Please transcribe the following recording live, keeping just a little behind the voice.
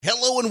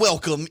and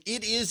welcome.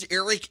 It is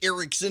Eric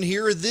Erickson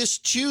here this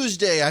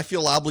Tuesday. I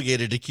feel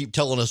obligated to keep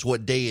telling us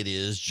what day it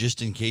is,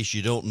 just in case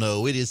you don't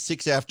know. It is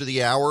 6 after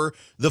the hour.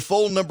 The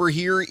phone number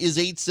here is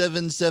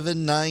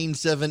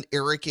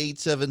 877-97-ERIC,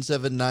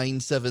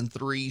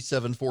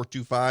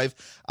 877-973-7425.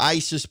 I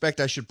suspect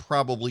I should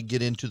probably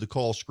get into the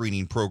call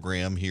screening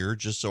program here,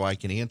 just so I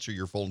can answer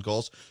your phone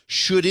calls.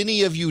 Should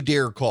any of you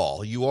dare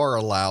call, you are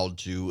allowed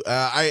to.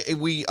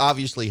 We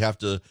obviously have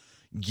to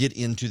get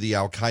into the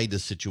Al-Qaeda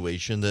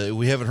situation.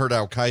 We haven't heard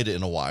Al-Qaeda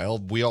in a while.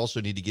 We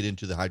also need to get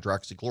into the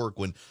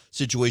hydroxychloroquine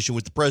situation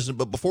with the president.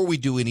 But before we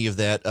do any of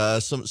that,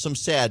 some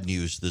sad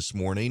news this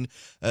morning.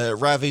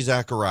 Ravi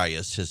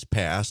Zacharias has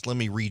passed. Let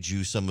me read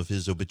you some of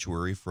his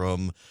obituary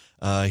from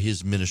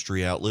his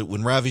ministry outlet.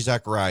 When Ravi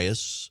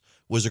Zacharias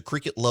was a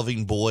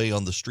cricket-loving boy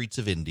on the streets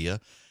of India,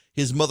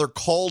 his mother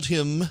called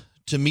him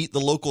to meet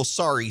the local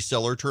sari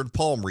seller turned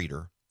palm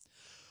reader.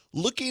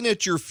 Looking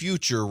at your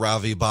future,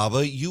 Ravi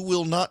Baba, you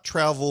will not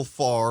travel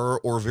far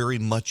or very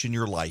much in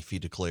your life, he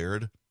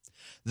declared.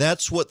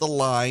 That's what the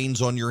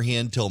lines on your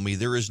hand tell me.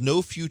 There is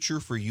no future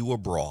for you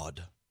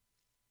abroad.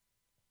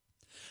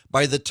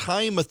 By the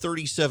time a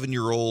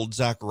 37-year-old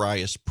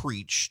Zacharias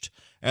preached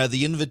at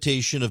the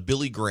invitation of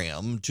Billy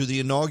Graham to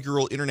the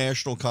inaugural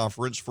International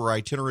Conference for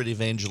Itinerant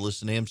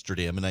Evangelists in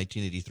Amsterdam in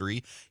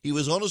 1983, he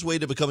was on his way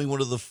to becoming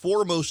one of the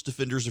foremost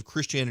defenders of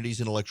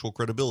Christianity's intellectual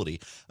credibility.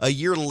 A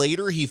year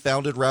later, he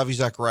founded Ravi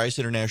Zacharias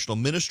International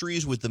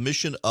Ministries with the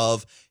mission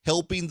of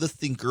helping the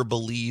thinker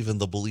believe and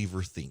the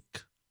believer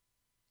think.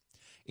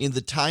 In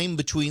the time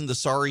between the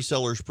sari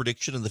seller's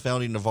prediction and the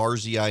founding of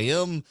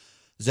RZIM,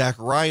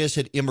 Zacharias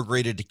had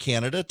immigrated to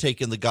Canada,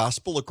 taken the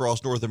gospel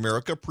across North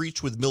America,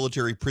 preached with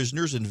military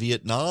prisoners in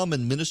Vietnam,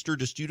 and ministered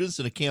to students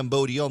in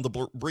Cambodia on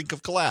the brink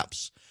of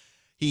collapse.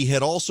 He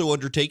had also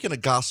undertaken a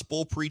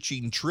gospel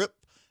preaching trip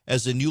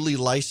as a newly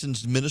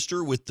licensed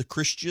minister with the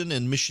Christian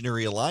and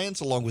Missionary Alliance,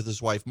 along with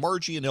his wife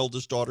Margie and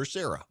eldest daughter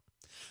Sarah.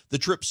 The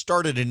trip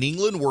started in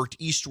England, worked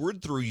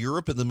eastward through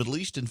Europe and the Middle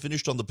East, and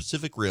finished on the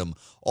Pacific Rim.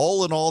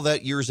 All in all,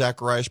 that year,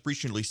 Zacharias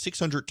preached nearly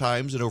 600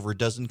 times in over a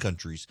dozen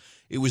countries.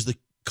 It was the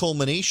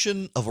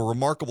culmination of a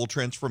remarkable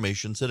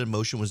transformation set in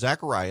motion with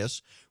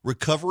Zacharias,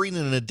 recovering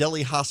in a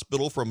Delhi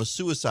hospital from a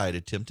suicide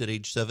attempt at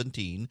age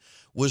 17,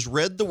 was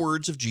read the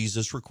words of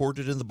Jesus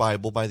recorded in the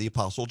Bible by the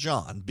Apostle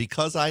John,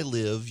 "Because I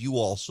live, you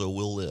also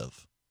will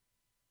live."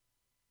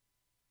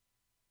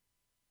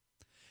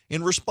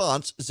 In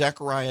response,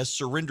 Zacharias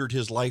surrendered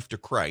his life to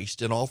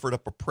Christ and offered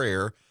up a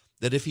prayer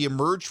that if he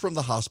emerged from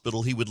the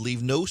hospital, he would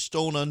leave no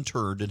stone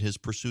unturned in his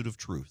pursuit of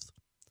truth.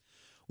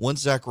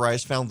 Once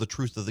Zacharias found the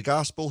truth of the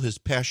gospel, his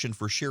passion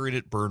for sharing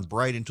it burned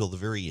bright until the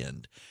very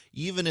end.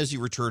 Even as he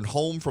returned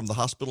home from the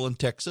hospital in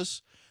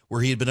Texas,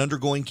 where he had been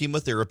undergoing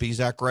chemotherapy,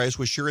 Zacharias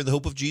was sharing the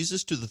hope of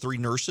Jesus to the three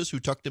nurses who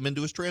tucked him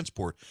into his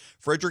transport.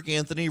 Frederick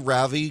Anthony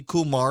Ravi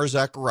Kumar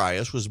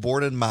Zacharias was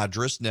born in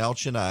Madras, now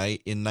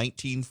Chennai, in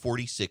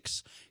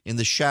 1946, in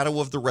the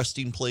shadow of the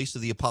resting place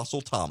of the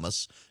Apostle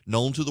Thomas,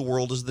 known to the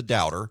world as the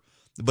Doubter,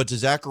 but to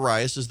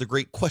Zacharias as the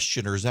great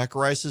questioner.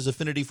 Zacharias'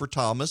 affinity for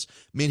Thomas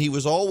meant he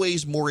was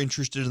always more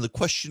interested in the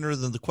questioner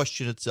than the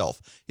question itself.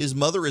 His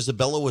mother,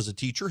 Isabella, was a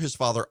teacher. His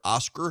father,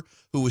 Oscar,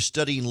 who was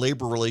studying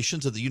labor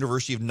relations at the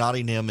University of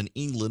Nottingham in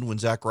England when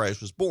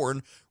Zacharias was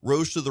born,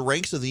 rose to the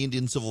ranks of the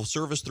Indian Civil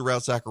Service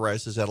throughout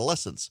Zacharias'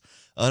 adolescence.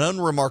 An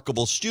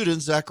unremarkable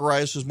student,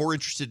 Zacharias was more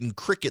interested in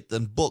cricket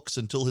than books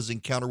until his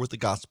encounter with the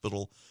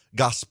gospel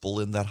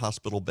in that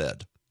hospital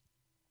bed.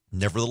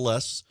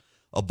 Nevertheless,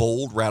 a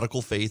bold,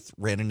 radical faith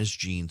ran in his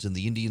genes. In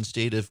the Indian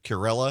state of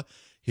Kerala,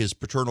 his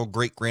paternal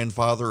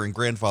great-grandfather and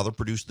grandfather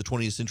produced the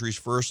 20th century's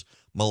first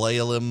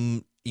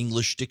Malayalam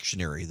English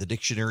dictionary. The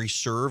dictionary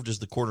served as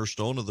the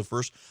cornerstone of the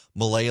first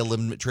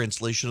Malayalam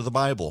translation of the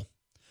Bible.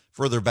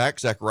 Further back,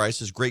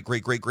 Zacharias'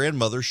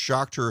 great-great-great-grandmother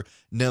shocked her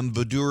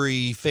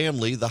Nambudiri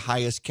family, the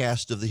highest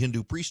caste of the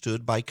Hindu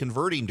priesthood, by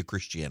converting to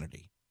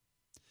Christianity.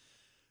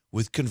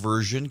 With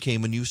conversion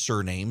came a new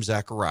surname,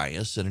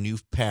 Zacharias, and a new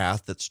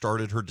path that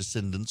started her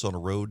descendants on a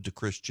road to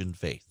Christian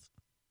faith.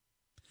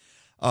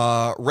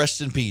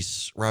 Rest in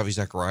peace, Ravi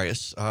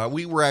Zacharias.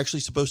 We were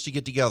actually supposed to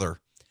get together.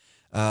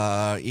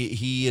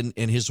 He and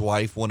his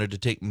wife wanted to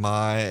take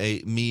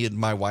me and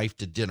my wife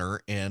to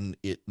dinner, and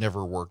it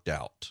never worked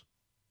out.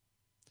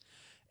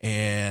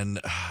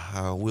 And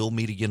we'll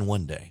meet again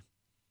one day.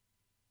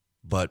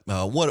 But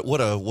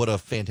what a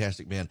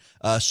fantastic man.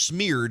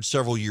 Smeared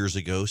several years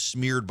ago,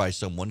 smeared by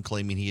someone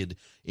claiming he had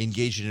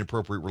engaged in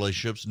inappropriate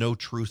relationships. No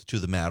truth to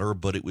the matter,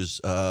 but it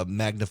was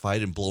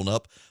magnified and blown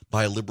up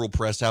by a liberal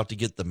press out to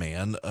get the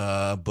man.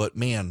 But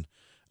man,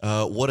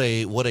 what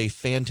a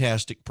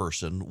fantastic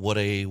person. What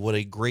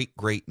a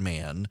great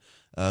man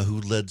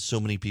who led so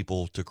many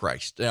people to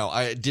Christ. Now,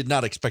 I did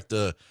not expect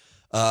to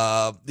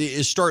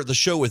start the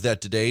show with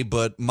that today,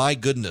 but my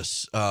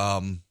goodness,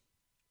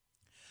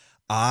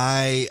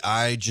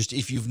 I just,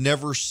 if you've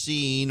never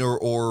seen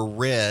or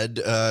read,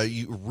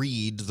 you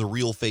read The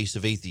Real Face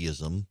of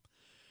Atheism.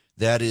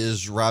 That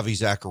is Ravi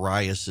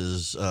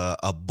Zacharias's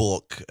a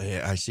book.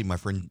 I see my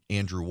friend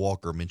Andrew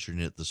Walker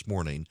mentioning it this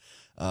morning.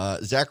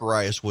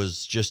 Zacharias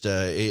was just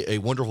a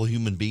wonderful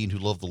human being who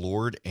loved the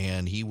Lord,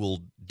 and he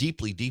will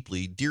deeply,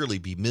 deeply, dearly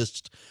be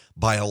missed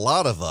by a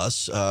lot of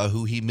us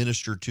who he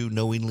ministered to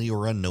knowingly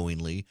or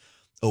unknowingly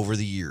over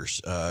the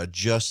years.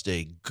 Just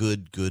a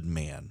good, good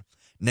man.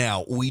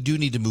 Now, we do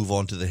need to move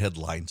on to the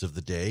headlines of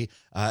the day,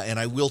 and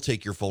I will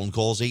take your phone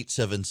calls,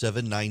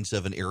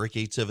 877-97-ERIC,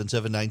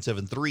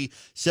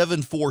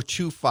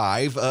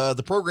 877-973-7425.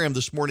 The program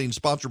this morning is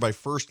sponsored by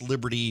First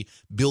Liberty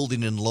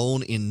Building and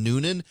Loan in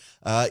Noonan.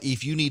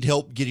 If you need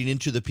help getting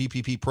into the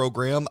PPP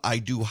program, I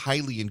do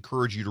highly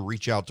encourage you to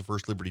reach out to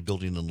First Liberty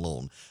Building and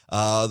Loan.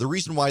 The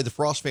reason why the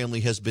Frost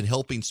family has been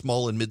helping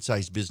small and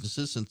mid-sized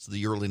businesses since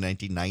the early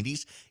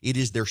 1990s, it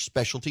is their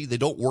specialty. They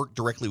don't work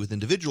directly with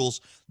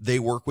individuals. They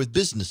work with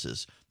businesses.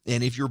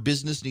 And if your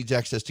business needs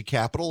access to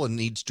capital and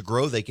needs to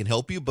grow, they can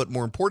help you. But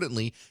more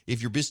importantly, if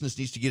your business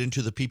needs to get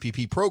into the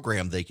PPP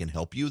program, they can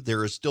help you.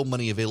 There is still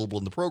money available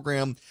in the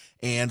program,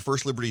 and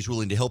First Liberty is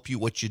willing to help you.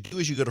 What you do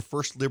is you go to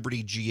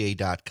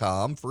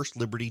firstlibertyga.com.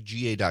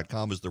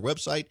 Firstlibertyga.com is their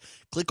website.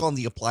 Click on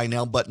the Apply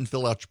Now button,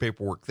 fill out your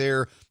paperwork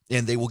there,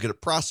 and they will get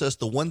it processed.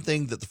 The one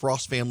thing that the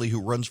Frost family who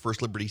runs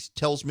First Liberty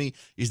tells me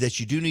is that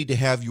you do need to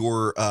have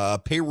your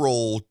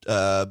payroll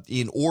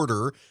in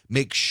order.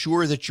 Make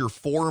sure that your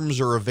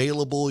forms are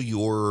available,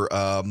 your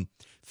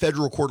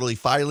federal quarterly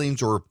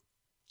filings, or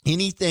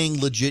anything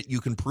legit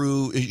you can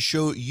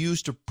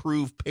use to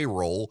prove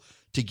payroll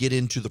to get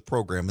into the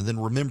program. And then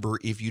remember,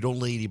 if you don't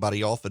lay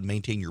anybody off and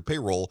maintain your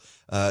payroll,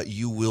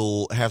 you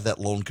will have that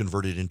loan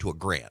converted into a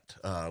grant,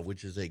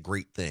 which is a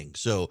great thing.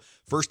 So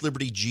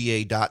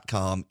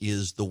firstlibertyga.com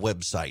is the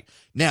website.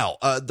 Now,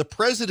 the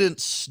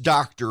president's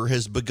doctor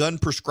has begun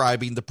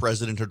prescribing the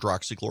president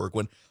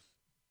hydroxychloroquine.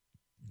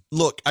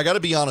 Look, I got to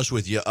be honest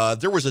with you.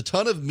 There was a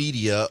ton of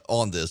media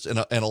on this and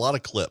a lot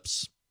of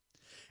clips.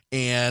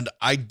 And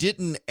I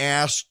didn't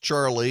ask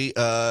Charlie,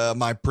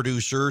 my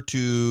producer,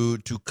 to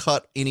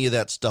cut any of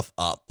that stuff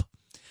up.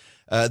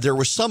 There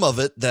was some of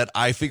it that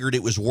I figured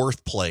it was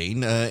worth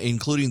playing,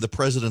 including the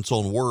president's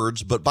own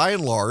words. But by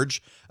and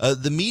large,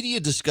 the media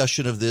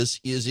discussion of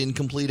this is in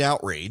complete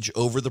outrage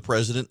over the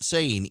president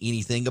saying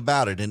anything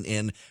about it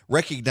and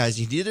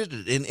recognizing he did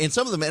it. And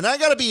some of them, and I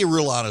got to be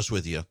real honest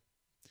with you.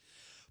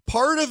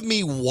 Part of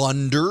me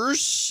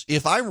wonders,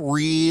 if I'm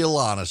real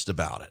honest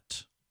about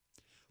it,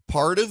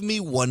 part of me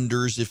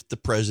wonders if the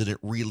president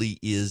really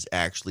is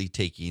actually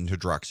taking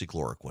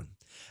hydroxychloroquine.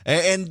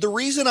 And the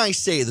reason I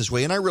say it this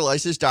way, and I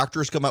realize this doctor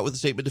has come out with a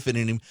statement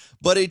defending him,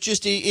 but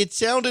it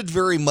sounded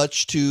very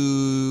much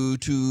to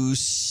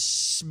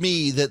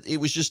me that it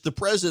was just the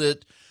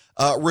president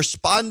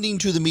responding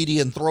to the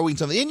media and throwing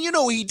something. And,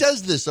 he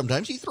does this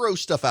sometimes. He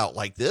throws stuff out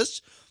like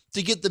this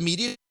to get the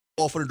media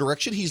off in a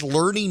direction. He's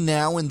learning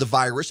now in the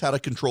virus how to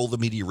control the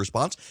media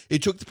response.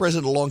 It took the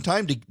president a long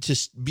time to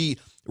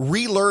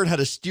relearn how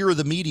to steer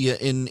the media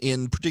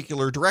in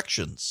particular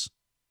directions.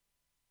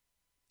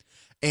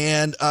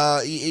 And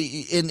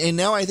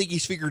now I think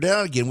he's figured it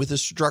out again with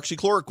this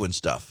hydroxychloroquine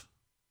stuff.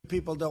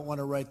 People don't want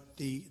to write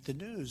the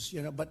news,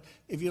 but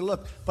if you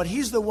look, but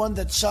he's the one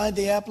that signed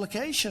the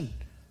application,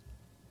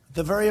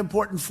 the very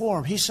important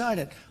form. He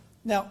signed it.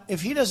 Now,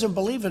 if he doesn't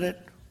believe in it,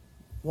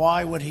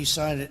 why would he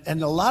sign it?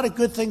 And a lot of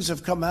good things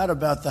have come out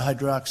about the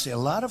hydroxy. A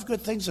lot of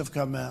good things have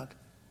come out.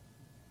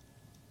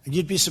 And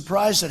you'd be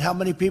surprised at how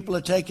many people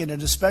are taking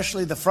it,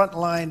 especially the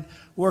frontline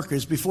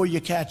workers, before you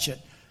catch it.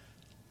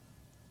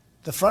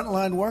 The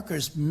frontline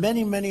workers,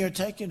 many, many are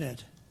taking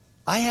it.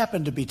 I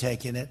happen to be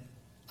taking it.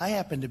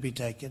 I'm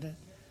taking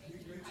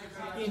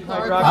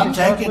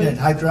it,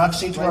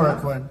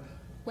 hydroxychloroquine.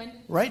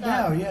 Right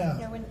now, yeah.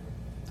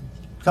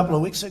 A couple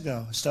of weeks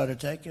ago, I started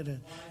taking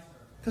it.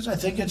 Because I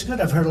think it's good.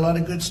 I've heard a lot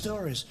of good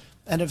stories.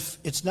 And if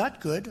it's not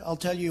good, I'll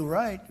tell you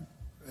right,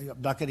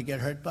 I'm not going to get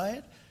hurt by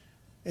it.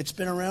 It's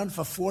been around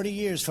for 40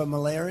 years for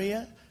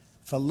malaria,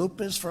 for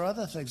lupus, for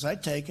other things. I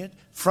take it.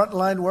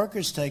 Frontline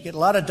workers take it. A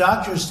lot of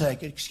doctors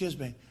take it.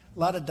 A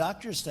lot of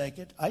doctors take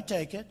it. I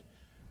take it.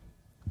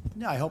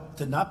 Now, I hope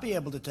to not be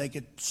able to take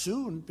it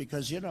soon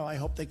because, I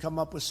hope they come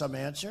up with some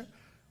answer.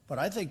 But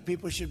I think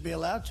people should be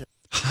allowed to.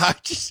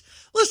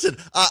 Listen,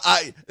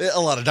 a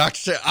lot of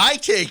doctors say, I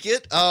take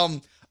it.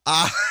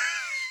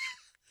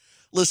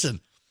 Listen,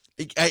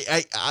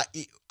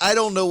 I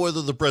don't know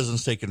whether the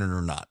president's taking it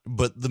or not,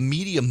 but the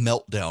media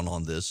meltdown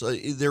on this,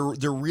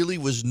 there really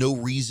was no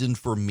reason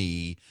for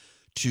me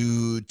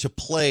to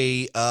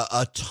play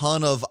a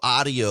ton of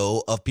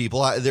audio of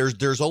people.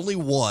 There's only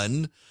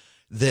one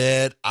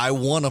that I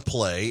want to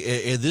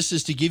play, and this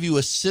is to give you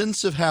a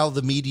sense of how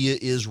the media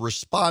is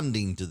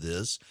responding to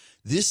this.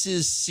 This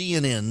is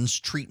CNN's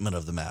treatment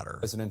of the matter.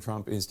 President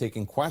Trump is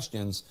taking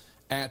questions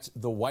at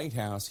the White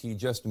House. He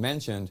just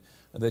mentioned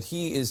that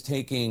he is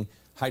taking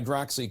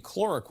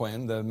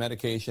hydroxychloroquine, the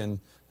medication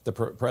the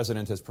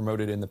president has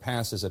promoted in the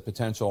past as a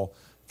potential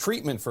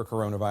treatment for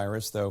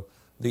coronavirus, though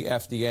the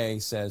FDA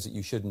says that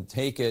you shouldn't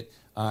take it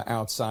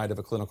outside of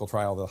a clinical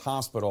trial of the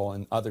hospital,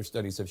 and other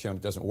studies have shown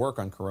it doesn't work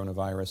on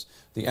coronavirus.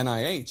 The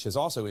NIH has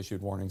also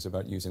issued warnings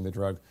about using the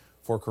drug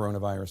for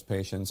coronavirus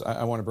patients.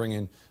 I want to bring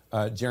in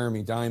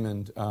Jeremy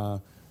Diamond,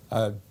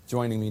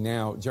 joining me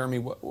now. Jeremy,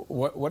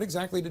 what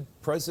exactly did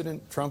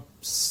President Trump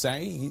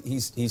say?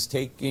 He's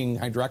taking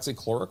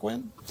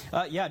hydroxychloroquine?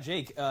 Yeah,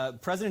 Jake,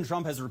 President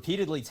Trump has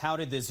repeatedly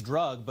touted this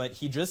drug, but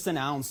he just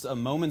announced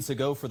moments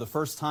ago for the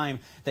first time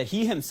that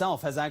he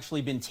himself has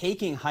actually been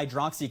taking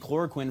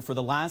hydroxychloroquine for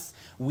the last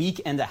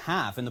week and a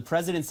half. And the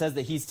president says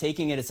that he's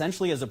taking it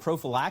essentially as a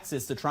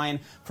prophylaxis to try and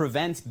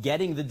prevent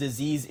getting the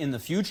disease in the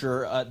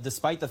future,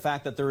 despite the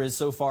fact that there is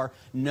so far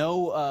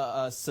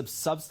no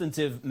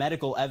substantive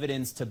medical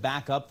evidence to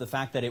back up the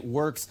fact that it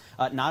works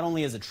not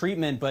only as a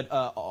treatment, but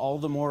all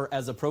the more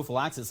as a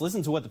prophylaxis.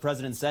 Listen to what the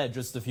president said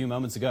just a few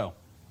moments ago.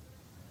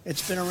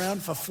 It's been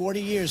around for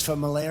 40 years for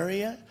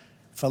malaria,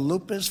 for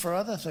lupus, for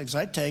other things.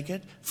 I take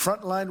it.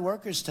 Frontline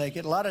workers take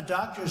it. A lot of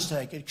doctors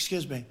take it.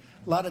 Excuse me.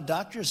 A lot of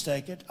doctors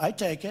take it. I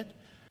take it.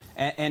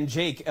 And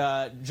Jake,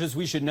 just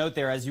we should note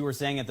there, as you were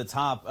saying at the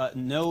top,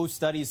 no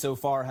studies so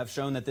far have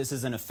shown that this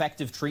is an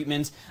effective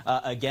treatment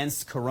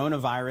against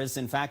coronavirus.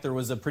 In fact, there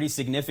was a pretty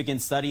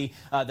significant study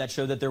that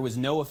showed that there was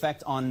no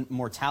effect on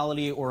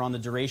mortality or on the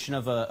duration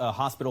of a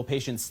hospital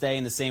patient's stay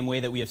in the same way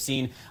that we have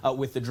seen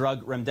with the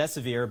drug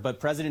remdesivir. But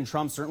President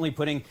Trump certainly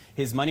putting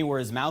his money where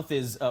his mouth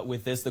is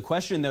with this. The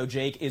question, though,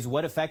 Jake, is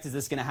what effect is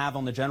this going to have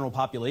on the general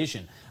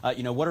population?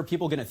 What are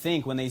people going to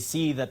think when they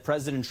see that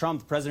President Trump,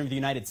 the president of the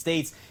United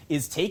States,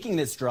 is taking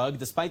this drug,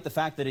 despite the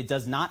fact that it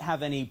does not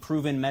have any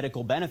proven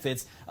medical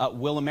benefits?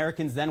 Will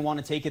Americans then want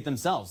to take it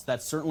themselves?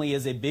 That certainly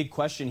is a big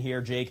question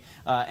here, Jake.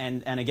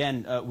 And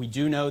again, we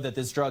do know that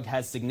this drug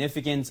has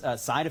significant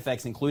side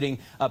effects, including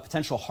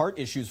potential heart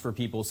issues for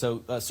people.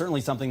 So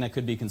certainly something that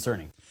could be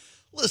concerning.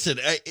 Listen,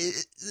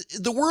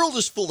 the world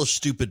is full of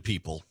stupid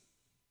people.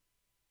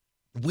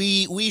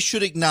 We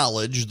should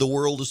acknowledge the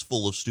world is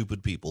full of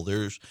stupid people.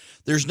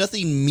 There's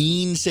nothing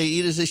mean. Say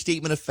it is a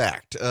statement of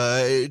fact.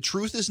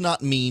 Truth is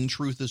not mean.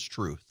 Truth is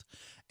truth.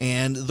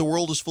 And the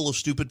world is full of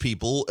stupid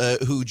people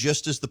who,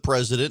 just as the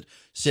president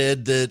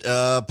said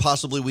that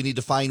possibly we need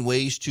to find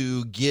ways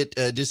to get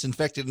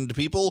disinfected into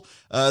people,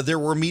 there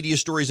were media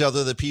stories out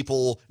there that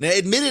people, now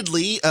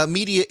admittedly,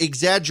 media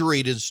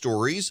exaggerated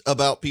stories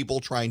about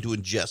people trying to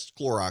ingest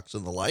Clorox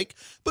and the like,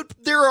 but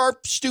there are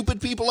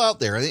stupid people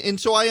out there. And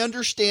so I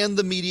understand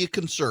the media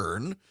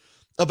concern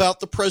about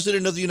the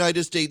president of the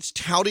United States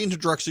touting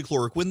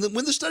hydroxychloroquine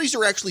when the studies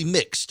are actually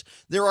mixed.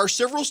 There are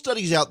several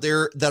studies out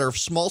there that are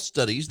small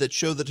studies that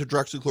show that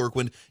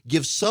hydroxychloroquine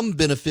gives some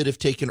benefit if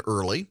taken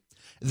early.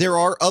 There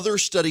are other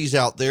studies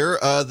out there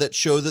that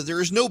show that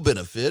there is no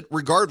benefit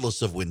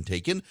regardless of when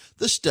taken.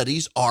 The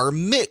studies are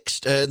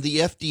mixed. The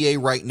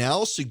FDA right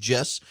now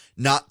suggests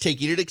not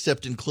taking it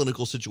except in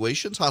clinical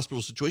situations,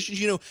 hospital situations.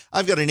 You know,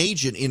 I've got an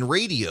agent in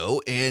radio,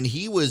 and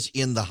he was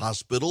in the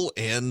hospital,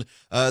 and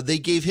they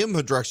gave him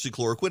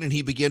hydroxychloroquine, and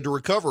he began to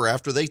recover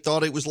after they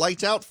thought it was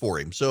lights out for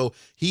him. So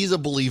he's a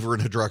believer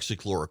in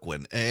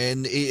hydroxychloroquine.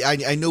 And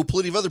I know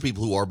plenty of other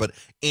people who are, but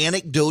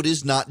anecdote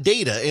is not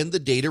data, and the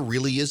data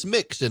really is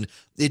mixed. And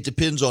it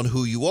depends on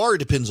who you are. It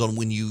depends on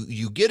when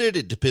you get it.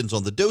 It depends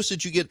on the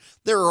dosage you get.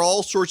 There are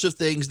all sorts of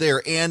things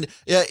there, and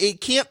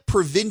it can't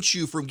prevent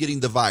you from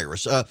getting the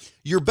virus.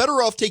 You're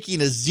better off taking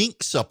a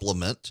zinc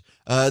supplement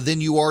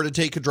than you are to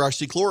take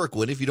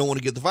hydroxychloroquine if you don't want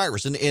to get the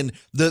virus. And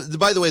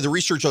by the way, the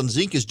research on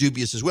zinc is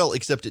dubious as well,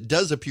 except it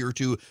does appear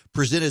to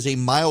present as a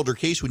milder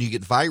case when you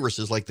get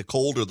viruses like the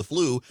cold or the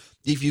flu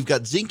if you've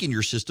got zinc in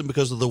your system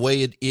because of the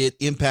way it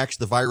impacts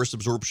the virus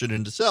absorption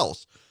into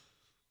cells.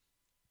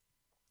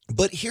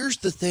 But here's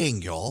the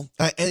thing, y'all.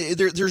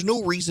 There's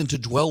no reason to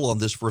dwell on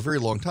this for a very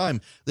long time.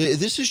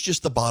 This is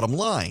just the bottom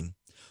line.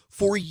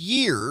 For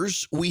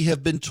years, we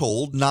have been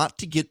told not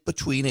to get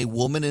between a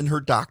woman and her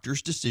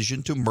doctor's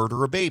decision to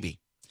murder a baby.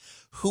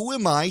 Who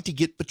am I to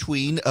get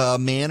between a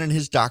man and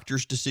his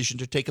doctor's decision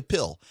to take a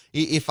pill?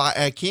 If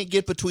I can't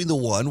get between the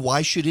one,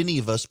 why should any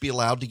of us be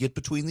allowed to get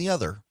between the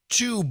other?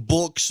 2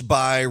 books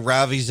by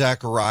Ravi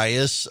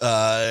Zacharias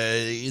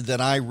that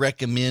I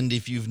recommend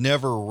if you've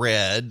never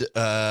read,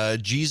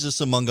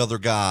 Jesus Among Other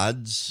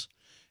Gods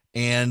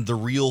and The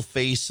Real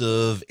Face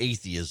of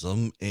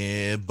Atheism.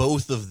 And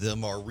both of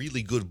them are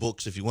really good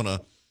books if you want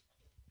a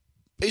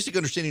basic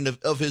understanding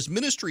of his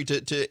ministry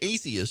to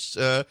atheists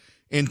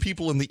and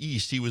people in the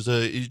East. He was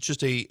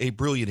just a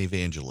brilliant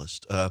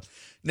evangelist.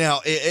 Now,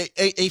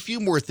 a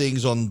few more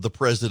things on the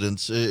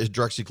president's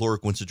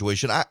hydroxychloroquine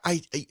situation.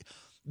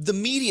 The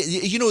media,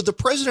 the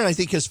president, I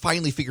think, has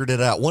finally figured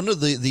it out. One of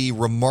the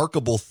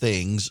remarkable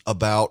things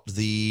about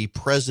the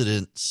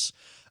president's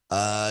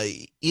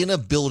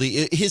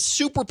inability, his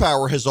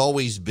superpower has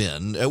always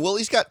been,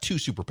 he's got 2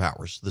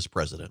 superpowers, this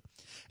president.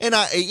 And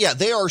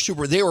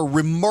they are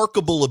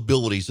remarkable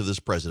abilities of this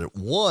president.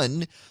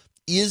 One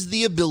is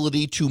the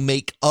ability to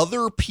make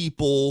other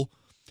people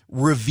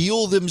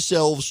reveal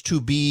themselves to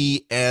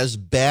be as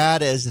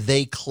bad as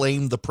they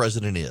claim the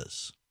president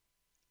is.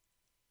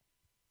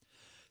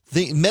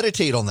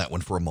 Meditate on that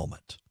one for a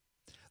moment.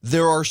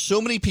 There are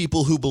so many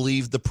people who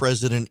believe the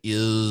president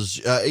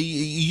is,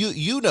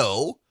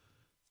 there's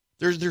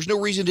no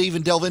reason to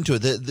even delve into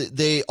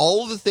it.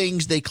 All of the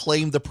things they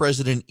claim the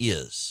president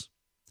is.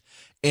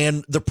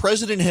 And the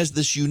president has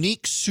this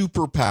unique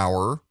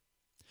superpower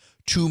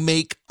to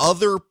make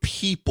other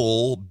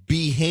people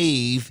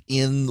behave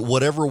in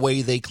whatever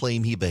way they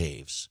claim he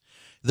behaves.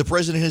 The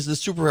president has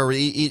this superpower.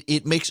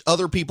 It makes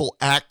other people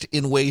act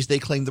in ways they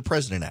claim the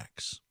president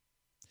acts.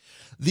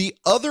 The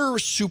other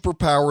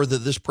superpower that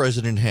this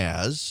president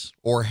has,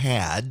 or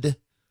had,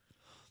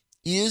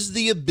 is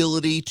the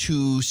ability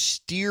to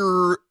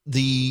steer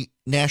the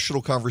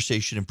national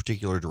conversation in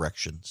particular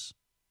directions.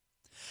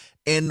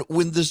 And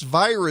when this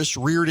virus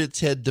reared its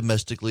head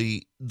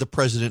domestically, the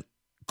president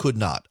could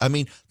not. I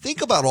mean,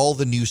 think about all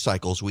the news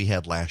cycles we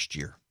had last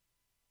year.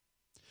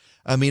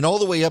 I mean, all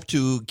the way up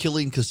to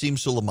killing Qasem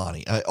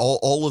Soleimani,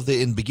 all of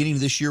the, in beginning of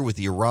this year with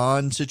the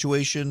Iran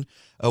situation,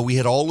 we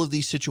had all of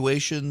these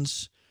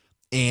situations,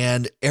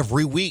 and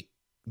every week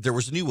there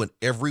was a new one.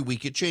 Every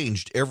week it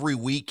changed. Every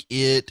week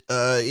it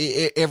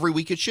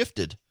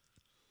shifted.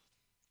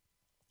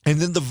 And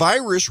then the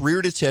virus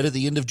reared its head at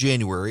the end of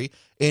January,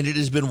 and it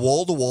has been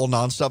wall-to-wall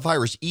nonstop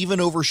virus,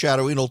 even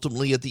overshadowing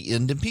ultimately at the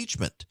end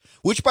impeachment.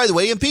 Which, by the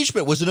way,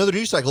 impeachment was another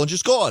news cycle and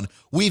just gone.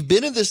 We've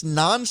been in this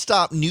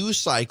nonstop news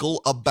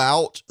cycle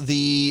about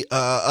the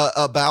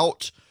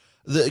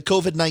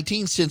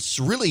COVID-19 since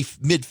really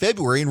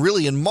mid-February and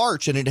really in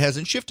March, and it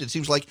hasn't shifted. It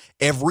seems like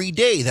every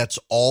day that's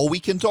all we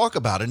can talk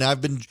about. And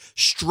I've been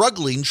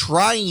struggling,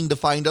 trying to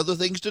find other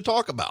things to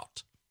talk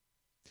about.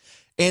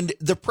 And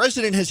the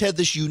president has had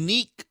this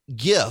unique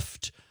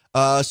gift.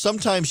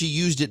 Sometimes he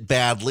used it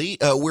badly,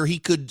 where he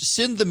could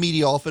send the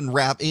media off and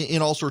wrap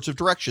in all sorts of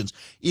directions.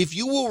 If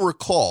you will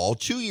recall,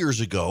 2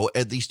 years ago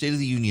at the State of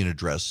the Union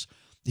address,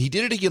 he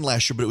did it again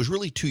last year, but it was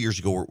really 2 years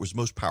ago where it was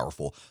most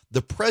powerful.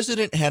 The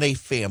president had a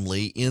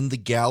family in the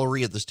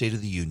gallery at the State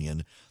of the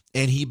Union,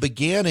 and he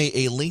began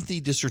a lengthy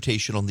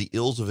dissertation on the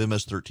ills of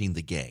MS-13,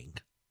 the gang.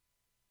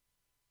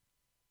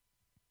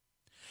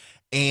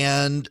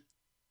 And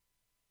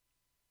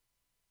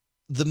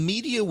the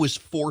media was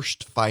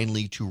forced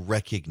finally to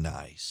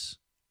recognize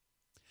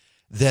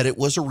that it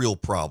was a real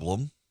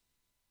problem.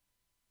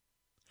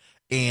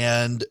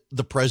 And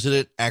the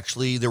president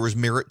actually, there was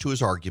merit to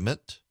his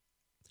argument.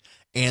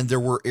 And there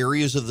were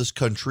areas of this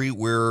country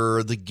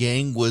where the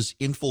gang was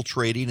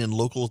infiltrating and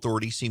local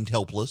authorities seemed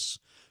helpless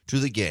to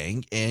the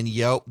gang. And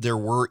yet there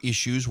were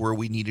issues where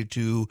we needed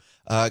to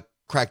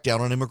crack down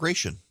on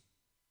immigration.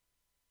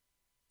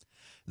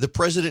 The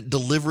president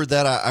delivered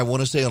that, I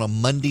want to say, on a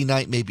Monday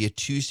night, maybe a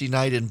Tuesday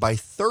night, and by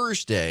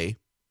Thursday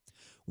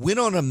went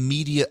on a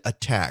media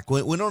attack,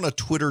 went on a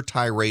Twitter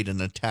tirade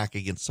and attack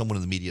against someone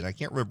in the media, and I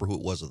can't remember who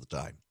it was at the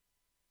time.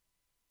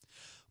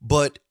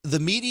 But the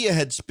media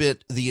had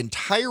spent the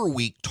entire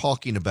week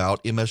talking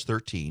about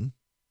MS-13,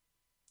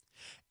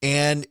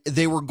 and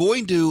they were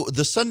going to,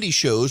 the Sunday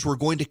shows were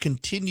going to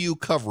continue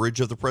coverage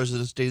of the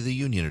President's State of the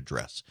Union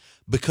address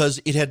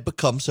because it had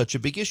become such a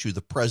big issue.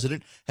 The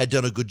president had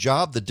done a good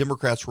job. The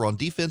Democrats were on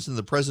defense, and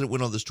the president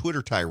went on this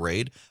Twitter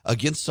tirade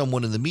against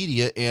someone in the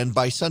media, and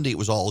by Sunday it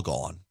was all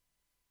gone.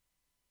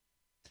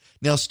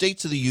 Now,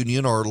 States of the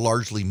Union are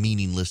largely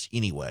meaningless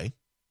anyway,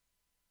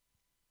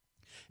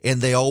 and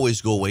they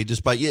always go away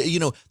despite,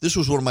 this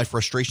was one of my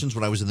frustrations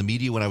when I was in the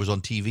media, when I was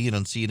on TV and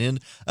on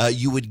CNN.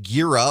 You would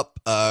gear up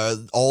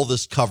all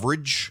this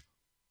coverage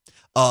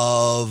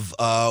of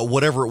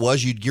whatever it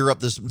was. You'd gear up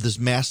this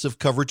massive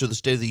coverage of the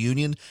State of the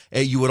Union.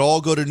 You would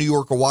all go to New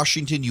York or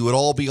Washington. You would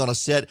all be on a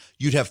set.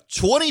 You'd have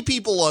 20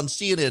 people on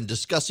CNN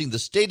discussing the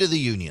State of the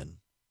Union.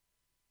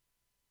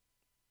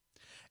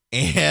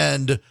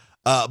 And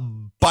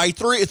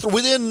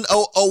within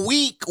a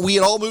week, we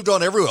had all moved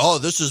on.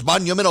 Everyone, this is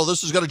monumental.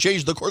 This is going to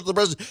change the course of the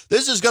president.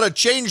 This is going to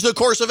change the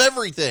course of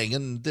everything.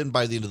 And then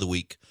by the end of the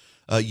week,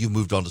 you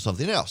moved on to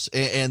something else.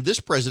 And this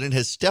president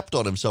has stepped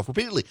on himself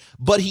repeatedly.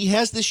 But he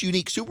has this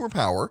unique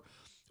superpower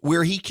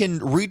where he can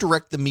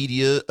redirect the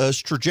media's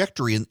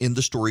trajectory in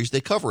the stories they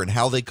cover and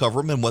how they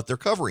cover them and what they're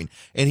covering.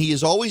 And he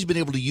has always been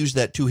able to use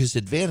that to his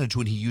advantage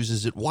when he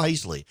uses it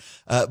wisely.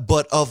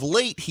 But of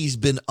late, he's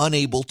been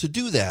unable to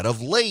do that.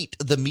 Of late,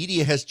 the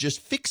media has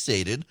just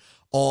fixated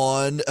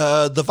on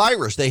the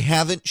virus. They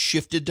haven't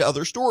shifted to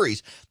other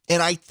stories.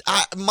 And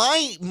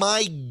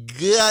my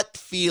gut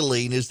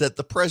feeling is that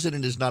the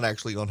president is not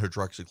actually on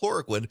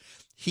hydroxychloroquine.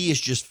 He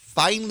has just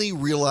finally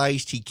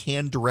realized he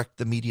can direct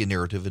the media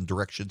narrative in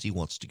directions he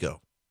wants to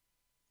go.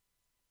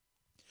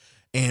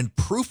 And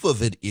proof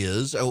of it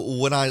is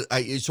when I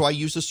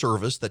use a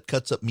service that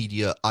cuts up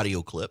media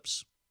audio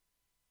clips.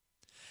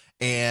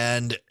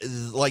 And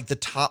like the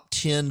top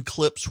 10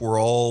 clips were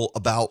all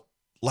about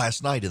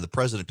last night and the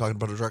president talking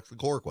about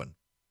hydroxychloroquine.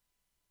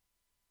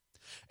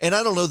 And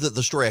I don't know that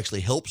the story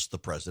actually helps the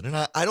president.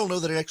 I don't know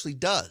that it actually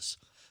does.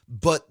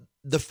 But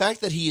the fact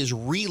that he is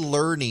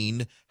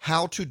relearning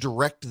how to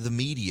direct the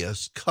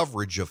media's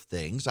coverage of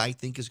things, I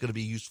think is going to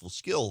be a useful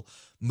skill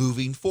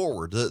moving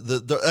forward.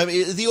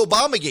 The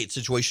Obamagate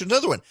situation,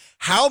 another one.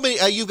 How many,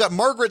 you've got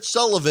Margaret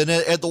Sullivan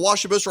at the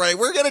Washington Post, right?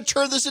 We're going to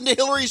turn this into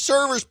Hillary's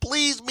servers.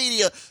 Please,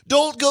 media,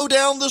 don't go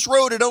down this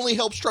road. It only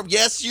helps Trump.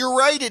 Yes, you're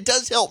right. It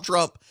does help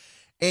Trump.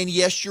 And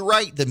yes, you're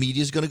right. The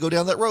media is going to go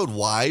down that road.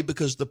 Why?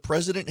 Because the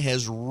president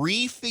has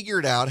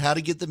refigured out how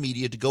to get the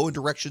media to go in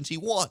directions he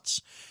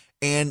wants.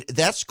 And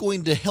that's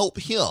going to help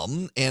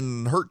him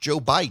and hurt Joe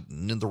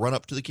Biden in the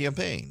run-up to the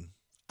campaign.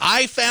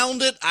 I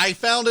found it.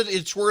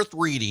 It's worth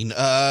reading.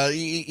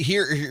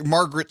 Here,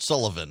 Margaret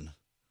Sullivan.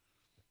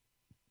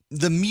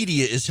 The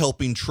media is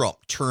helping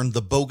Trump turn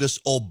the bogus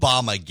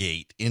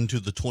Obamagate into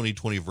the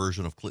 2020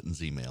 version of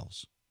Clinton's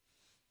emails.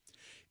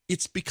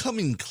 It's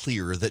becoming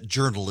clear that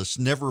journalists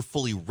never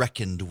fully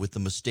reckoned with the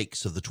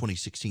mistakes of the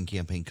 2016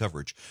 campaign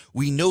coverage.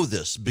 We know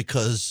this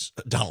because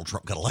Donald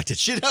Trump got elected.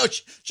 She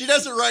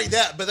doesn't write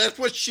that, but that's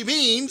what she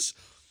means.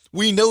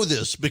 We know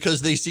this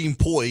because they seem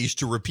poised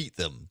to repeat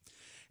them.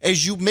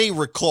 As you may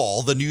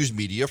recall, the news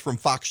media, from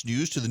Fox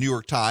News to the New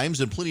York Times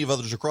and plenty of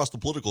others across the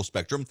political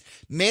spectrum,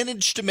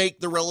 managed to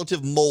make the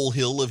relative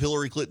molehill of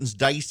Hillary Clinton's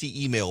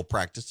dicey email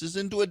practices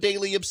into a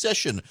daily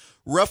obsession,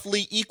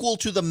 roughly equal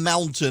to the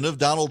mountain of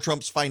Donald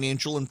Trump's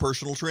financial and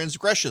personal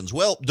transgressions.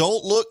 Well,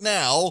 don't look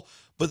now,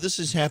 but this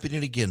is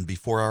happening again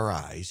before our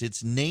eyes.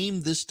 Its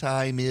name this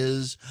time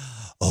is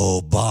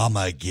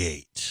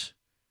Obamagate.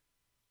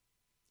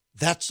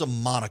 That's a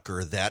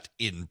moniker that,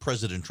 in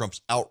President Trump's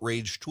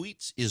outrage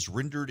tweets, is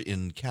rendered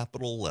in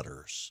capital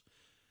letters.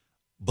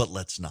 But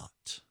let's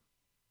not.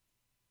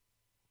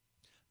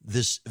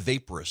 This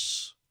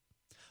vaporous,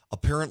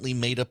 apparently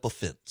made-up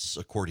offense,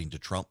 according to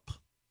Trump,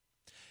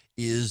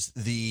 is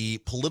the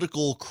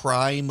political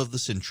crime of the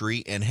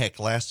century, and heck,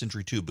 last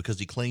century too, because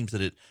he claims that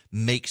it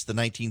makes the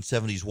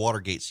 1970s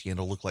Watergate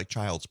scandal look like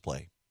child's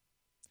play.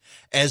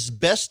 As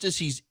best as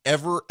he's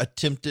ever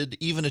attempted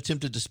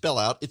to spell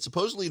out, it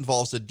supposedly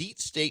involves a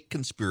deep state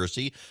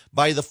conspiracy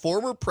by the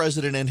former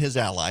president and his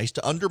allies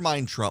to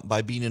undermine Trump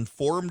by being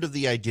informed of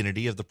the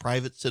identity of the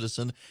private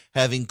citizen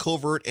having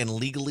covert and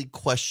legally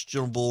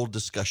questionable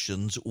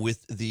discussions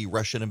with the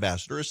Russian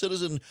ambassador, a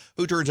citizen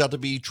who turns out to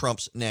be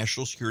Trump's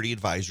national security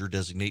advisor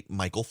designate,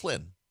 Michael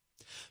Flynn.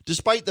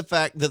 Despite the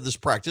fact that this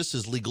practice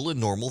is legal and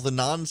normal, the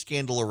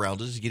non-scandal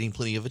around it is getting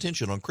plenty of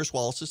attention. On Chris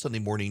Wallace's Sunday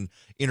morning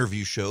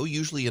interview show,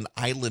 usually an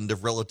island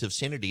of relative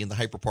sanity in the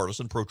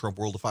hyper-partisan pro-Trump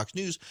world of Fox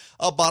News,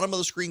 a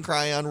bottom-of-the-screen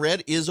cryon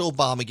read, "Is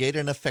Obamagate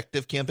an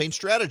effective campaign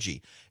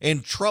strategy?"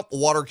 And Trump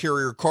water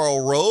carrier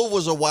Karl Rove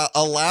was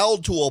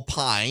allowed to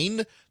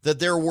opine that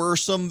there were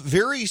some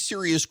very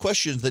serious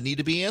questions that need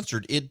to be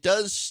answered. It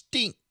does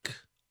stink.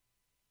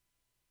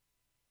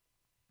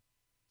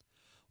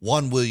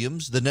 Juan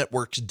Williams, the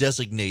network's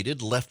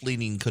designated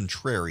left-leaning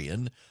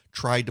contrarian,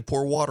 tried to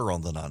pour water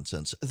on the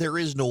nonsense. There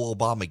is no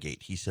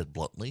Obamagate, he said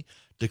bluntly,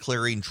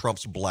 declaring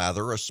Trump's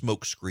blather a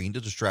smokescreen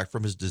to distract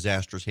from his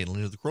disastrous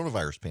handling of the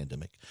coronavirus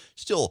pandemic.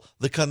 Still,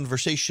 the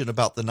conversation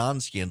about the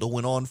non-scandal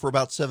went on for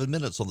about 7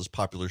 minutes on this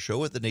popular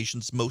show at the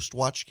nation's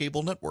most-watched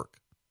cable network.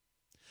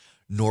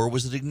 Nor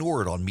was it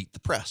ignored on Meet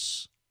the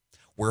Press,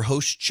 where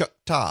host Chuck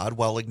Todd,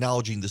 while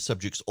acknowledging the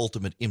subject's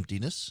ultimate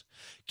emptiness,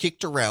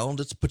 kicked around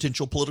its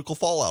potential political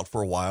fallout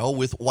for a while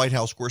with White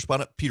House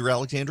correspondent Peter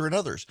Alexander and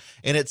others.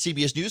 And at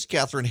CBS News,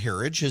 Catherine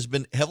Herridge has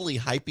been heavily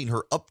hyping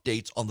her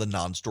updates on the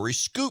non-story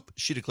scoop,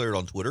 she declared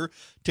on Twitter,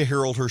 to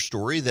herald her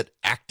story that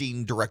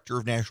acting director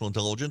of national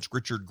intelligence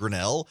Richard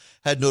Grenell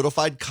had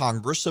notified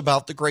Congress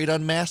about the great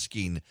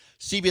unmasking.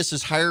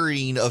 CBS's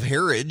hiring of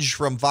Herridge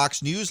from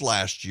Fox News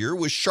last year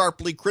was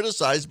sharply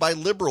criticized by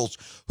liberals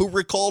who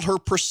recalled her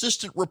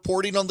persistent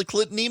reporting on the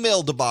Clinton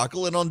email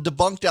debacle and on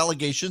debunked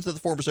allegations that the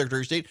former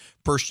Secretary of State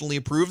personally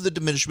approved the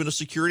diminishment of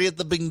security at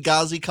the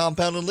Benghazi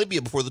compound in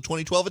Libya before the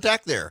 2012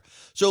 attack there.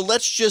 So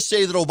let's just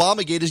say that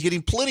Obamagate is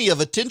getting plenty of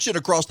attention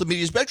across the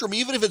media spectrum,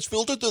 even if it's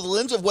filtered through the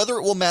lens of whether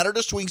it will matter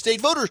to swing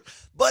state voters.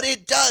 But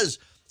it does.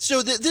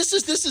 So this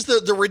is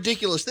the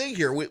ridiculous thing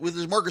here with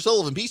this Margaret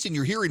Sullivan piece, and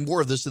you're hearing more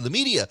of this in the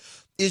media,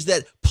 is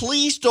that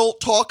please don't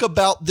talk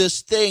about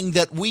this thing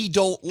that we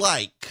don't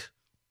like.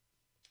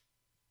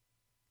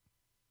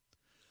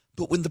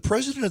 But when the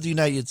president of the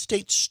United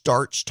States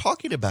starts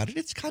talking about it,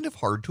 it's kind of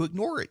hard to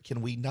ignore it. Can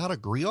we not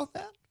agree on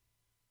that?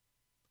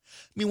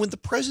 I mean, when the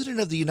president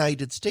of the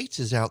United States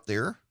is out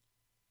there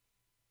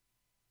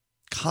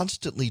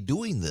constantly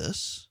doing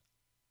this,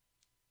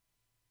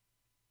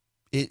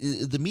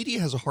 the media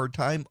has a hard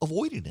time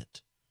avoiding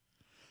it.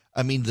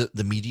 I mean,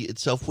 the media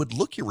itself would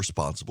look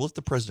irresponsible if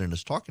the president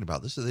is talking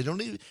about this. So they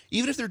don't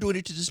even if they're doing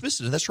it to dismiss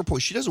it. And that's her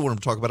point. She doesn't want him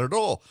to talk about it at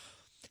all.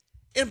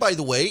 And by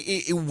the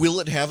way, will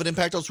it have an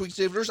impact on swing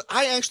state voters?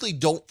 I actually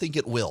don't think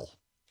it will.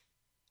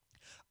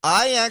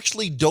 I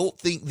actually don't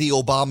think the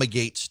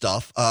Obamagate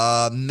stuff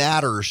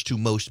matters to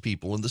most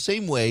people in the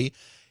same way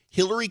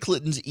Hillary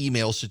Clinton's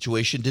email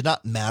situation did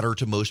not matter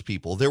to most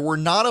people. There were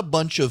not a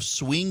bunch of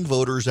swing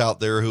voters out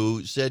there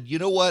who said, you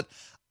know what,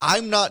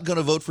 I'm not going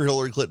to vote for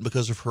Hillary Clinton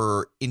because of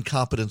her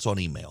incompetence on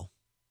email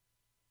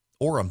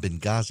or on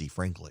Benghazi,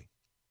 frankly.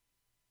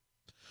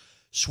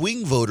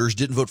 Swing voters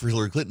didn't vote for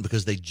Hillary Clinton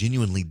because they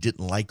genuinely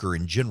didn't like her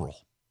in general.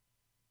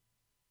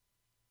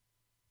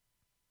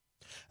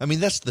 I mean,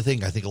 that's the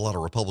thing I think a lot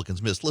of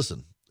Republicans miss.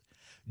 Listen,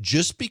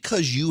 just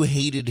because you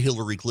hated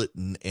Hillary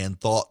Clinton and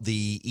thought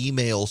the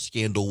email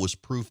scandal was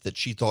proof that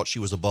she thought she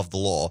was above the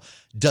law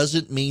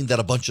doesn't mean that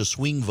a bunch of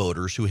swing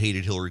voters who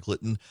hated Hillary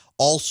Clinton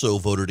also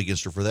voted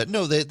against her for that.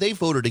 No, they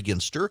voted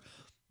against her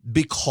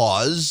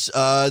because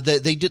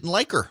they didn't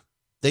like her.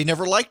 They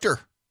never liked her.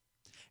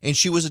 And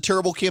she was a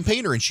terrible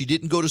campaigner, and she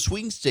didn't go to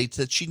swing states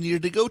that she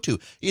needed to go to.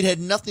 It had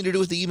nothing to do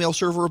with the email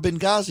server of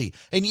Benghazi.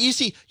 And you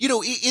see,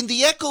 in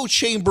the echo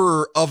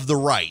chamber of the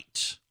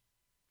right,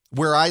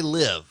 where I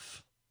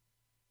live,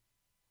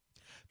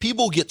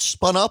 people get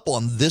spun up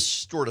on this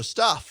sort of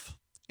stuff,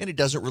 and it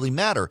doesn't really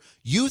matter.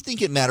 You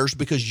think it matters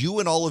because you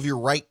and all of your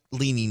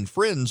right-leaning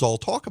friends all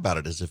talk about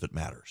it as if it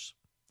matters.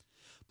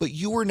 But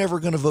you were never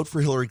going to vote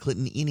for Hillary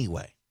Clinton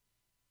anyway.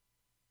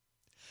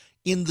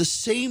 In the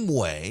same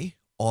way,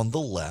 on the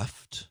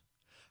left,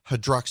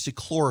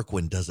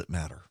 hydroxychloroquine doesn't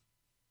matter.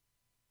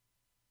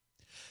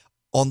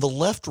 On the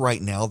left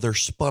right now, they're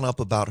spun up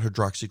about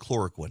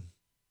hydroxychloroquine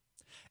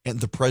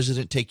and the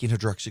president taking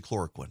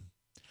hydroxychloroquine.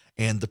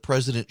 And the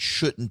president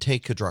shouldn't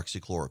take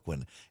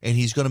hydroxychloroquine. And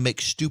he's going to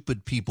make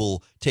stupid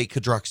people take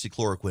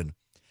hydroxychloroquine.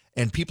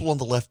 And people on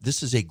the left,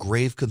 this is a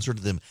grave concern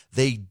to them.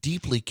 They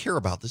deeply care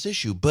about this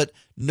issue. But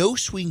no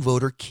swing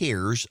voter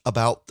cares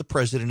about the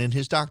president and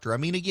his doctor. I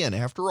mean, again,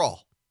 after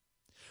all,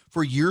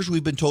 for years,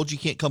 we've been told you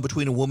can't come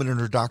between a woman and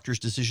her doctor's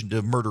decision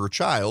to murder a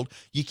child.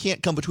 You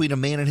can't come between a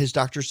man and his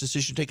doctor's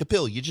decision to take a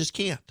pill. You just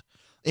can't.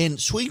 And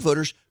swing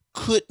voters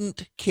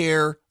couldn't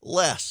care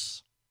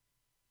less.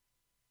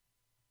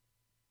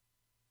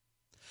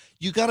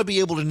 You got to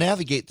be able to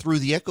navigate through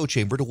the echo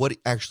chamber to what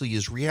actually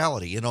is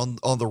reality. And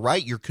on the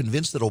right, you're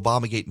convinced that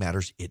Obamagate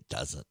matters. It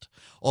doesn't.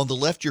 On the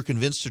left, you're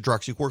convinced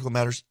hydroxychloroquine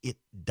matters. It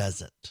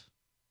doesn't.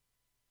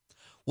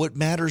 What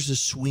matters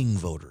is swing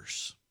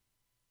voters.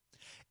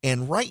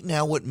 And right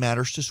now, what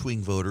matters to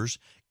swing voters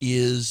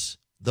is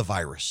the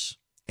virus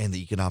and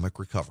the economic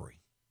recovery.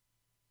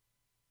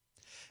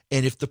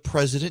 And if the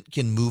president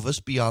can move us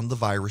beyond the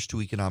virus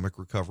to economic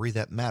recovery,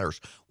 that matters,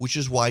 which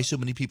is why so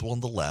many people on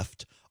the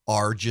left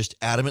are just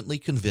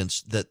adamantly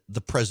convinced that the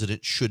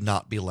president should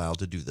not be allowed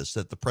to do this,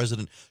 that the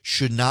president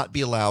should not be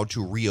allowed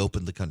to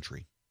reopen the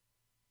country.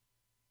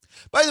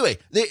 By the way,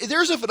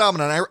 there's a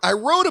phenomenon. I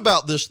wrote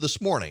about this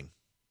morning.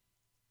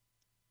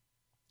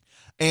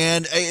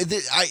 And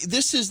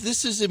this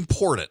is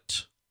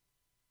important.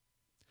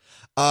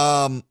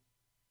 The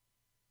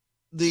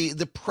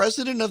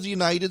president of the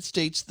United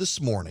States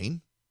this morning,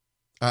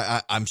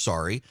 I'm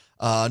sorry,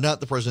 not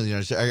the president of the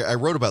United States. I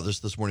wrote about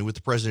this morning with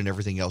the president and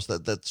everything else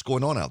that's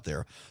going on out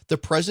there. The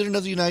president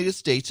of the United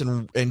States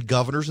and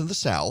governors in the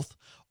South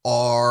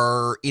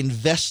are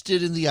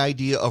invested in the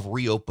idea of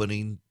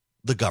reopening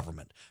the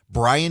government.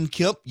 Brian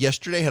Kemp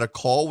yesterday had a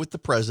call with the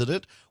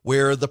president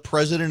where the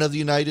president of the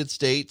United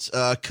States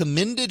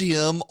commended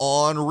him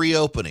on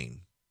reopening.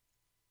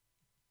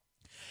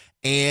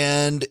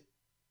 And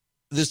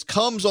this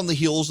comes on the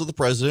heels of the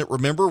president.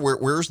 Remember,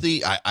 where's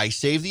the, I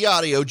saved the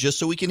audio just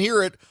so we can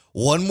hear it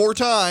one more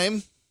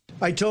time.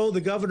 I told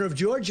the governor of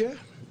Georgia,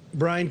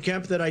 Brian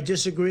Kemp, that I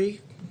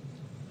disagree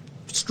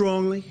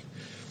strongly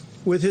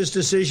with his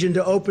decision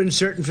to open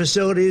certain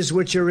facilities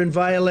which are in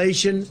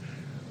violation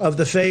of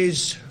the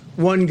Phase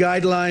 1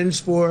 guidelines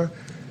for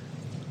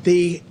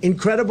the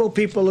incredible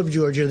people of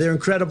Georgia. They're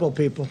incredible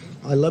people.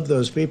 I love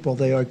those people.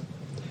 They're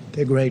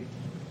great.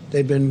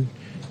 They've been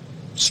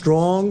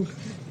strong,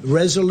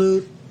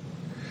 resolute,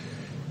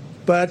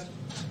 but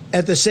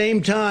at the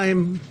same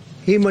time,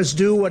 he must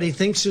do what he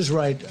thinks is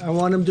right. I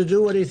want him to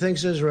do what he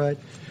thinks is right.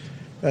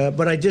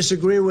 But I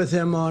disagree with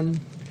him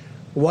on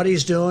what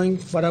he's doing,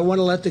 but I want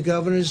to let the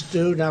governors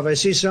do. Now, if I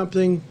see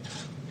something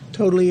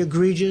totally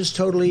egregious,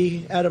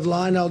 totally out of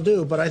line, I'll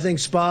do. But I think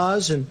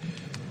spas and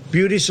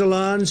beauty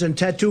salons and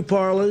tattoo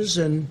parlors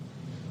and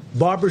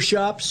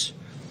barbershops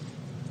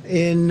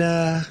in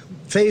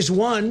Phase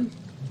 1,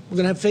 we're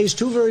going to have Phase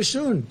 2 very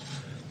soon,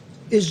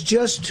 is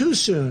just too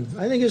soon.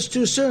 I think it's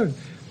too soon.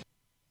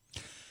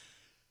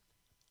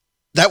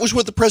 That was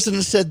what the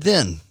president said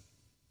then.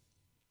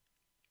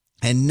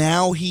 And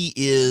now he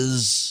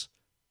is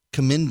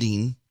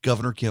commending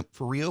Governor Kemp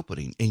for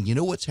reopening. And you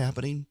know what's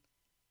happening?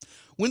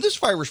 When this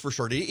virus first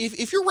started,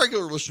 if you're a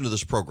regular listener to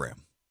this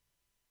program,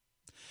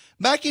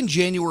 back in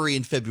January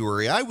and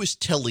February, I was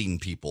telling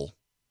people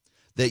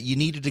that you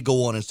needed to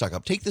go on and stock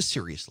up. Take this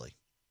seriously.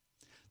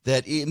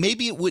 That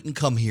maybe it wouldn't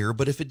come here,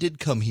 but if it did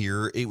come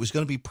here, it was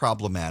going to be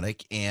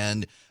problematic,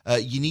 and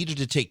you needed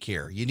to take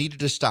care. You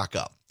needed to stock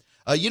up.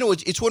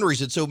 It's one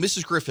reason. So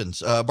Mrs.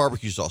 Griffin's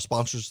barbecue sauce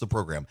sponsors the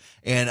program,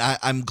 and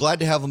I'm glad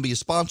to have them be a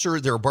sponsor.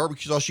 They're a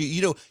barbecue sauce.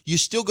 You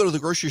still go to the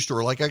grocery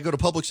store. Like I go to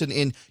Publix,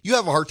 and you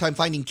have a hard time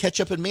finding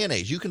ketchup and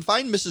mayonnaise. You can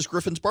find Mrs.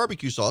 Griffin's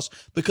barbecue sauce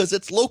because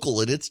it's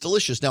local and it's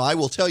delicious. Now, I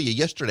will tell you,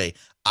 yesterday,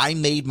 I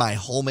made my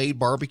homemade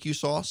barbecue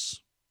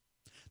sauce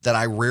that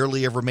I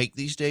rarely ever make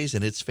these days,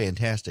 and it's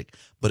fantastic.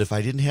 But if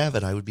I didn't have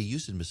it, I would be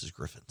using Mrs.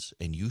 Griffin's,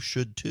 and you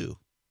should too.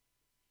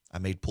 I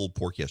made pulled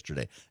pork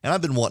yesterday, and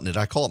I've been wanting it.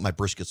 I call it my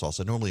brisket sauce.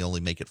 I normally only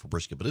make it for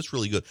brisket, but it's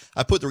really good.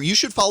 You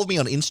should follow me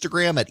on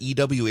Instagram at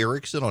EW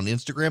Erickson on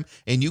Instagram,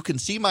 and you can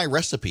see my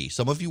recipe.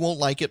 Some of you won't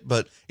like it,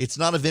 but it's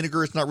not a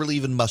vinegar. It's not really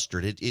even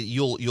mustard.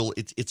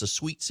 It's a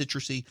sweet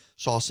citrusy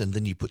sauce, and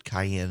then you put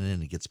cayenne in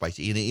and it gets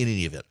spicy in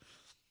any of it.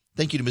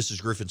 Thank you to Mrs.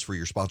 Griffins for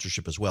your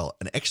sponsorship as well.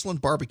 An excellent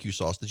barbecue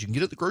sauce that you can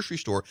get at the grocery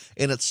store,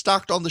 and it's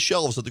stocked on the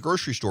shelves at the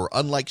grocery store,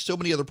 unlike so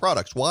many other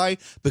products. Why?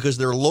 Because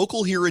they're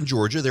local here in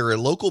Georgia. They're a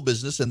local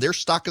business, and they're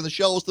stocking the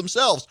shelves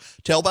themselves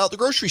to help out the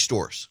grocery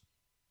stores.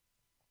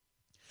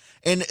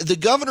 And the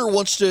governor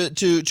wants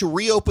to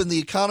reopen the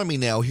economy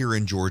now here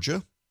in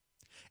Georgia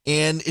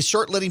and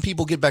start letting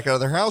people get back out of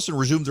their house and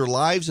resume their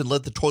lives and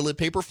let the toilet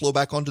paper flow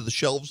back onto the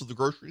shelves of the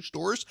grocery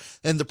stores.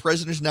 And the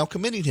president is now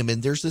commending him.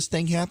 And there's this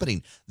thing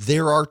happening.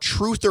 There are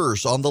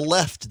truthers on the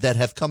left that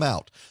have come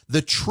out.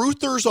 The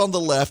truthers on the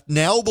left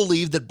now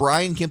believe that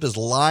Brian Kemp is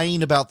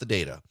lying about the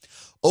data.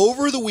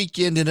 Over the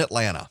weekend in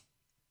Atlanta,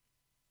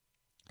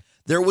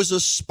 there was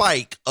a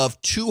spike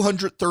of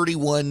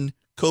 231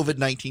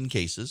 COVID-19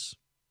 cases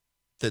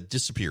that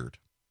disappeared.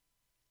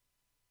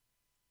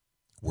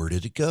 Where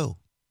did it go?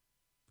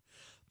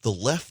 The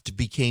left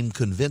became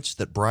convinced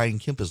that Brian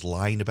Kemp is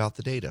lying about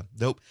the data.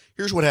 Nope.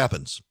 Here's what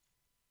happens.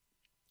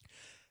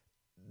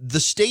 The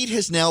state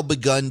has now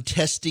begun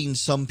testing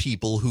some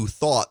people who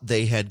thought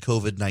they had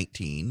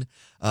COVID-19,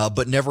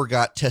 but never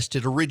got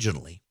tested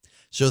originally.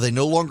 So they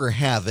no longer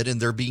have it, and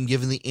they're being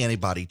given the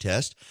antibody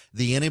test.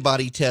 The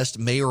antibody test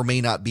may or may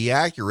not be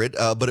accurate,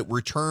 but it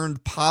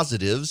returned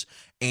positives,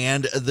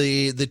 and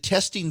the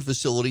testing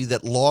facility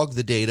that logged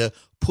the data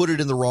put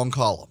it in the wrong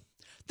column.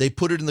 They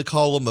put it in the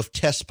column of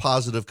test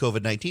positive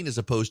COVID-19 as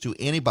opposed to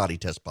antibody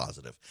test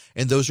positive.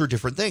 And those are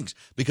different things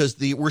because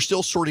we're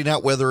still sorting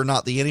out whether or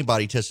not the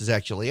antibody test is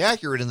actually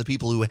accurate, and the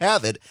people who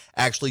have it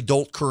actually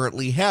don't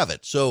currently have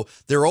it. So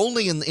they're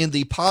only in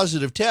the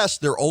positive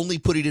test, they're only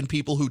putting in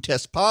people who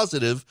test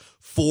positive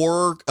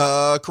for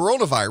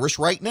coronavirus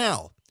right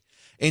now.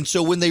 And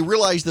so when they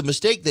realized the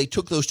mistake, they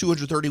took those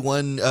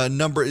 231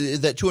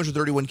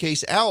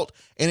 case out,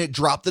 and it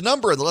dropped the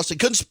number. And the left said,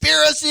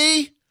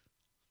 conspiracy!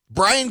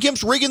 Brian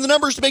Kemp's rigging the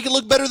numbers to make it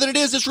look better than it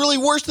is. It's really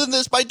worse than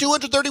this by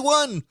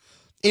 231.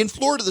 In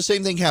Florida, the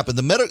same thing happened.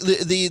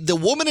 The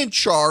woman in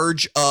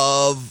charge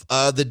of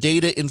the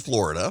data in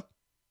Florida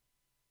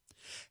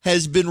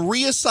has been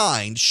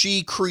reassigned.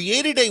 She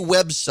created a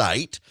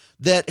website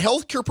that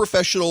healthcare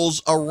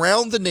professionals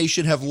around the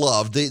nation have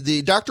loved.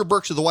 The Dr.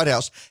 Birx of the White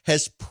House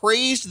has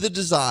praised the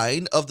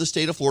design of the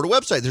state of Florida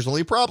website. There's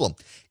only a problem.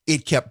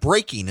 It kept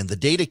breaking and the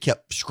data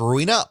kept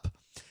screwing up.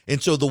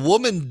 And so the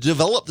woman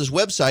developed this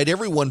website.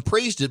 Everyone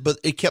praised it, but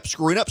it kept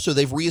screwing up. So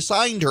they've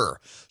reassigned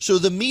her. So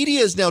the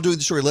media is now doing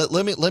the story.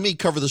 Let me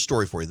cover the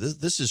story for you.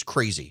 This is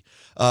crazy.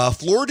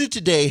 Florida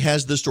Today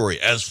has the story.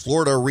 As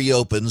Florida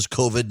reopens,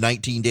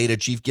 COVID-19 data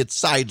chief gets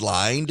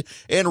sidelined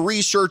and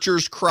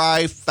researchers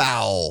cry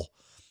foul.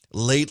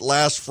 Late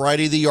last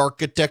Friday, the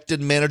architect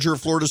and manager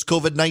of Florida's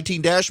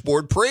COVID-19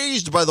 dashboard,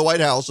 praised by the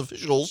White House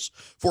officials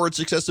for its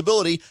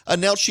accessibility,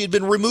 announced she had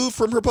been removed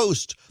from her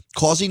post,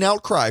 causing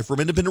outcry from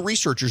independent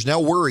researchers now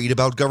worried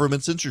about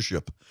government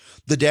censorship.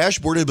 The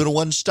dashboard had been a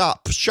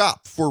one-stop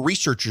shop for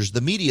researchers,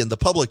 the media, and the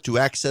public to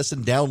access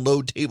and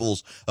download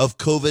tables of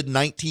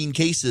COVID-19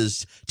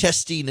 cases,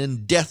 testing,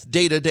 and death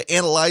data to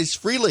analyze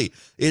freely.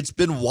 It's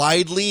been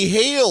widely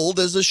hailed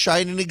as a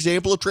shining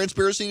example of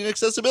transparency and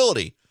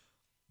accessibility.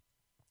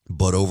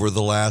 But over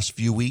the last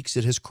few weeks,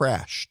 it has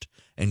crashed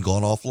and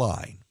gone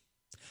offline.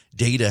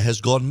 Data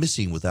has gone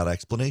missing without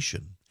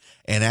explanation,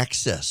 and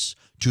access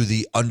to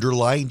the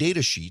underlying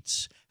data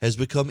sheets has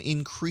become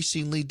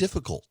increasingly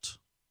difficult.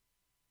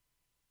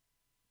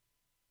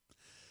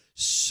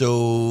 So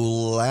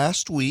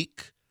last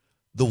week,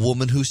 the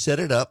woman who set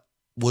it up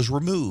was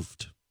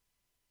removed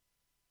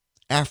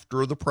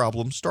after the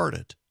problem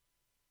started.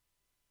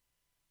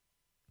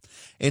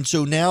 And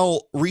so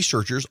now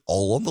researchers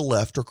all on the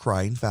left are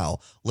crying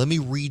foul. Let me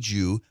read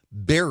you,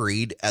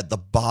 buried at the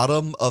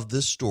bottom of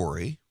this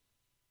story,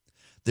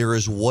 there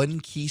is one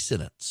key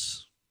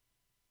sentence.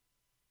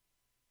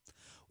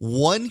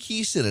 One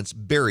key sentence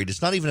buried.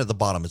 It's not even at the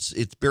bottom.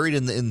 It's buried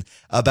in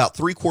about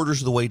 3/4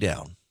 of the way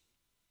down.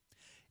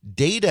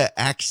 Data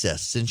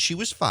access, since she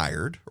was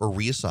fired or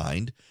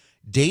reassigned,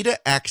 data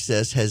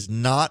access has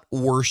not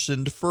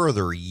worsened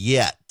further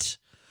yet.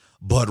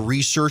 But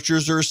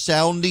researchers are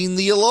sounding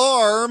the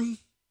alarm.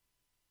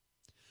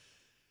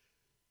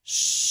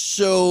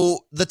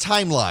 So the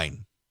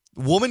timeline.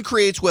 Woman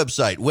creates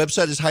website.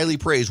 Website is highly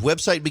praised.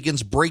 Website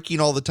begins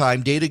breaking all the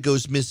time. Data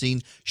goes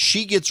missing.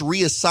 She gets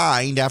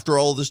reassigned after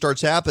all of this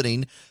starts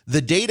happening.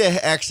 The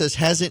data access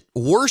hasn't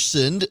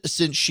worsened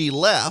since she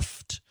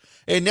left.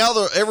 And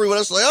now everyone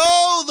else is like,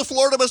 oh, the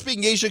Florida must be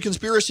engaged in a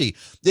conspiracy.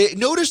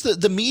 Notice that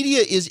the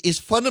media is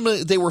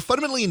fundamentally, they were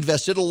fundamentally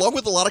invested, along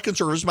with a lot of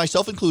conservatives,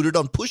 myself included,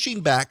 on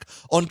pushing back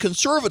on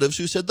conservatives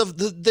who said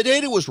the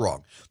data was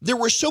wrong. There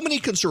were so many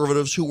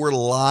conservatives who were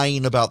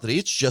lying about that.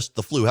 It's just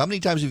the flu. How many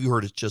times have you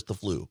heard it's just the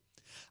flu?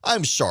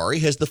 I'm sorry.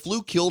 Has the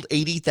flu killed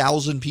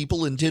 80,000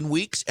 people in 10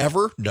 weeks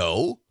ever?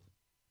 No.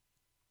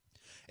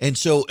 And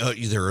so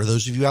there are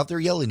those of you out there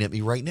yelling at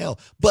me right now.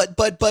 But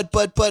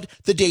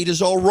the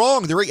data's all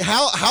wrong.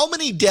 How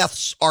many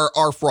deaths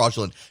are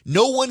fraudulent?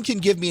 No one can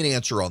give me an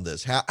answer on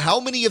this. How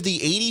many of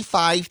the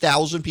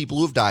 85,000 people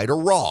who have died are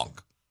wrong?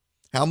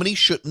 How many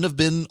shouldn't have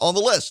been on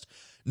the list?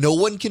 No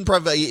one can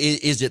provide.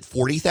 Is it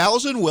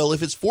 40,000? Well,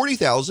 if it's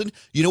 40,000,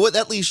 you know what?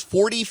 That leaves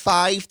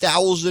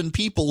 45,000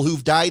 people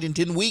who've died in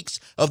 10 weeks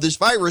of this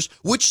virus,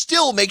 which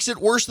still makes it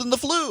worse than the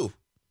flu.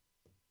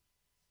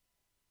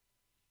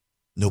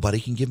 Nobody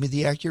can give me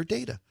the accurate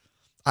data.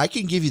 I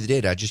can give you the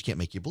data. I just can't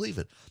make you believe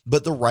it.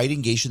 But the right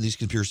engaged in these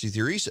conspiracy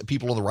theories.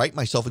 People on the right,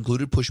 myself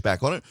included, push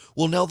back on it.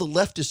 Well, now the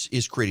left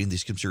is creating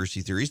these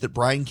conspiracy theories that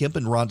Brian Kemp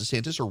and Ron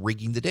DeSantis are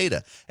rigging the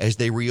data as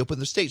they reopen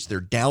the states.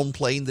 They're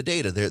downplaying the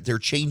data. They're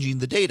changing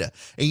the data.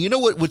 And you know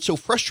what's so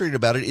frustrating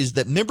about it is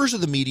that members of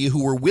the media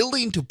who were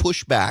willing to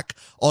push back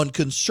on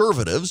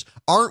conservatives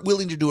aren't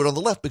willing to do it on the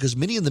left, because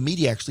many in the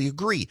media actually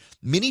agree.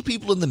 Many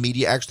people in the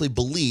media actually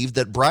believe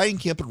that Brian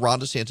Kemp and Ron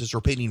DeSantis are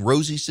painting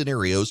rosy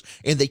scenarios,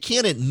 and they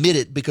can't admit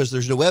it because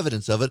there's no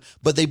evidence of it,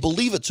 but they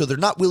believe it, so they're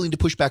not willing to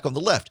push back on the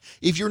left.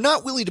 If you're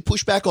not willing to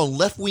push back on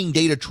left-wing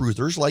data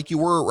truthers like you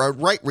were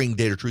right-wing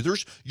data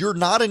truthers, you're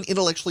not an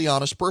intellectually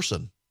honest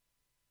person.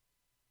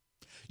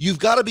 You've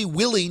got to be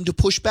willing to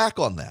push back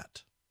on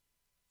that.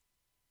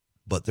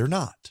 But they're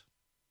not.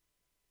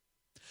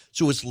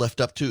 So it's left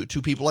up to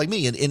people like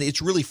me. And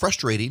it's really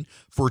frustrating.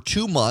 For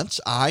 2 months,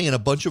 I and a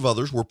bunch of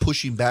others were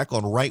pushing back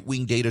on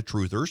right-wing data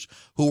truthers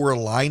who were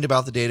lying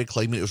about the data,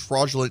 claiming it was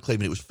fraudulent,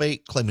 claiming it was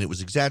fake, claiming it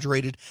was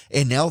exaggerated.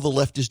 And now the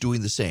left is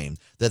doing the same,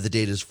 that the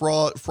data is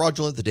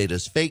fraudulent, the data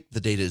is fake, the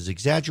data is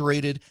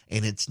exaggerated,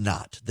 and it's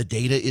not. The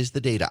data is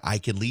the data. I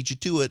can lead you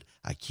to it.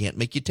 I can't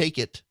make you take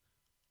it.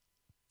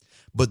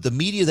 But the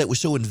media that was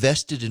so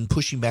invested in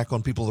pushing back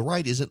on people on the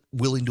right isn't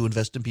willing to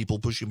invest in people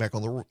pushing back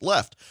on the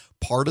left.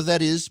 Part of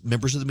that is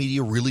members of the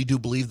media really do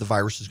believe the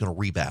virus is going to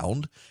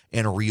rebound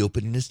and a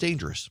reopening is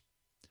dangerous.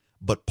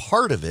 But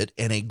part of it,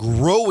 and a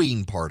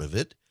growing part of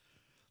it,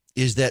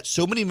 is that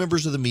so many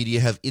members of the media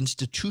have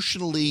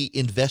institutionally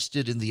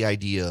invested in the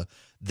idea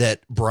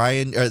that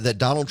that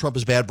Donald Trump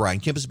is bad, Brian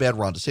Kemp is bad,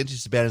 Ron DeSantis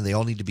is bad, and they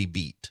all need to be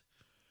beat,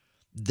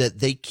 that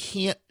they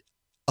can't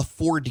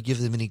afford to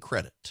give them any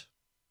credit.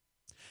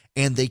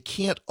 And they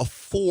can't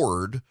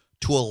afford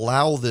to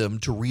allow them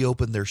to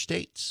reopen their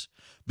states.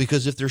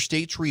 Because if their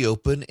states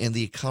reopen and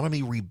the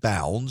economy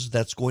rebounds,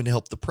 that's going to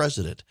help the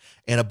president.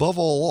 And above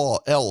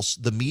all else,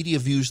 the media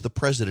views the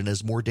president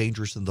as more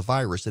dangerous than the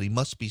virus, and he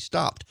must be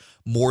stopped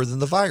more than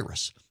the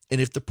virus. And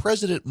if the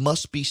president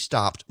must be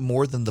stopped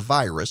more than the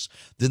virus,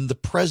 then the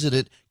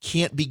president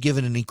can't be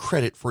given any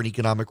credit for an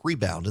economic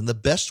rebound. And the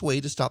best way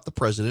to stop the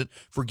president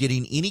for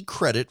getting any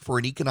credit for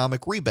an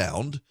economic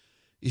rebound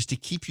is to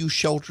keep you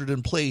sheltered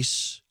in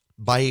place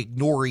by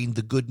ignoring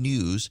the good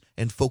news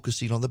and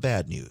focusing on the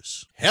bad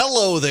news.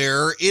 Hello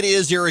there. It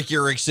is Eric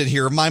Erickson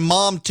here. My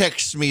mom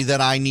texts me that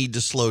I need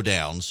to slow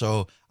down,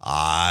 so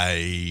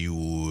I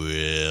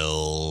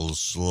will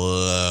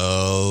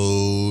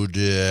slow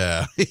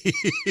down.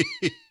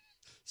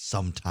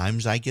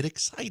 Sometimes I get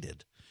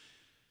excited.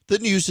 The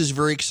news is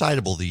very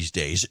excitable these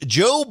days.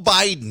 Joe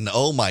Biden,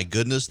 oh my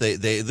goodness,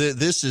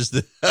 this is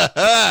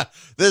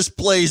this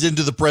plays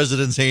into the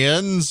president's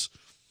hands.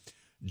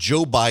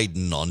 Joe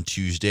Biden on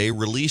Tuesday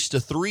released a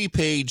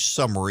 3-page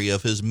summary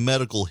of his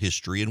medical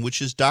history in which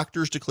his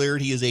doctors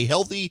declared he is a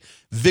healthy,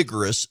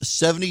 vigorous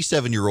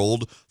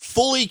 77-year-old,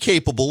 fully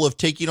capable of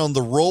taking on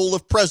the role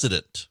of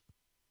president.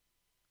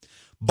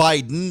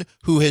 Biden,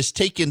 who has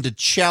taken to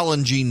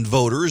challenging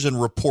voters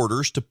and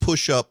reporters to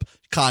push-up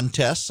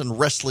contests and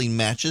wrestling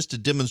matches to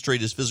demonstrate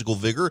his physical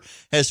vigor,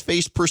 has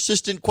faced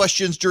persistent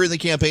questions during the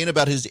campaign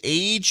about his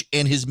age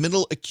and his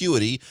mental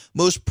acuity,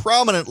 most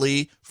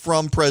prominently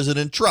from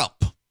President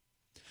Trump.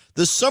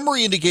 The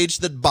summary indicates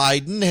that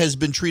Biden has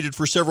been treated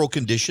for several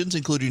conditions,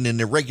 including an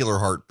irregular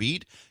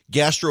heartbeat,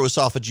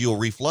 gastroesophageal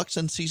reflux,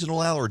 and seasonal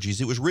allergies.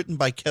 It was written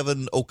by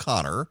Kevin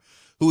O'Connor,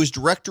 who is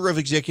director of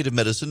executive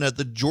medicine at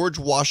the George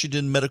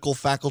Washington Medical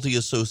Faculty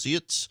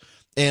Associates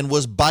and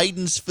was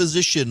Biden's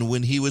physician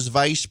when he was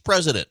vice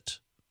president.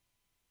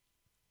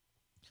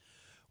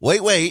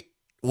 Wait.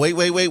 Where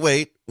is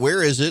it?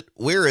 Where is it?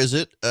 Where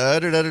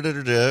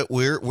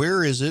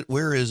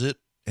is it?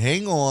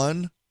 Hang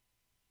on.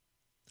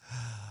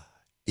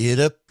 It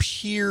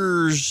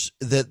appears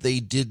that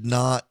they did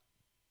not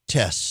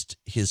test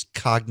his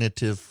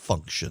cognitive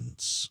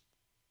functions.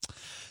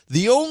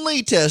 The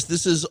only test,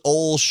 this is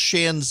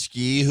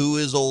Olshansky. Who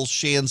is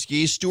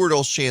Olshansky? Stuart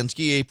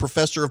Olshansky, a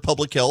professor of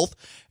public health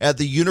at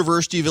the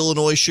University of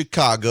Illinois,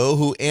 Chicago,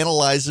 who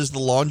analyzes the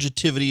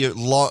longevity,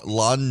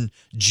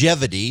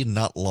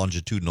 not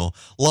longitudinal,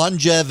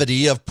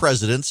 longevity of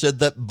presidents, said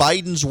that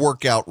Biden's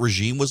workout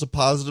regime was a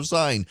positive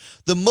sign.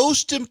 The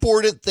most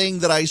important thing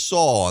that I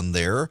saw on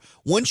there,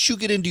 once you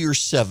get into your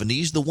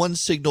 70s, the one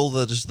signal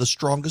that is the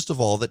strongest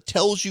of all that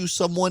tells you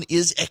someone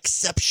is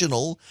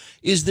exceptional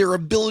is their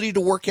ability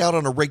to work out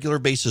on a regular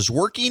basis.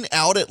 Working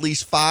out at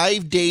least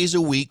 5 days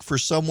a week for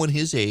someone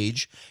his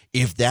age,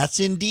 if that's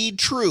indeed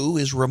true,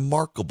 is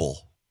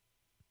remarkable.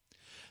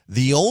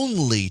 The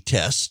only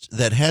test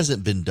that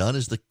hasn't been done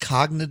is the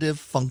cognitive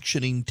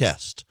functioning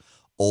test,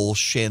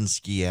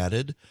 Olshansky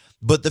added.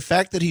 But the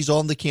fact that he's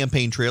on the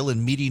campaign trail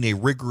and meeting a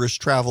rigorous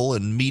travel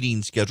and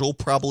meeting schedule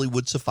probably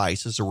would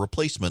suffice as a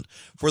replacement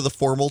for the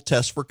formal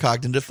test for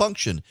cognitive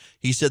function.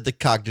 He said the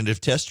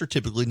cognitive tests are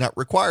typically not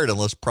required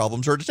unless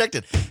problems are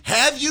detected.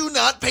 Have you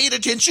not paid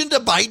attention to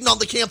Biden on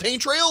the campaign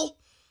trail?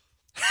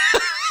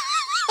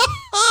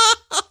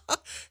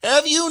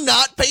 Have you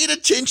not paid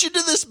attention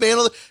to this man?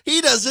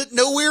 He doesn't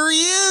know where he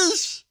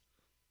is.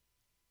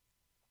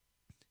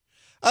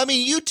 I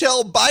mean, you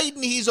tell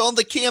Biden he's on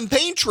the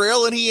campaign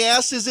trail and he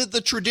asks, is it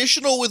the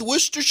traditional with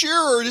Worcestershire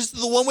or is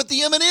it the one with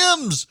the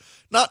M&Ms?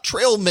 Not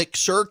trail mix,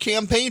 sir,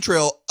 campaign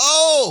trail.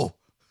 Oh,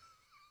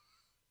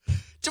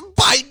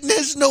 Biden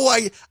has no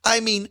idea.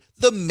 I mean,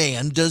 the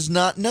man does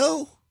not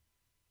know.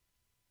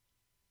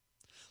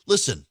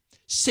 Listen.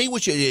 Say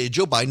what you,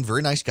 Joe Biden,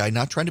 very nice guy,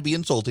 not trying to be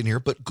insulting here,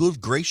 but good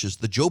gracious,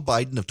 the Joe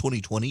Biden of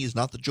 2020 is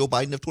not the Joe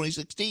Biden of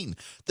 2016.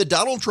 The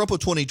Donald Trump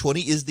of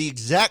 2020 is the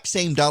exact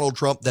same Donald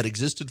Trump that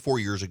existed 4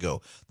 years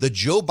ago. The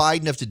Joe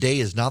Biden of today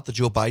is not the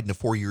Joe Biden of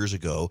 4 years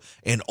ago,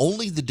 and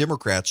only the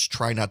Democrats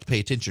try not to pay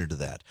attention to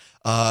that.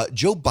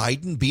 Joe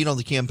Biden being on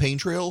the campaign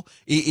trail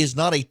is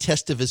not a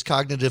test of his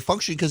cognitive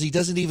function because he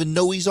doesn't even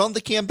know he's on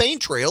the campaign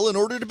trail in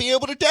order to be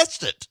able to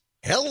test it.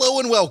 Hello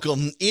and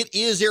welcome. It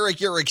is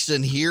Eric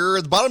Erickson here.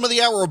 At the bottom of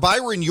the hour,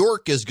 Byron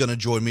York is going to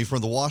join me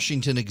from the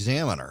Washington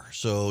Examiner.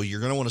 So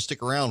you're going to want to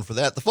stick around for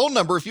that. The phone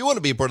number, if you want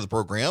to be a part of the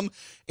program,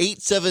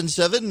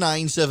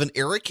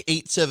 877-97-ERIC,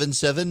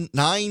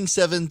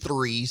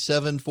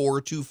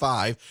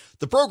 877-973-7425.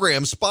 The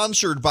program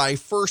sponsored by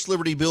First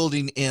Liberty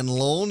Building and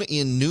Loan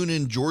in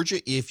Noonan,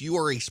 Georgia. If you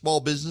are a small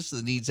business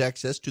that needs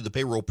access to the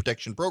payroll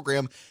protection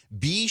program,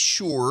 be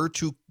sure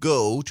to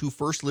go to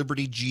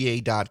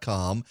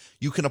firstlibertyga.com.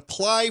 You can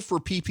apply for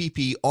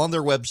PPP on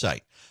their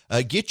website.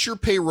 Get your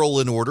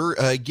payroll in order,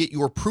 get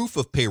your proof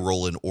of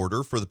payroll in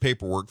order for the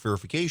paperwork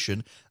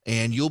verification,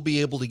 and you'll be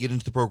able to get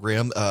into the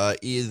program.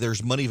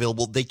 There's money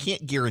available. They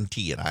can't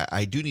guarantee it.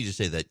 I do need to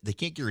say that. They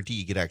can't guarantee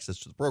you get access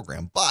to the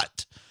program,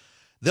 but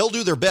they'll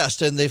do their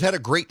best, and they've had a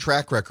great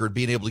track record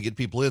being able to get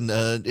people in.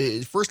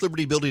 First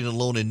Liberty Building and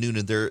Loan in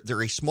Noonan,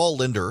 they're a small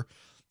lender,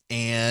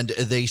 and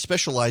they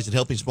specialize in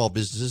helping small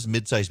businesses,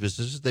 mid-sized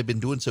businesses. They've been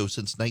doing so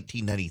since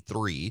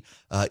 1993.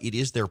 It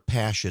is their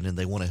passion, and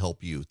they want to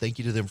help you. Thank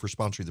you to them for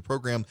sponsoring the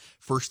program.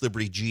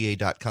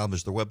 FirstLibertyGA.com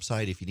is their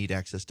website. If you need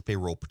access to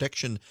payroll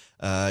protection,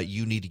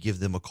 you need to give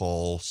them a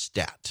call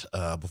stat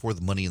before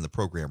the money in the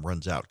program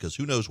runs out, because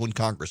who knows when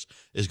Congress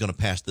is going to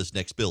pass this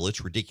next bill.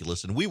 It's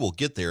ridiculous, and we will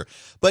get there.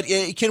 But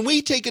can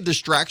we take a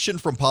distraction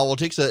from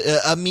politics,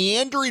 a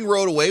meandering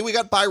road away? We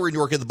got Byron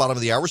York at the bottom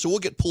of the hour, so we'll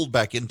get pulled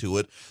back into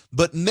it.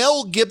 But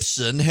Mel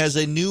Gibson has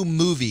a new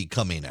movie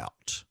coming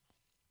out.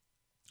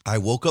 I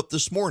woke up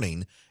this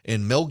morning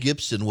and Mel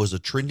Gibson was a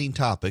trending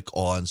topic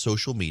on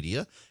social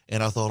media,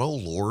 and I thought, oh,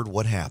 Lord,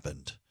 what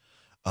happened?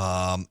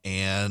 What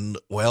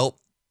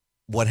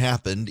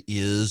happened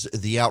is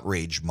the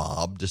Outrage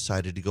mob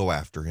decided to go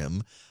after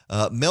him.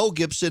 Mel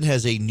Gibson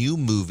has a new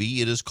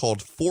movie. It is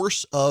called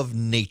Force of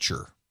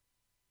Nature.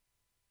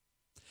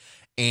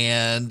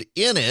 And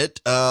in it,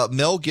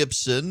 Mel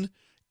Gibson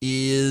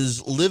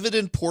is living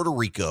in Puerto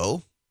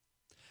Rico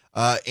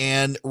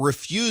and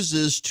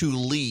refuses to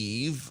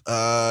leave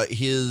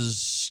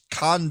his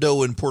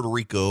condo in Puerto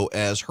Rico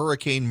as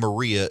Hurricane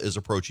Maria is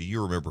approaching.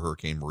 You remember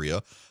Hurricane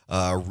Maria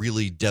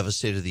really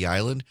devastated the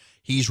island.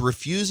 He's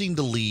refusing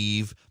to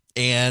leave,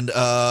 and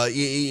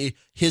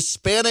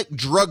Hispanic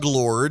drug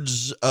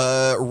lords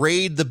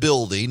raid the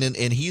building, and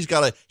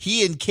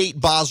he and Kate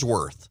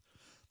Bosworth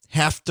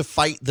have to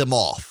fight them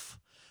off.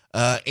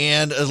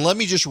 And let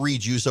me just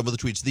read you some of the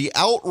tweets. The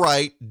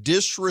outright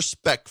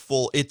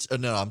disrespectful,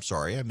 I'm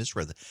sorry, I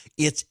misread that.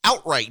 It's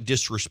outright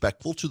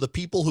disrespectful to the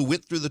people who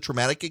went through the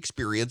traumatic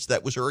experience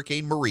that was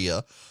Hurricane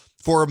Maria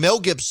for Mel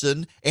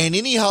Gibson and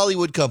any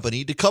Hollywood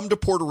company to come to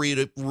Puerto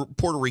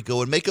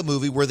Rico and make a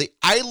movie where the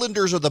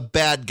islanders are the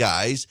bad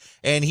guys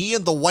and he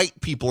and the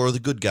white people are the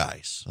good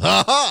guys.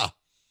 Ha ha!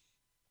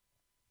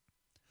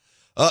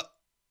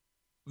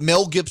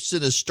 Mel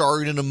Gibson is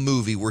starring in a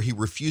movie where he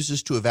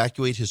refuses to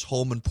evacuate his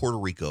home in Puerto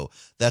Rico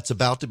that's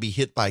about to be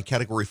hit by a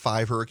Category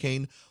 5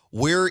 hurricane.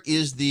 Where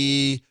is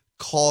the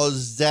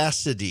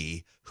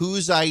causacity?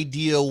 Whose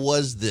idea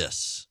was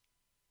this?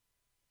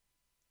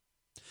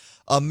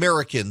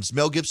 Americans,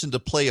 Mel Gibson to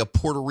play a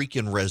Puerto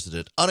Rican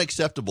resident.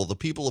 Unacceptable. The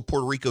people of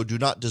Puerto Rico do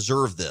not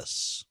deserve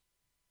this.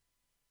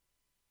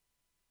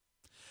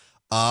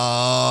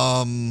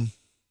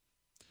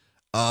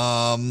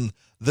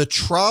 The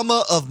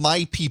trauma of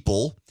my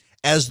people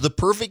as the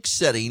perfect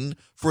setting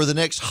for the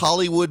next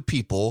Hollywood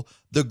people.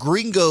 The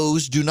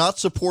gringos do not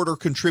support or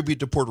contribute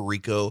to Puerto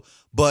Rico,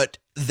 but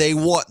they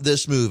want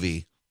this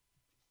movie.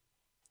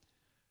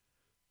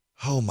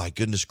 Oh my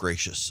goodness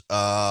gracious!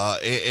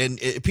 And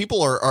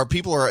people are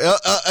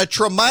a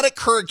traumatic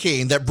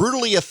hurricane that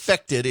brutally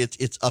affected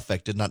it's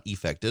affected, not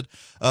effected,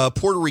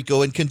 Puerto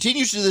Rico, and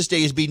continues to this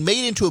day is being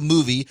made into a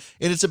movie,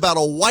 and it's about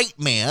a white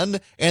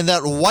man, and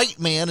that white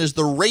man is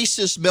the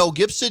racist Mel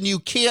Gibson. You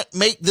can't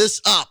make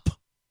this up.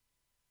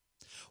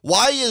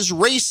 Why is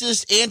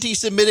racist,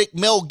 anti-Semitic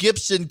Mel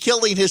Gibson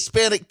killing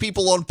Hispanic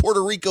people on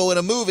Puerto Rico in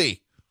a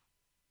movie?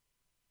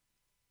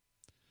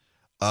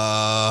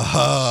 Wow.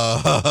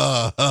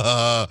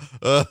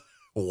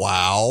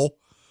 Wow.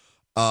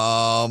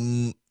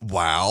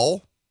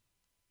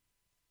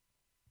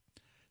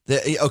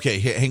 Okay,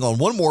 hang on.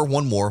 One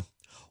more.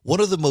 One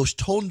of the most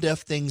tone-deaf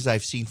things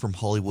I've seen from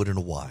Hollywood in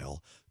a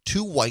while.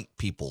 Two white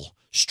people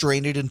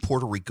stranded in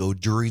Puerto Rico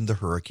during the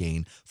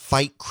hurricane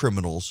fight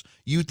criminals.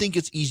 You'd think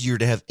it's easier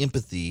to have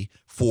empathy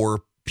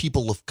for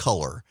people of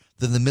color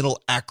than the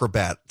mental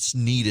acrobatics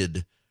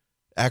needed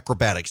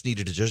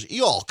to just,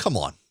 y'all, come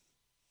on.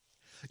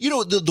 You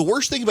know, the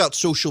worst thing about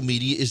social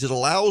media is it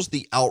allows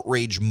the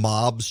outrage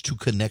mobs to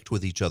connect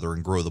with each other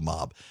and grow the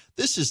mob.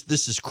 This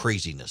is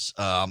craziness.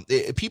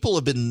 People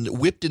have been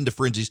whipped into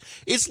frenzies.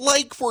 It's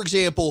like, for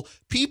example,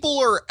 people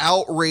are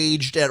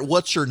outraged at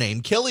what's her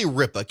name, Kelly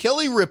Ripa.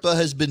 Kelly Ripa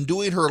has been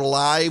doing her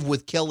live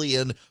with Kelly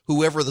and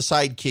whoever the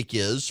sidekick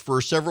is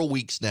for several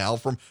weeks now,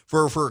 for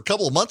a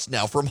couple of months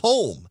now from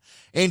home.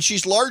 And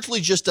she's largely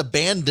just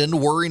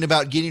abandoned worrying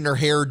about getting her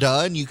hair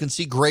done. You can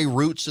see gray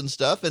roots and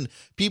stuff. And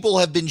people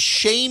have been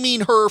shaming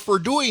her for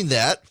doing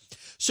that.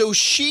 So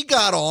she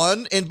got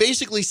on and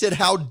basically said,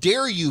 how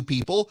dare you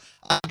people?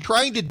 I'm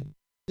trying to do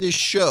this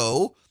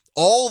show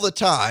all the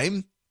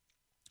time.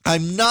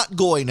 I'm not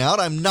going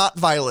out. I'm not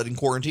violating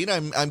quarantine.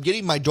 I'm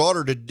getting my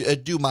daughter to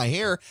do my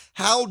hair.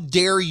 How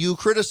dare you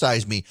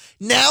criticize me?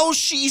 Now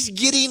she's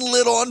getting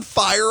lit on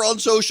fire on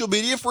social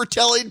media for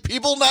telling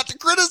people not to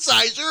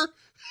criticize her.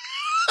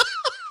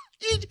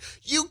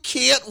 You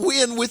can't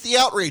win with the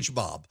outrage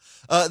mob.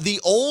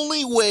 The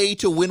only way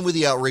to win with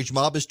the outrage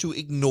mob is to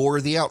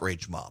ignore the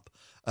outrage mob.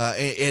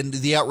 And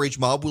the outrage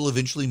mob will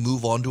eventually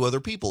move on to other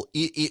people.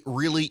 It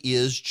really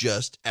is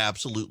just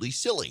absolutely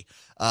silly.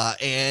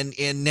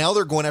 And now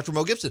they're going after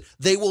Mel Gibson.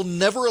 They will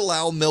never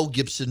allow Mel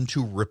Gibson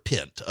to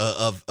repent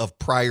of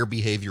prior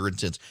behavior and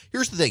sins.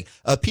 Here's the thing.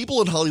 People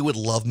in Hollywood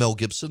love Mel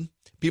Gibson.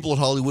 People in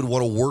Hollywood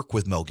want to work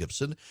with Mel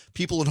Gibson.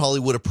 People in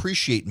Hollywood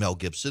appreciate Mel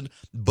Gibson,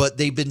 but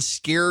they've been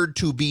scared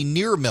to be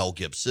near Mel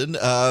Gibson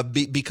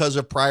because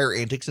of prior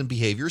antics and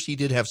behaviors. He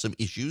did have some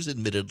issues,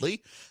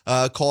 admittedly,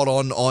 caught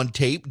on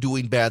tape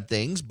doing bad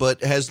things,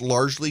 but has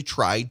largely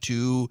tried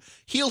to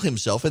heal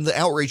himself, and the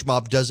outrage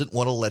mob doesn't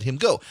want to let him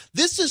go.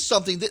 This is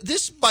something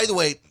that by the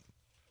way,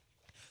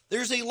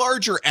 there's a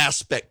larger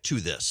aspect to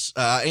this.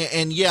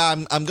 And yeah,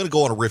 I'm going to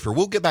go on a riff here.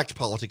 We'll get back to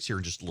politics here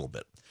in just a little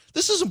bit.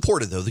 This is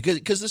important, though,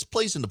 because this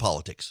plays into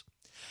politics.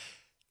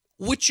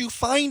 What you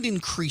find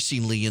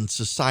increasingly in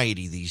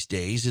society these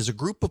days is a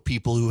group of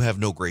people who have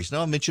no grace.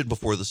 Now, I mentioned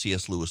before the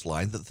C.S. Lewis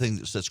line that the thing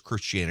that sets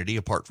Christianity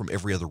apart from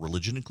every other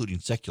religion, including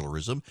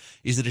secularism,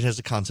 is that it has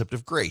a concept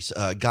of grace.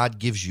 God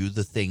gives you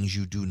the things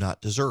you do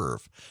not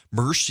deserve.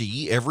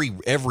 Mercy, every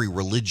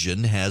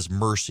religion has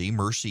mercy.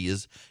 Mercy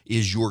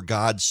is your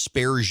God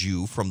spares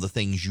you from the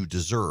things you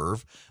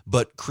deserve.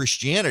 But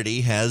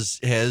Christianity has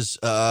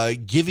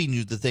given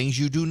you the things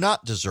you do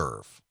not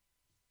deserve.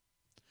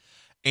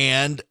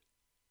 And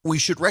we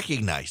should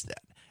recognize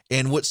that.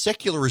 And what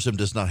secularism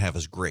does not have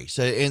is grace.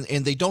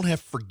 And they don't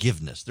have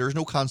forgiveness. There is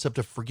no concept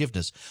of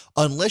forgiveness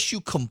unless you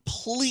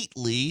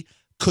completely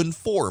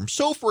conform.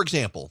 So, for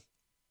example,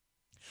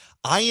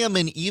 I am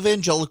an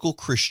evangelical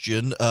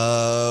Christian,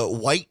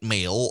 white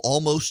male,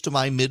 almost to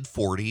my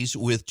mid-40s,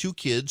 with two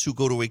kids who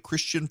go to a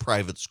Christian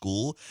private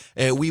school.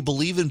 We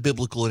believe in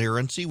biblical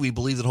inerrancy. We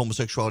believe that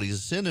homosexuality is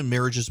a sin and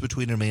marriage is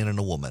between a man and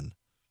a woman.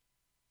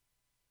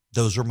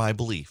 Those are my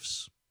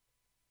beliefs.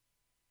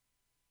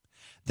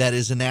 That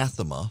is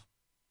anathema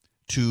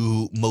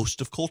to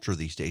most of culture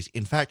these days.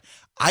 In fact,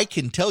 I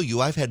can tell you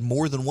I've had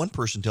more than one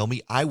person tell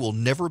me I will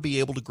never be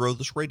able to grow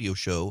this radio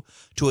show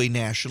to a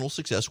national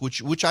success,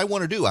 which I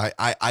want to do.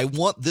 I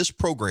want this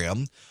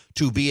program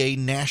to be a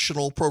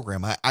national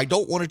program. I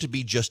don't want it to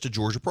be just a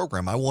Georgia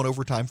program. I want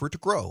over time for it to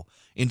grow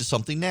into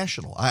something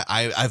national.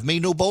 I've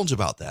made no bones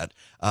about that.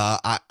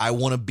 I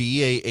want to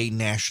be a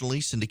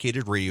nationally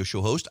syndicated radio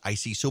show host. I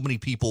see so many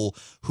people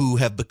who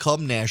have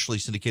become nationally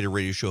syndicated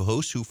radio show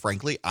hosts who,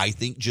 frankly, I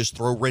think just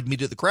throw red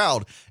meat at the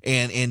crowd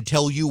and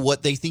tell you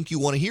what they think you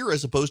want to hear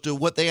as opposed to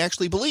what they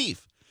actually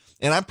believe.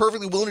 And I'm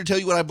perfectly willing to tell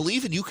you what I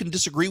believe, and you can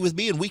disagree with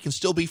me, and we can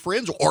still be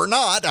friends or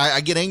not. I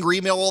get angry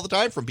email all the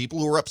time from people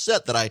who are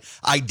upset that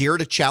I dare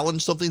to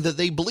challenge something that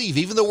they believe,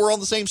 even though we're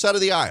on the same side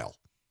of the aisle.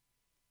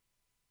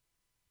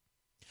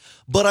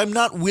 But I'm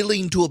not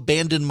willing to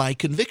abandon my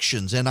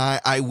convictions, and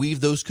I weave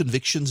those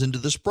convictions into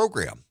this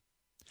program.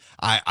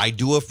 I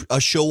do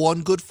a show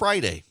on Good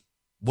Friday,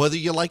 whether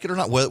you like it or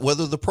not,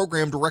 whether the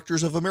program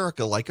directors of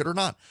America like it or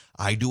not.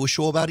 I do a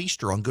show about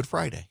Easter on Good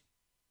Friday.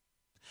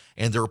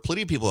 And there are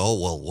plenty of people,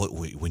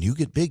 when you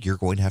get big, you're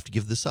going to have to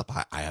give this up.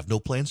 I have no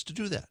plans to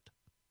do that.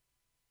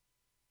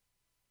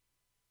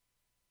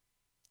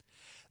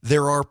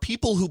 There are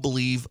people who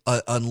believe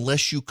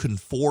unless you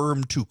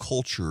conform to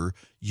culture,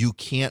 you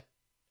can't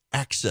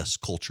access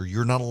culture.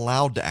 You're not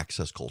allowed to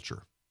access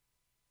culture.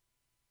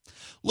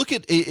 Look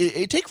at,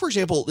 take for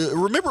example,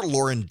 remember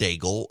Lauren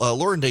Daigle.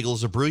 Lauren Daigle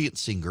is a brilliant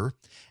singer,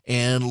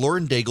 and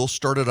Lauren Daigle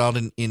started out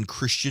in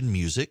Christian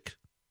music,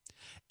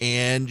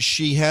 and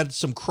she had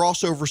some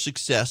crossover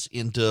success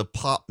into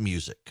pop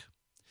music.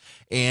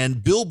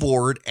 And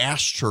Billboard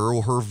asked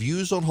her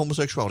views on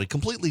homosexuality,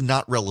 completely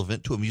not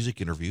relevant to a music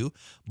interview.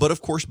 But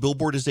of course,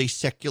 Billboard is a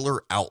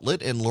secular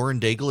outlet, and Lauren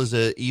Daigle is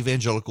an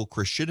evangelical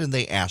Christian. And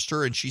they asked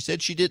her, and she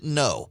said she didn't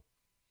know.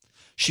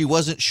 She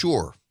wasn't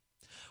sure.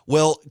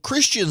 Well,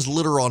 Christians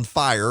lit her on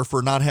fire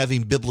for not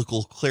having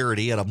biblical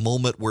clarity at a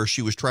moment where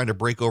she was trying to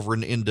break over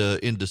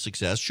into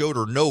success, showed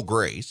her no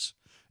grace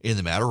in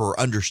the matter or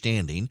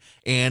understanding,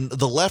 and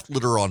the left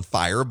lit her on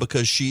fire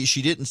because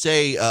she didn't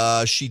say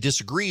she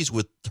disagrees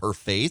with her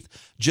faith,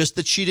 just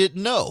that she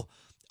didn't know.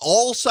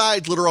 All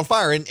sides lit her on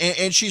fire,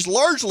 and she's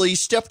largely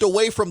stepped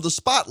away from the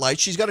spotlight.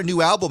 She's got a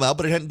new album out,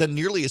 but it hasn't been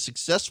nearly as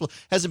successful.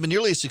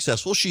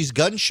 She's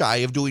gun shy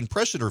of doing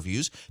press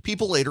interviews.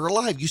 People ate her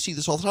alive. You see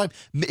this all the time.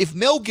 If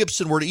Mel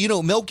Gibson were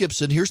to, Mel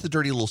Gibson, here's the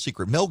dirty little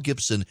secret. Mel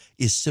Gibson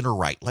is center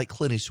right, like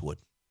Clint Eastwood.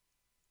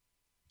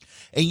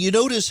 And you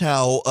notice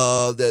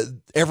how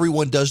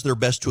everyone does their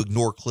best to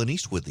ignore Clint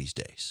Eastwood these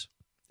days,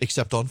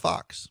 except on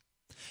Fox.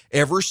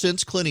 Ever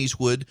since Clint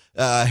Eastwood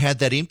had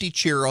that empty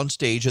chair on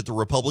stage at the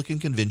Republican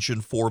convention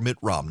for Mitt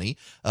Romney,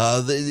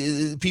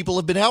 the people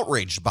have been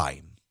outraged by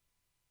him.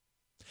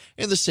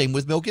 And the same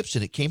with Mel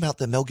Gibson. It came out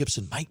that Mel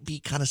Gibson might be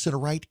kind of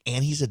center-right,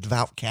 and he's a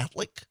devout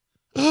Catholic.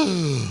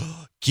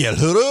 Get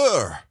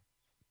her.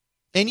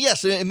 And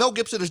yes, Mel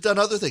Gibson has done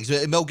other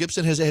things. Mel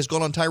Gibson has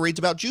gone on tirades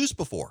about Jews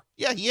before.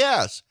 Yeah, he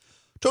has.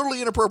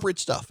 Totally inappropriate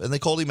stuff, and they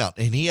called him out,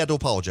 and he had to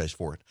apologize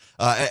for it.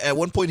 At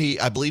one point,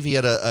 I believe he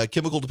had a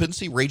chemical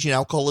dependency, raging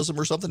alcoholism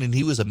or something, and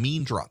he was a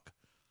mean drunk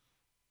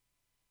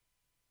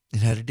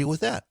and had to deal with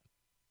that.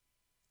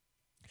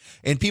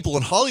 And people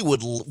in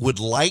Hollywood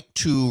would like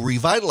to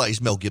revitalize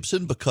Mel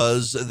Gibson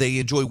because they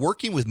enjoy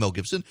working with Mel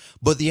Gibson,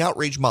 but the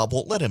outrage mob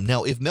won't let him.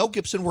 Now, if Mel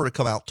Gibson were to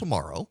come out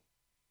tomorrow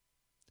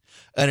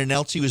and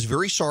announced he was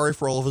very sorry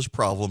for all of his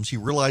problems, he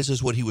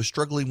realizes what he was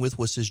struggling with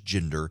was his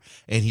gender,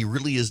 and he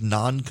really is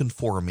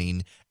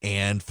non-conforming,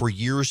 and for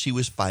years he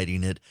was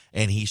fighting it,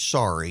 and he's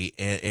sorry,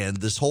 and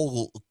this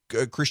whole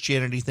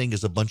Christianity thing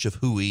is a bunch of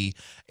hooey,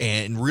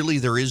 and really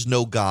there is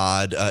no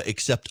God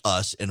except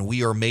us, and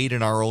we are made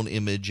in our own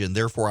image, and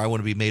therefore I want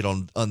to be made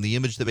on the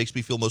image that makes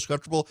me feel most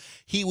comfortable.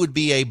 He would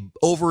be a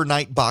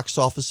overnight box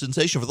office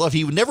sensation for the left.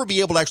 He would never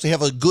be able to actually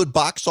have a good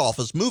box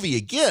office movie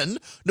again.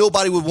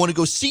 Nobody would want to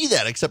go see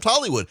that except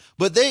Hollywood.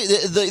 But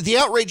the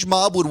outrage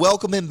mob would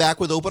welcome him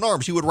back with open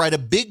arms. He would write a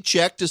big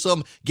check to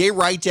some gay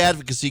rights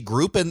advocacy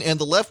group, and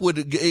the left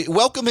would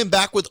welcome him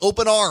back with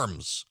open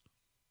arms.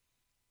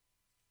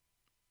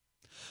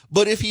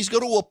 But if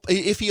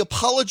he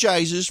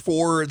apologizes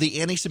for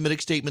the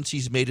anti-Semitic statements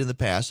he's made in the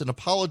past and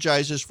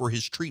apologizes for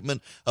his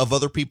treatment of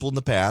other people in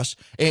the past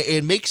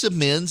and makes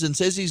amends and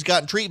says he's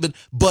gotten treatment,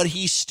 but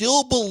he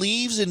still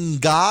believes in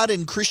God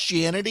and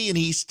Christianity and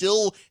he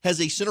still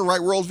has a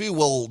center-right worldview,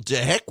 well, to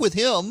heck with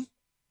him.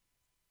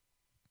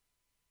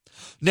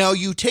 Now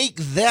you take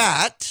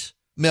that,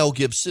 Mel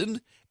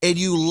Gibson, and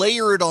you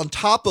layer it on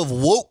top of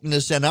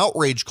wokeness and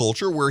outrage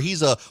culture where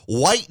he's a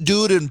white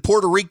dude in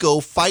Puerto Rico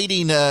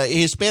fighting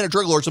Hispanic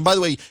drug lords. And by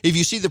the way, if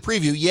you see the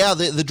preview, yeah,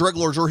 the drug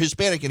lords are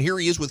Hispanic, and here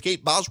he is with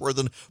Kate Bosworth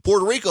in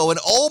Puerto Rico. And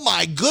oh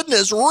my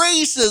goodness,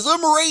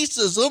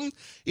 racism,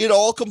 it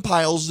all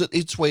compiles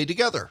its way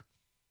together.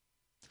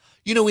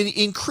 You know,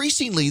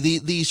 increasingly,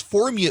 these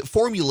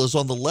formulas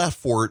on the left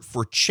for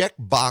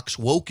checkbox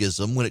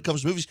wokeism when it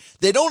comes to movies,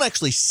 they don't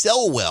actually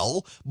sell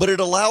well, but it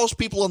allows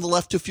people on the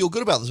left to feel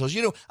good about themselves.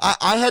 You know,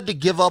 I had to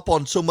give up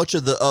on so much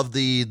of the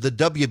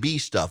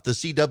WB stuff, the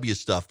CW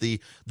stuff,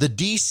 the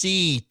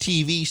DC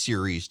TV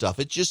series stuff.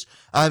 It's just,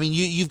 I mean,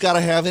 you've got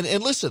to have it.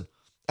 And listen,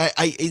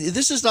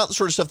 this is not the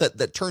sort of stuff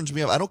that turns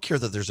me off. I don't care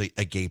that there's a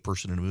gay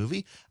person in a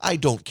movie. I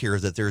don't care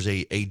that there's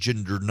a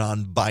gender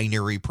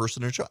non-binary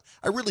person in a show.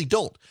 I really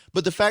don't.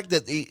 But the fact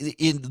that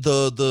in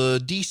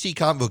the DC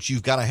comic books,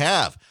 you've got to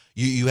have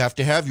you have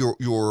to have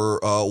your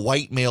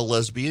white male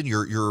lesbian,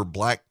 your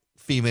black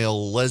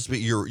female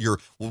lesbian, your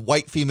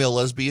white female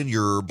lesbian,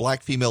 your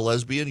black female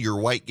lesbian, your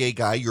white gay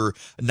guy, your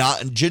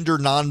gender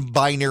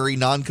non-binary,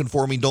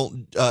 non-conforming,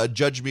 don't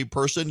judge me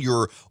person,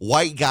 your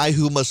white guy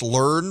who must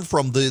learn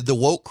from the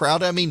woke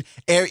crowd. I mean,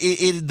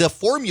 the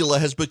formula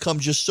has become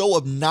just so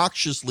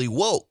obnoxiously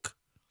woke.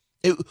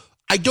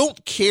 I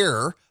don't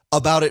care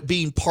about it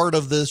being part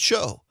of the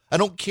show. I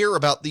don't care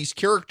about these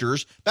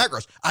characters'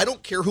 backgrounds. I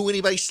don't care who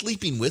anybody's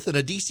sleeping with in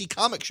a DC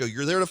comic show.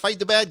 You're there to fight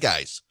the bad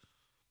guys.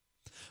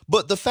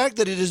 But the fact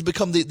that it has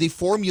become the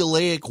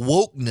formulaic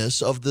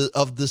wokeness of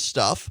the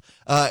stuff,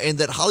 and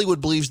that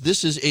Hollywood believes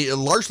this is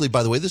largely,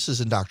 by the way, this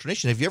is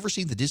indoctrination. Have you ever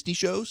seen the Disney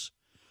shows?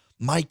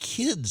 My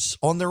kids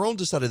on their own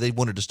decided they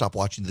wanted to stop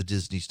watching the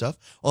Disney stuff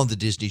on the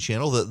Disney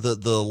Channel,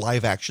 the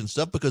live action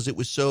stuff, because it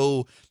was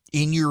so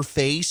in your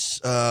face,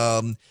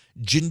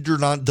 gender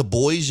non, the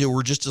boys who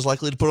were just as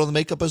likely to put on the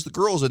makeup as the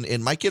girls.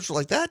 And my kids were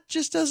like, that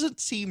just doesn't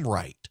seem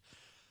right.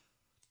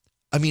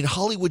 I mean,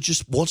 Hollywood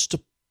just wants to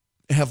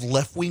have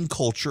left-wing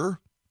culture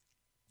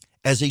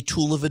as a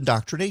tool of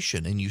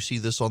indoctrination. And you see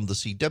this on the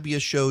CW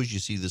shows, you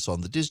see this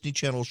on the Disney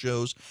Channel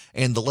shows,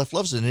 and the left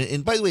loves it.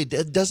 And by the way,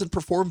 it doesn't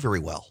perform very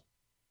well,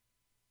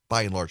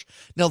 by and large.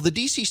 Now, the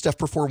DC stuff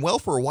performed well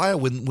for a while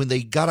when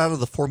they got out of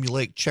the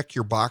formulaic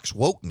check-your-box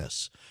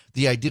wokeness,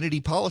 the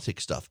identity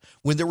politics stuff.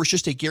 When there was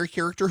just a gay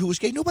character who was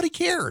gay, nobody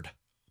cared.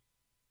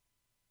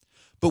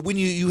 But when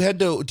you had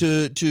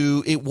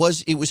to it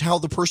was how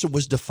the person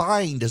was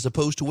defined as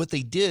opposed to what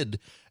they did,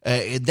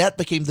 and that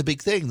became the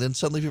big thing. Then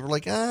suddenly people were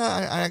like,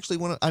 I actually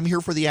want to. I'm here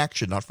for the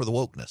action, not for the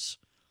wokeness,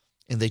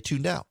 and they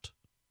tuned out.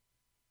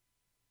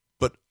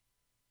 But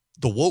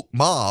the woke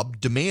mob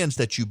demands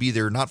that you be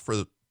there not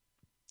for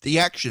the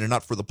action and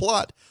not for the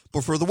plot,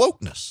 but for the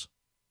wokeness,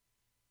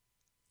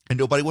 and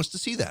nobody wants to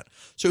see that.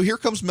 So here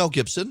comes Mel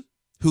Gibson,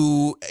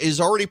 who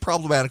is already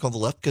problematic on the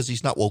left because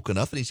he's not woke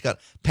enough and he's got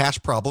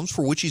past problems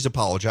for which he's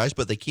apologized,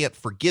 but they can't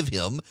forgive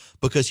him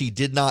because he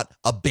did not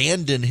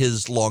abandon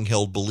his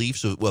long-held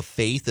beliefs of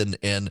faith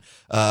and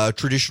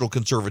traditional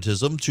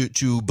conservatism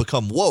to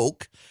become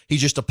woke. He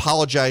just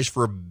apologized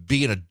for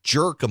being a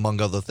jerk, among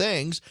other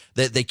things,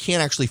 that they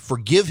can't actually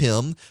forgive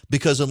him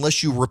because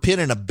unless you repent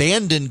and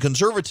abandon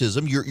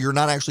conservatism, you're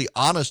not actually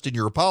honest in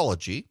your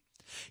apology.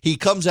 He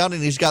comes out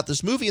and he's got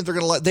this movie and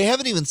they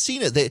haven't even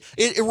seen it.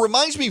 It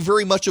reminds me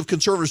very much of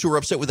conservatives who were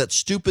upset with that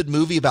stupid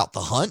movie about The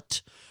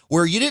Hunt,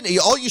 where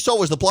all you saw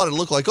was the plot. It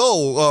looked like,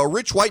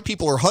 rich white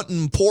people are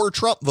hunting poor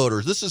Trump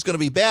voters. This is going to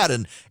be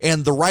bad.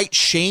 And the right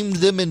shamed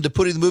them into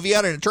putting the movie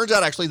out. And it turns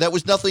out actually that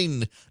was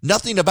nothing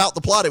about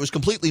the plot. It was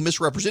completely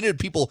misrepresented.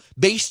 People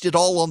based it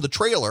all on the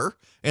trailer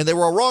and they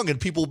were all wrong, and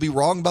people will be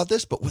wrong about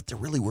this. But what they're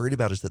really worried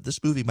about is that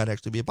this movie might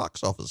actually be a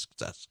box office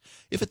success.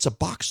 If it's a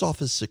box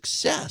office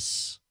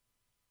success,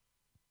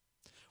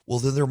 well,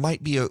 then there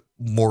might be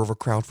more of a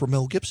crowd for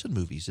Mel Gibson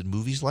movies and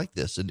movies like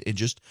this and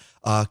just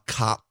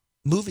cop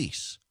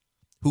movies.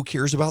 Who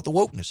cares about the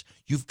wokeness?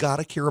 You've got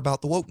to care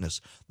about the wokeness.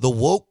 The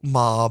woke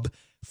mob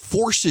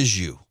forces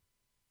you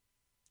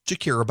to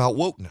care about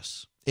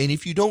wokeness. And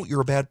if you don't,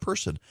 you're a bad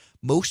person.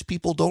 Most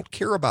people don't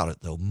care about it,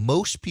 though.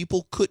 Most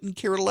people couldn't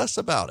care less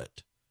about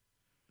it.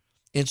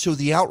 And so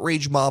the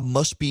outrage mob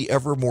must be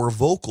ever more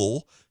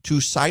vocal to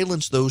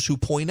silence those who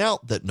point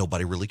out that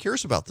nobody really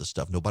cares about this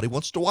stuff. Nobody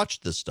wants to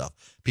watch this stuff.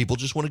 People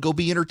just want to go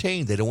be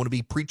entertained. They don't want to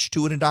be preached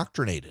to and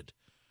indoctrinated.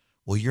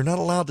 Well, you're not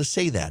allowed to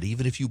say that,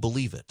 even if you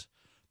believe it,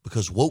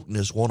 because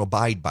wokeness won't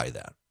abide by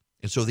that.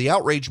 And so the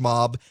outrage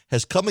mob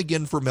has come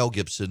again for Mel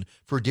Gibson,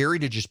 for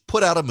daring to just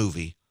put out a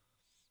movie,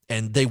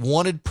 and they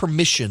wanted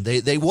permission.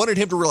 They wanted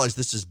him to realize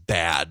this is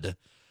bad.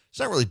 It's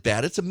not really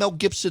bad. It's a Mel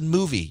Gibson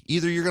movie.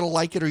 Either you're going to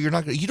like it or you're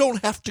not going to. You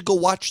don't have to go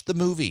watch the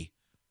movie.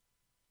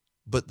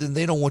 But then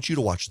they don't want you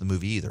to watch the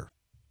movie either.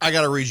 I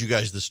got to read you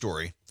guys the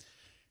story.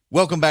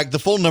 Welcome back. The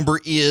phone number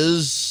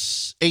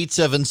is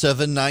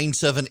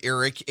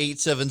 877-97-ERIC,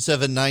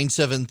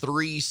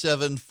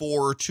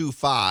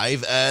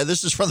 877-973-7425.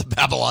 This is from the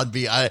Babylon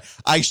Bee.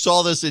 I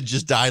saw this and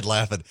just died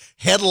laughing.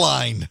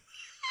 Headline.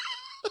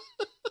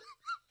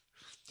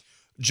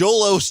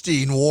 Joel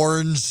Osteen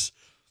warns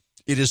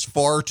it is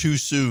far too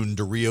soon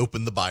to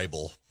reopen the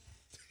Bible.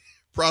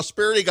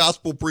 Prosperity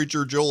gospel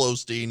preacher Joel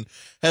Osteen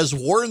has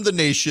warned the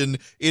nation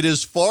it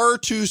is far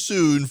too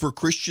soon for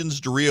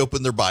Christians to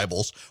reopen their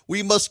Bibles.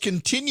 We must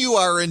continue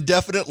our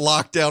indefinite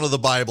lockdown of the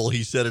Bible,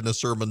 he said in a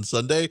sermon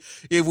Sunday.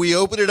 If we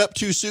open it up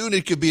too soon,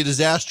 it could be a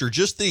disaster.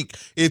 Just think,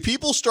 if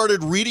people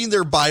started reading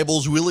their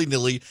Bibles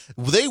willy-nilly,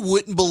 they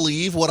wouldn't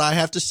believe what I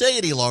have to say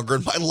any longer,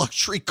 and my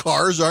luxury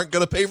cars aren't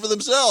going to pay for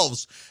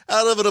themselves.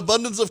 Out of an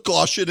abundance of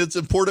caution, it's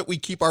important we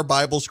keep our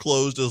Bibles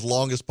closed as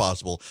long as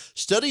possible.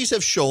 Studies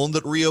have shown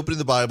that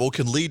reopening the Bible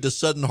can lead to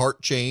sudden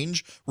heart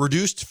change,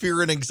 reduced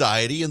fear and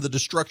anxiety, and the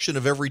destruction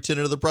of every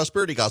tenet of the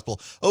prosperity gospel.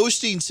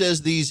 Osteen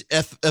says these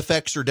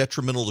effects are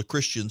detrimental to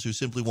Christians who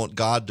simply want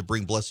God to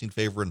bring blessing,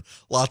 favor, and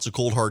lots of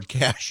cold hard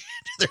cash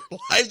into their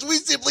lives. We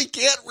simply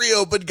can't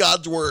reopen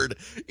God's word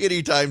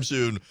anytime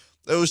soon.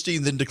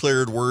 Osteen then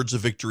declared words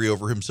of victory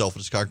over himself and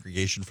his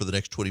congregation for the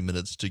next 20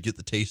 minutes to get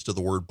the taste of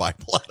the word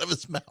Bible out of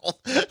his mouth.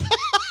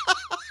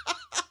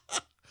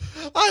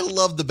 I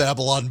love the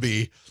Babylon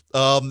Bee.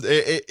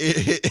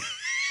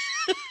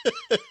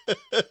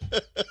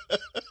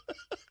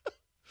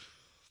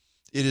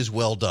 It is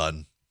well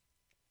done.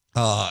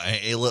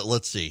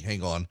 Let's see.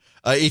 Hang on.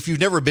 If you've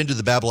never been to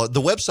the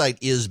website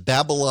is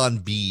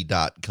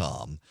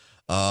babylonbee.com.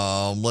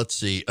 Let's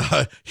see.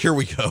 Here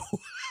we go.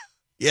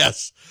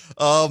 Yes.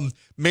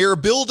 Mayor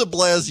Bill de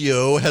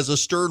Blasio has a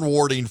stern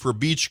warning for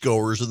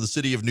beachgoers in the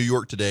city of New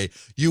York today.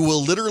 You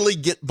will literally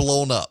get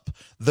blown up.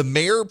 The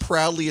mayor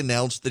proudly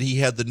announced that he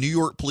had the New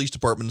York Police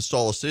Department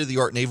install a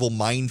state-of-the-art naval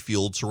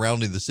minefield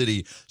surrounding the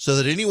city so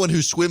that anyone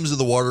who swims in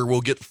the water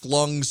will get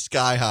flung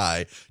sky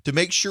high. To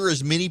make sure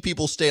as many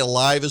people stay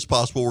alive as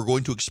possible, we're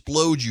going to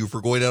explode you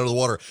for going out of the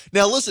water.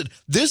 Now, listen,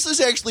 this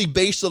is actually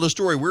based on a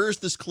story. Where is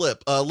this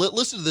clip?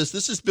 Listen to this.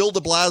 This is Bill de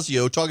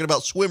Blasio talking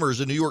about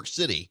swimmers in New York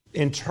City.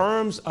 In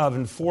terms of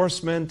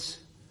enforcement,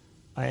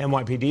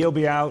 NYPD will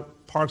be out,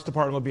 Parks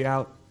Department will be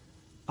out.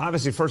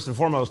 Obviously, first and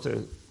foremost,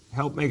 to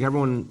help make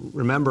everyone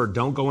remember,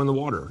 don't go in the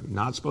water. You're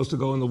not supposed to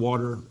go in the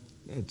water.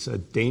 It's a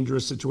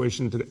dangerous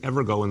situation to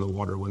ever go in the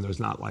water when there's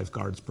not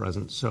lifeguards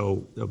present.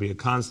 So there'll be a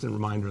constant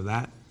reminder of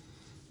that.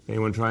 If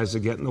anyone tries to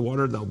get in the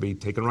water, they'll be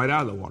taken right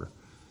out of the water.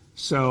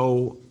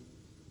 So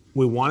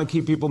we want to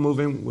keep people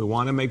moving. We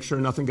want to make sure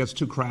nothing gets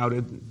too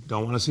crowded.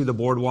 Don't want to see the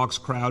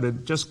boardwalks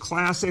crowded. Just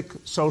classic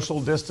social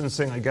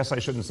distancing. I guess I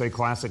shouldn't say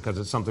classic because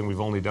it's something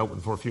we've only dealt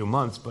with for a few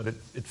months, but it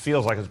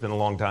feels like it's been a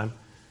long time.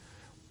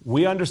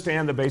 We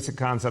understand the basic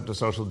concept of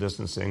social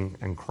distancing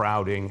and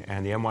crowding,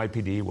 and the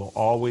NYPD will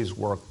always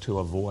work to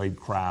avoid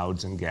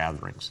crowds and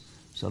gatherings.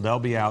 So they'll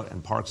be out,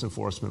 and Parks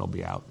Enforcement will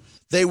be out.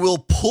 They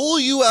will pull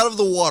you out of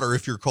the water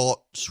if you're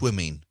caught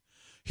swimming.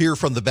 Here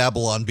from the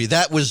Babylon Bee.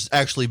 That was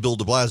actually Bill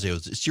de Blasio.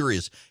 It's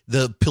serious.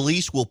 The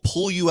police will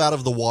pull you out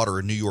of the water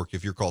in New York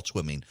if you're caught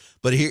swimming.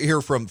 But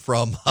here from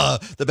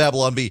the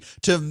Babylon Bee.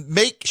 To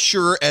make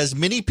sure as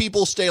many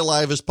people stay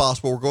alive as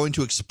possible, we're going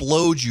to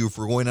explode you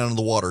for going out in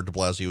the water, de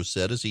Blasio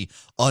said as he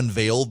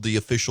unveiled the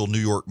official New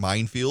York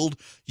minefield.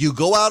 You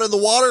go out in the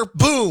water,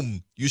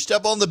 boom. You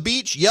step on the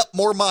beach, yep,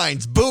 more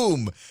mines,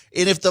 boom.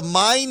 And if the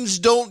mines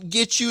don't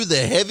get you,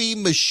 the heavy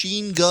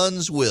machine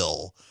guns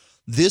will.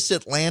 This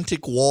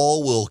Atlantic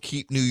wall will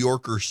keep New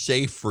Yorkers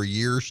safe for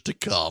years to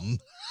come.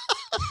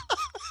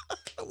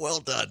 Well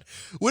done.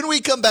 When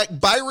we come back,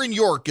 Byron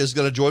York is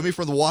going to join me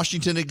from the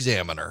Washington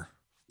Examiner.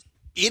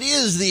 It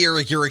is the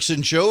Eric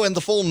Erickson Show, and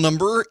the phone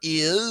number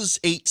is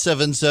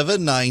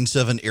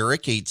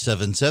 877-97-ERIC,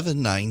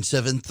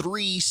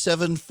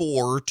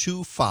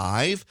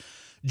 877-973-7425.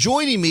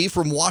 Joining me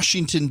from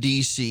Washington,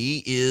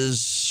 D.C.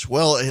 is,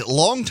 well, a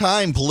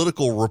longtime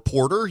political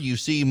reporter. You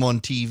see him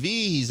on TV.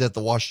 He's at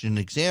the Washington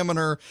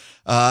Examiner.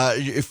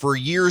 For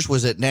years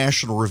was at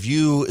National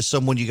Review,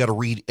 someone you got to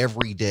read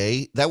every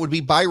day. That would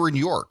be Byron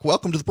York.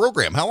 Welcome to the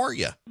program. How are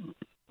you?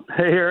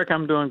 Hey, Eric,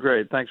 I'm doing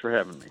great. Thanks for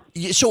having me.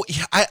 So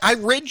I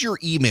read your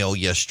email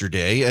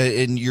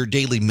yesterday in your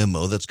daily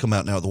memo that's come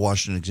out now at the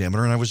Washington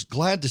Examiner, and I was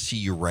glad to see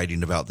you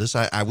writing about this.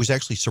 I was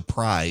actually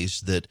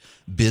surprised that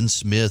Ben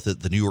Smith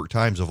at the New York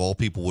Times, of all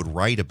people, would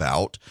write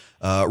about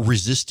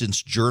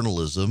resistance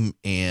journalism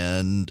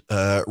and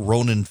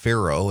Ronan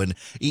Farrow. And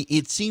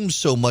it seems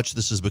so much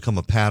this has become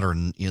a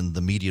pattern in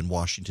the media in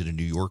Washington and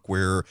New York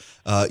where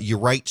you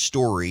write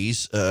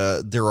stories,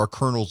 there are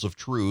kernels of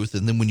truth,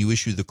 and then when you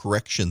issue the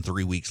correction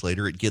 3 weeks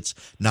later, it gets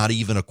not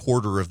even a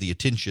quarter of the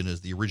attention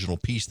as the original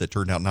piece that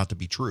turned out not to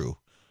be true.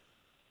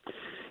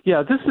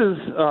 Yeah, this is,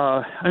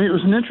 it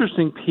was an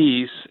interesting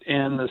piece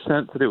in the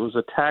sense that it was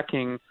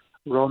attacking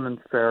Ronan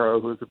Farrow,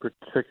 who's a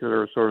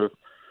particular sort of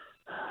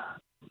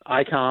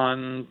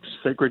icon,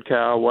 sacred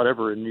cow,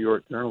 whatever, in New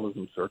York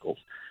journalism circles,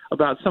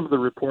 about some of the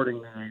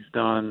reporting that he's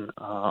done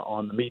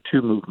on the Me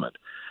Too movement.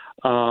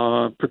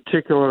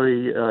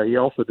 Particularly, he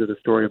also did a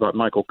story about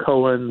Michael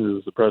Cohen,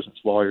 who's the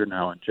president's lawyer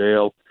now in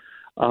jail,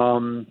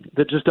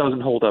 that just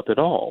doesn't hold up at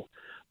all.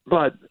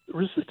 But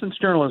resistance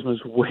journalism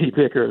is way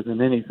bigger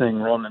than anything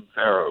Ronan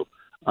Farrow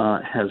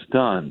has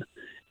done.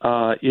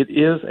 It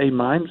is a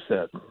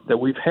mindset that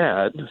we've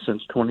had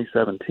since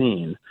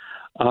 2017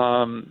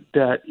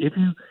 that if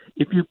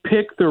you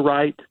pick the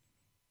right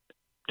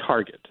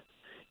target,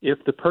 if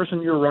the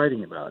person you're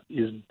writing about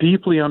is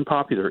deeply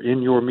unpopular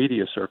in your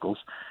media circles,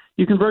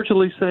 you can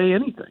virtually say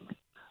anything.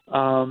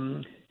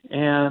 And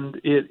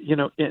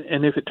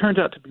if it turns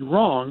out to be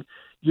wrong,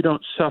 you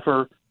don't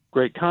suffer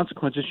great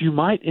consequences. You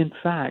might, in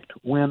fact,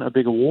 win a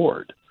big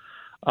award.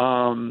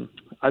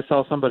 I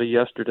saw somebody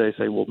yesterday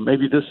say, well,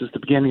 maybe this is the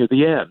beginning of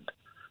the end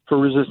for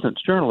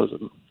resistance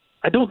journalism.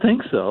 I don't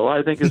think so.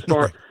 I think as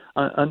far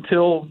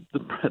until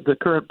the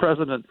current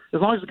president,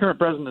 as long as the current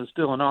president is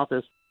still in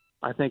office,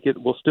 I think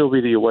it will still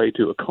be the way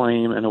to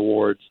acclaim and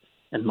awards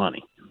and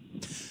money.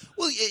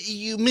 Well,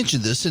 you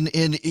mentioned this,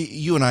 and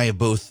you and I have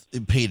both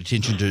paid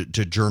attention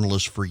to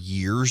journalists for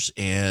years,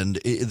 and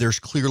there's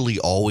clearly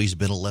always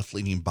been a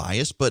left-leaning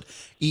bias, but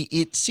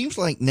it seems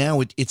like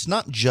now it's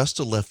not just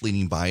a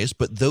left-leaning bias,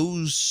 but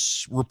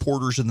those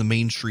reporters in the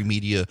mainstream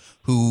media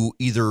who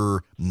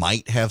either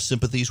might have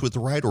sympathies with the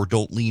right or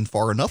don't lean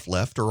far enough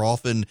left are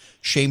often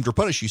shamed or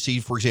punished. You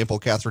see, for example,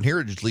 Catherine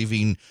Herridge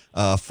leaving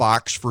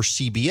Fox for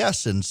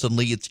CBS, and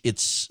suddenly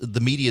it's the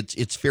media,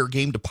 it's fair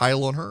game to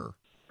pile on her.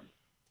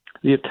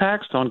 The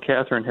attacks on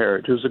Catherine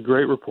Herridge, who's a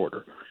great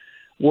reporter,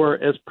 were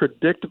as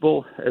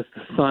predictable as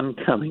the sun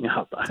coming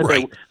up.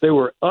 Right. They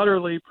were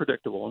utterly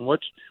predictable. And what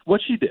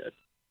she did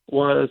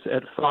was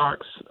at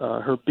Fox,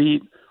 her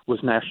beat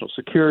was national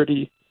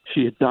security.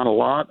 She had done a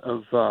lot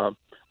of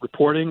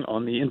reporting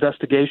on the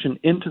investigation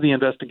into the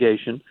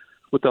investigation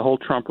with the whole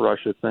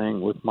Trump-Russia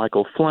thing, with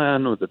Michael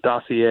Flynn, with the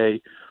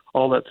dossier,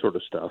 all that sort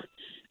of stuff.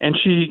 And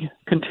she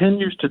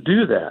continues to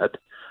do that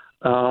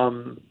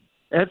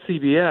at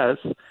CBS.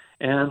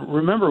 And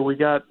remember, we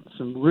got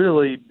some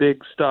really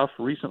big stuff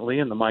recently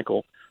in the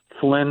Michael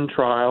Flynn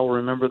trial.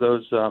 Remember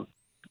those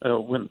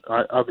when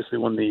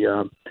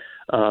the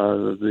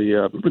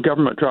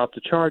government dropped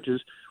the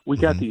charges, we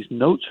got these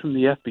notes from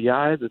the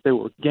FBI that they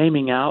were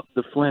gaming out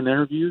the Flynn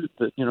interview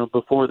that,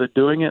 before they're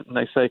doing it. And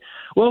they say,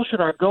 well,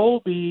 should our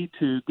goal be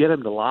to get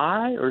him to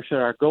lie, or should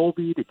our goal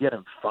be to get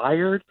him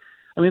fired?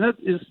 I mean, that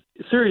is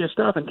serious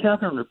stuff. And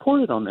Catherine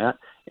reported on that,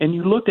 and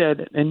you looked at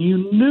it and you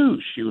knew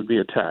she would be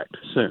attacked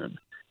soon.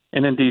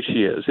 And indeed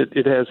she is.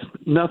 It has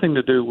nothing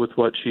to do with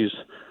what she's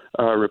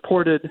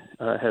reported,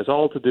 has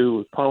all to do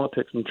with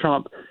politics and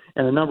Trump.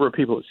 And a number of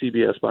people at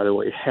CBS, by the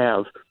way,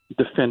 have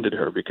defended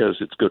her because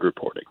it's good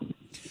reporting.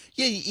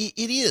 Yeah,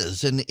 it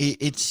is. And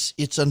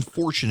it's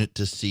unfortunate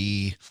to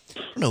see.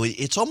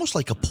 It's almost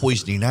like a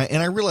poisoning.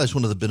 And I realize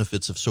one of the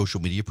benefits of social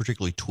media,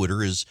 particularly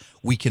Twitter, is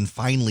we can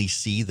finally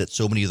see that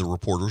so many of the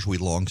reporters we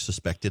long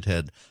suspected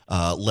had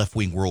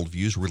left-wing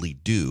worldviews really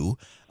do.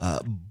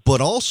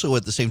 But also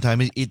at the same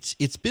time,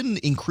 it's been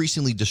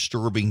increasingly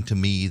disturbing to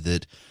me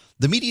that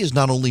the media is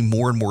not only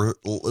more and more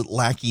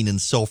lacking in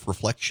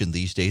self-reflection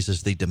these days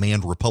as they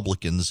demand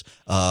Republicans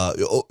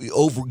go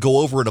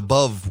over and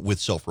above with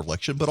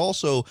self-reflection, but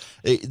also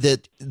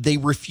that they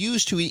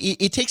refuse to.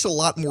 It takes a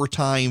lot more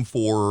time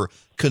for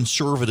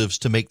conservatives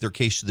to make their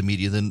case to the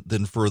media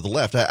than for the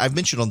left. I've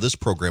mentioned on this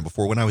program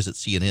before, when I was at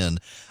CNN,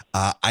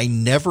 I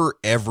never,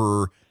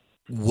 ever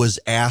was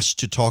asked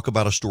to talk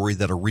about a story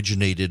that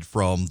originated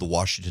from the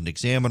Washington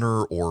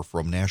Examiner or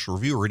from National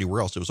Review or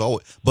anywhere else. It was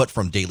all, but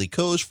from Daily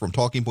Kos, from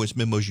Talking Points,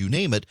 memos, you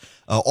name it.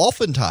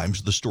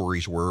 Oftentimes the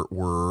stories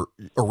were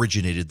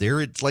originated there.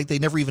 It's like they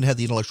never even had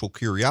the intellectual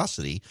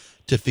curiosity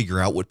to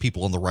figure out what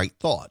people on the right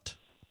thought.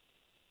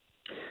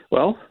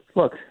 Well,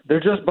 look,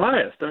 they're just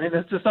biased. I mean,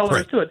 that's just all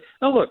there is to it.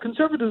 Now, look,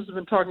 conservatives have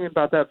been talking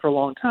about that for a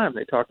long time.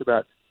 They talked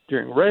about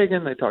during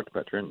Reagan. They talked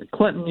about during the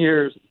Clinton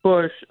years,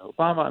 Bush,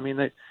 Obama. I mean,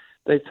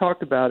 they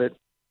talked about it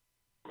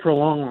for a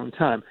long, long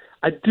time.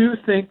 I do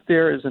think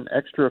there is an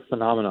extra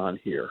phenomenon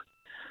here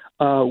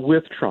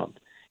with Trump,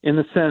 in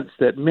the sense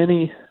that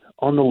many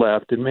on the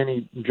left and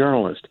many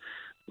journalists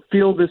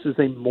feel this is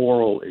a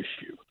moral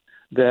issue,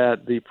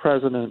 that the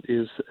president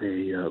is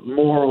a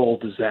moral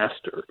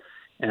disaster,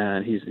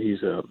 and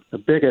he's a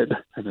bigot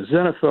and a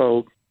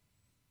xenophobe,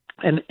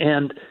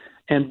 and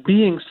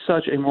being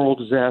such a moral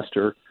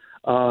disaster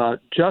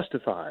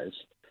justifies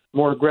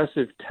more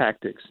aggressive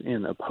tactics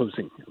in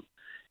opposing him.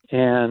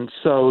 And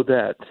so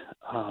that,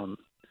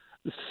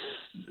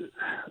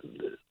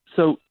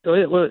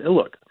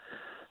 look,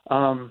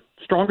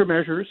 stronger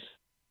measures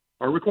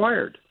are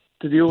required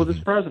to deal with this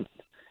president.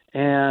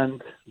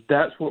 And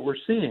that's what we're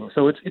seeing.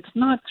 So it's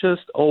not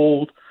just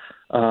old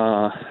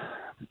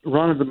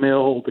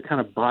run-of-the-mill, the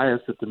kind of bias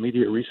that the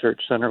Media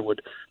Research Center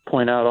would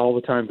point out all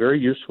the time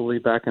very usefully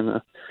back in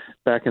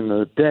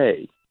the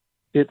day.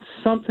 It's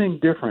something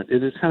different.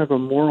 It is kind of a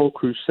moral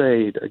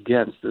crusade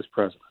against this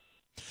president.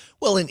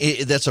 Well, and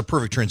that's a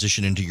perfect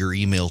transition into your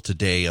email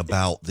today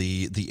about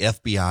the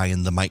FBI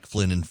and the Mike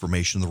Flynn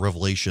information, the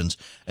revelations,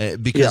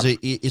 because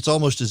it's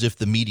almost as if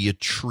the media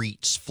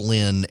treats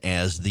Flynn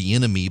as the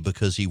enemy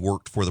because he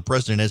worked for the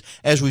president,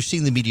 as we've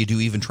seen the media do,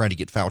 even trying to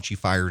get Fauci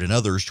fired and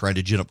others, trying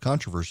to gin up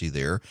controversy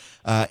there.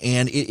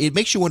 And it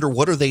makes you wonder,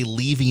 what are they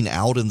leaving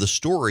out in the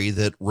story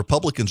that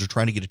Republicans are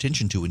trying to get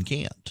attention to and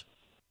can't?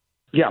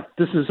 Yeah,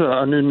 this is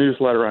a new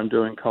newsletter I'm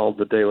doing called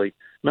The Daily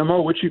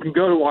Memo, which you can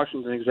go to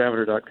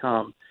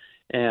WashingtonExaminer.com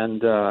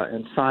and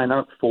sign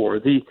up for.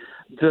 The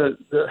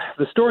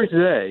story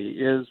today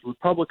is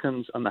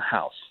Republicans on the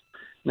House.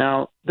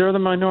 Now, they're the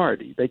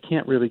minority. They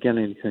can't really get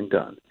anything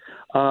done.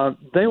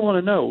 They want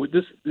to know,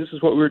 this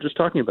is what we were just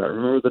talking about.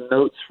 Remember the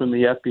notes from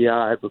the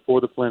FBI before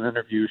the Flynn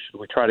interview? Should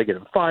we try to get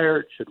him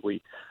fired? Should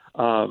we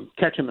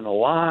catch him in a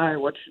lie?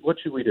 What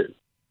should we do?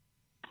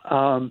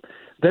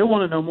 They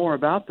want to know more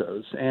about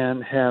those,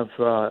 and have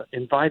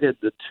invited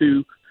the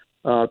two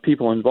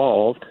people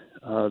involved,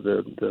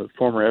 the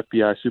former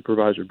FBI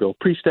supervisor Bill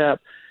Priestap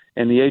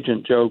and the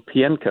agent Joe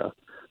Pienka,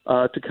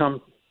 to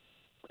come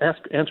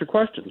answer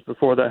questions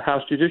before the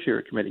House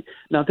Judiciary Committee.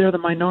 Now, they're the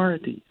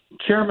minority.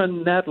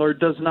 Chairman Nadler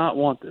does not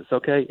want this,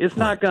 okay? It's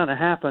not going to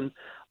happen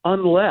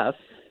unless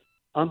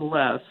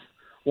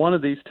one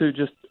of these two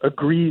just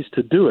agrees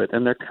to do it,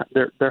 and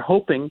they're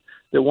hoping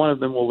that one of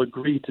them will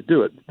agree to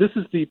do it. This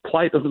is the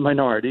plight of the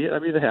minority. I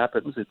mean, it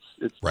happens.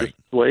 It's right. Just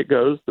the way it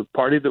goes. The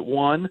party that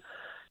won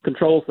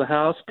controls the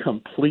House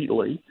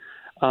completely,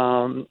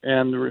 and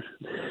the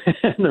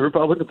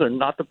Republicans are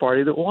not the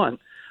party that won.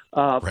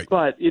 Right.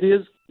 But it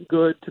is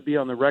good to be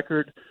on the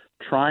record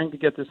trying to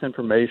get this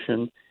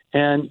information,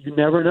 and you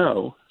never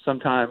know.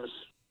 Sometimes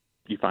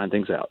you find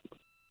things out.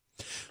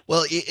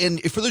 Well, and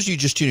for those of you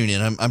just tuning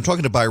in, I'm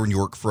talking to Byron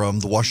York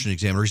from the Washington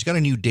Examiner. He's got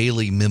a new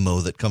daily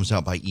memo that comes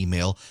out by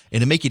email.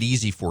 And to make it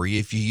easy for you,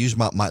 if you use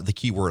the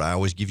keyword I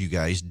always give you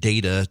guys,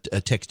 data,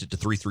 text it to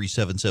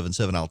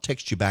 33777. I'll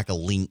text you back a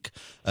link.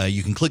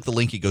 You can click the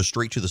link. It goes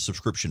straight to the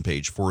subscription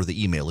page for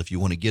the email if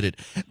you want to get it.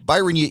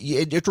 Byron,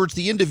 towards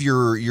the end of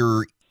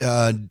your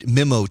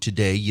memo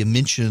today, you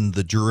mentioned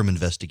the Durham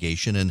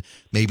investigation, and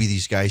maybe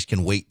these guys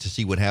can wait to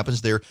see what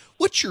happens there.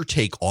 What's your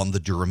take on the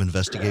Durham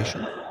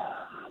investigation?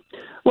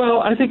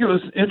 Well, I think it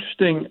was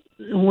interesting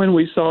when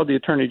we saw the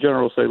Attorney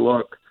General say,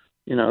 look,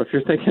 if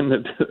you're thinking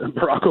that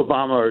Barack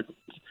Obama or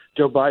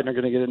Joe Biden are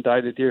going to get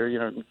indicted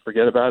here,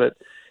 forget about it.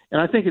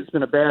 And I think it's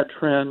been a bad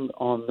trend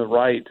on the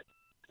right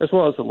as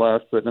well as the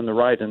left, but on the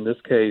right in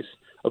this case,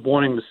 of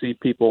wanting to see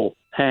people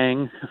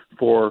hang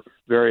for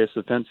various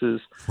offenses,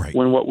 right,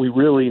 when what we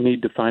really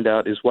need to find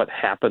out is what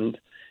happened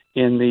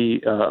in the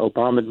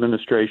Obama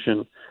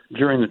administration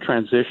during the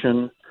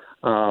transition,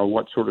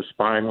 what sort of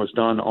spying was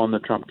done on the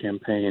Trump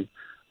campaign.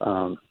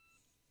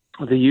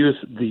 The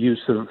use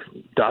of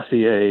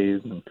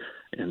dossiers and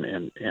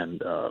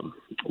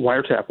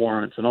wiretap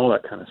warrants and all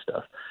that kind of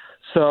stuff.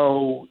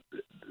 So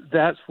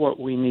that's what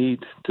we need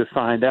to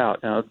find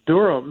out. Now,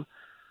 Durham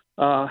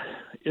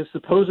is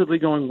supposedly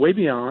going way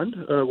beyond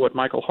what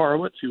Michael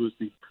Horowitz, who was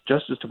the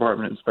Justice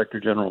Department Inspector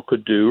General,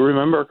 could do.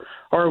 Remember,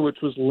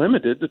 Horowitz was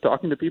limited to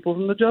talking to people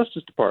from the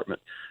Justice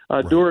Department.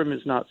 Right. Durham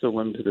is not so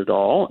limited at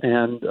all,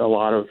 and a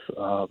lot of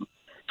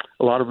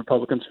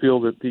Republicans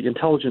feel that the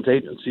intelligence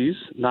agencies,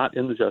 not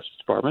in the Justice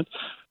Department,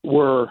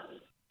 were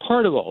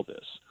part of all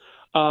this.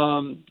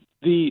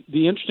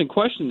 The interesting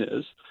question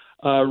is,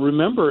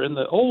 remember, in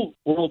the old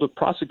world of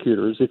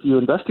prosecutors, if you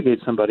investigate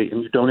somebody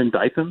and you don't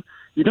indict them,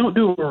 you don't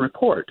do a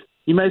report.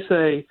 You may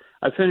say,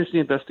 I finished the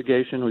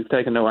investigation, we've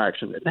taken no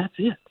action, and that's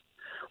it.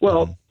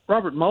 Well,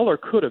 Robert Mueller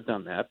could have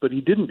done that, but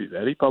he didn't do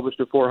that. He published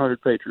a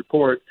 400-page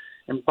report,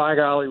 and by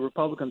golly,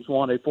 Republicans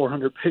want a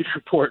 400-page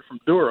report from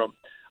Durham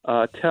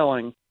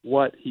telling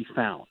what he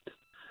found.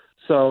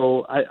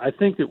 So I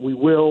think that we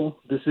will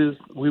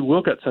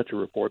get such a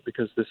report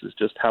because this is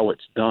just how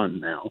it's done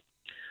now.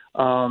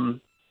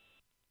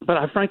 But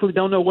I frankly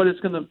don't know what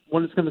it's going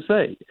to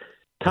say.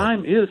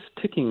 Time is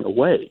ticking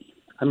away.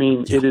 I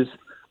mean, It is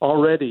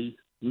already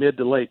mid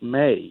to late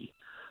May.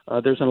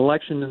 There's an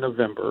election in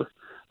November.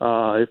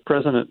 If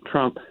President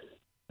Trump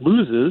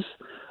loses,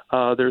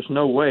 there's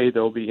no way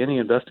there will be any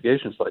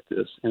investigations like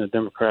this in a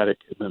Democratic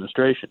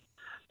administration.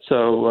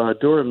 So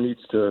Durham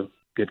needs to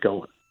get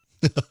going.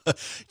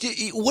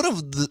 One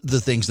of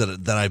the things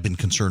that I've been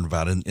concerned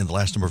about in the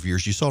last number of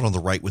years, you saw it on the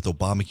right with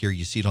Obamacare,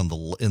 you see it in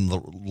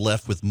the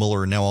left with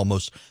Mueller, and now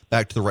almost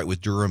back to the right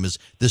with Durham, is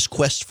this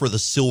quest for the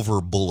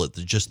silver bullet,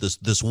 just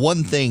this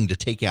one thing to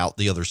take out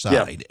the other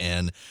side. Yeah.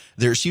 And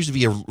there seems to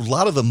be a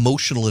lot of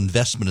emotional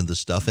investment in this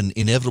stuff and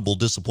inevitable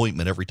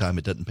disappointment every time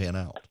it doesn't pan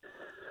out.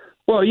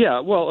 Well, yeah.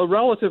 Well, a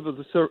relative of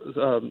the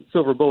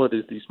silver bullet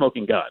is the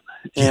smoking gun.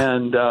 Yeah.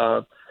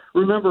 And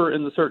remember,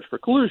 in the search for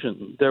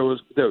collusion, there was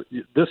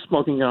this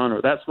smoking gun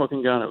or that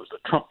smoking gun. It was the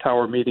Trump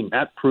Tower meeting.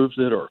 That proves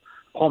it. Or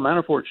Paul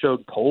Manafort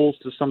showed polls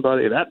to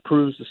somebody. That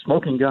proves the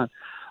smoking gun.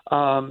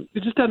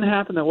 It just doesn't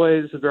happen that way.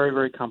 It's a very,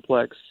 very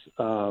complex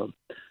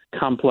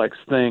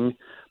thing.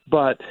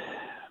 But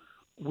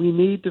we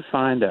need to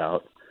find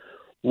out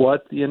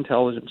what the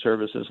intelligence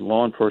services,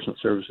 law enforcement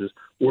services,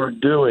 were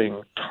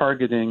doing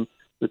targeting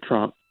the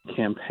Trump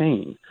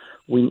campaign.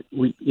 We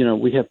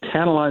have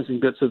tantalizing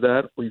bits of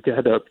that. We've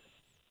had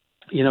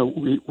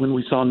when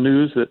we saw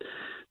news that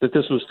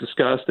this was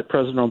discussed, that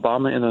President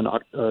Obama in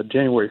a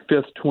January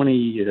 5th,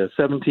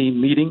 2017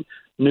 meeting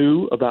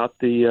knew about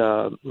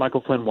the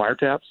Michael Flynn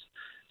wiretaps.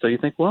 So you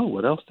think, well,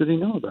 what else did he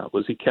know about?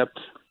 Was he kept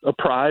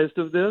apprised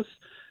of this?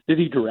 Did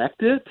he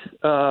direct it?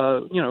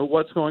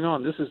 What's going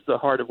on? This is the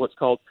heart of what's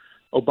called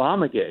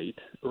Obamagate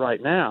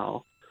right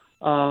now.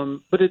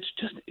 But it's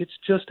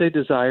just a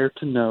desire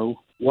to know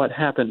what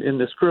happened in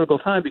this critical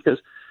time, because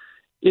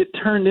it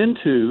turned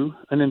into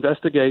an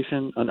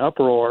investigation, an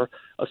uproar,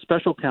 a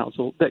special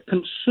counsel that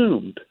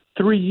consumed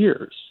 3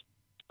 years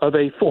of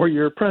a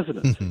 4-year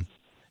presidency.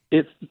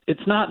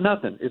 It's not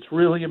nothing. It's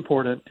really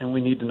important, and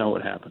we need to know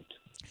what happened.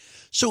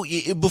 So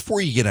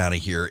before you get out of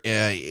here,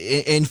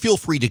 and feel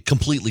free to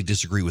completely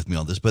disagree with me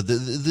on this, but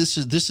this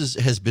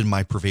has been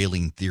my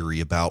prevailing theory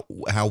about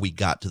how we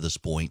got to this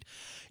point,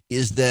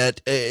 is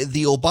that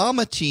the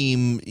Obama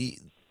team,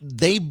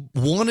 they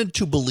wanted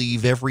to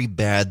believe every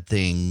bad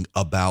thing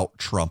about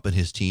Trump and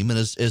his team. And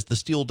as the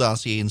Steele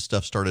dossier and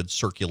stuff started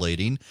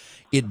circulating,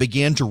 it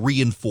began to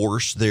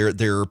reinforce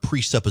their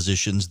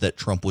presuppositions that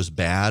Trump was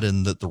bad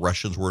and that the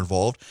Russians were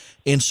involved.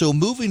 And so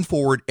moving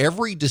forward,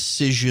 every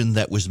decision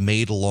that was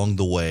made along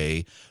the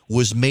way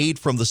was made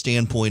from the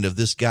standpoint of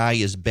this guy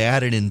is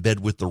bad and in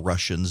bed with the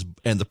Russians.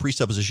 And the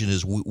presupposition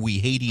is we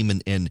hate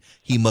him and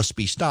he must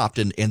be stopped.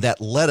 And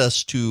that led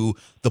us to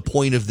the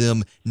point of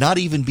them not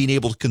even being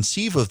able to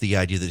conceive of the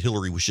idea that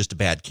Hillary was just a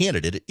bad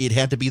candidate. It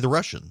had to be the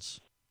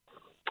Russians.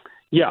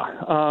 Yeah,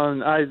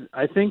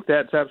 I think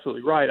that's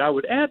absolutely right. I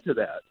would add to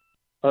that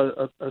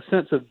a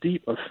sense of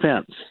deep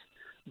offense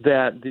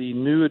that the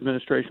new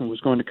administration was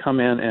going to come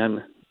in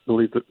and,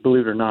 believe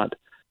it or not,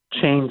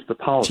 change the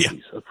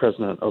policies of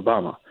President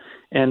Obama.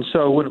 And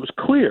so when it was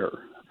clear,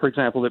 for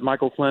example, that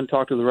Michael Flynn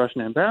talked to the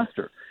Russian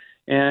ambassador,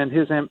 and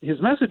his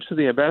message to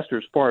the ambassador,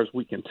 as far as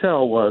we can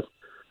tell, was,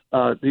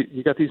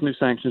 you got these new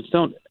sanctions,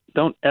 don't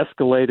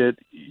escalate it,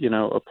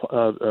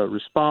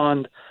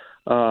 respond,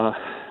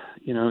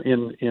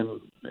 in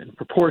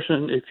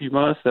proportion. If you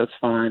must, that's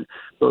fine,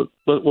 but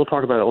we'll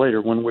talk about it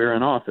later when we're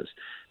in office.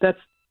 That's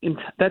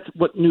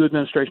what new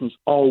administrations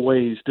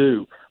always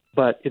do,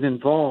 but it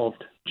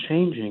involved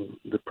changing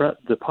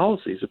the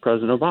policies of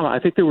President Obama. I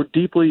think they were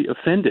deeply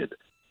offended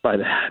by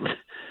that,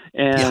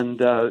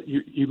 and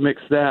you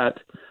mix that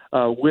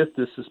with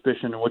this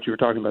suspicion and what you were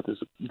talking about,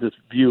 this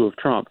view of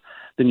Trump,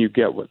 then you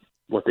get what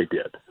they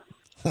did.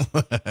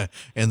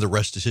 And the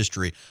rest is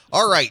history.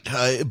 All right,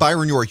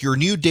 Byron York, your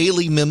new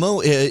daily memo,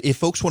 if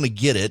folks want to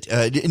get it,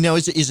 now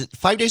is it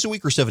 5 days a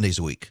week or 7 days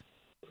a week?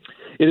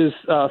 It is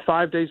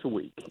 5 days a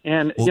week,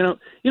 and these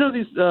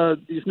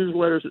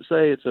newsletters that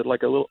say it's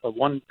like a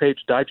one-page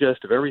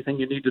digest of everything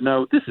you need to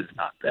know. This is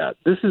not that.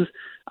 This is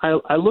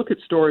I look at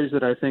stories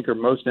that I think are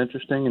most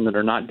interesting and that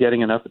are not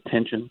getting enough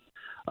attention,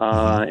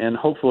 and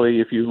hopefully,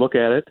 if you look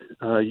at it,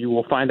 you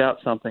will find out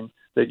something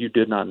that you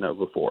did not know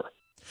before.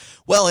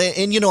 Well,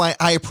 and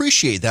I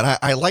appreciate that.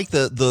 I like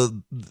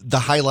the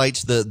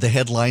highlights, the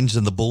headlines,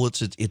 and the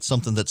bullets. It's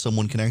something that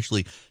someone can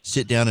actually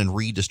sit down and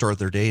read to start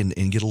their day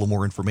and get a little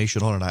more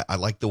information on it. I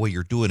like the way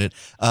you're doing it.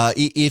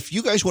 If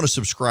you guys want to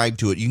subscribe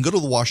to it, you can go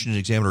to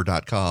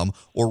thewashingtonexaminer.com,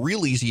 or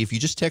real easy, if you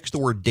just text the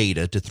word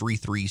data to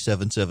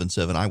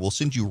 33777, I will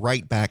send you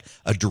right back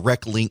a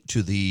direct link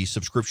to the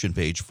subscription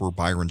page for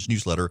Byron's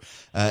newsletter.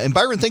 And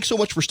Byron, thanks so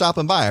much for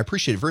stopping by. I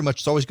appreciate it very much.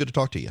 It's always good to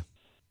talk to you.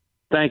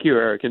 Thank you,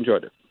 Eric.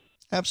 Enjoyed it.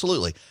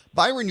 Absolutely.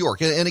 Byron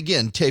York. And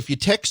again, if you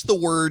text the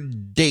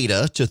word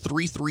data to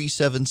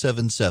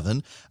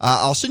 33777,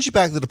 I'll send you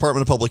back the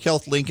Department of Public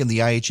Health link and the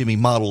IHME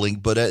model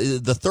link. But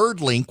the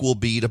third link will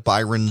be to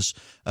Byron's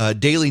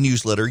daily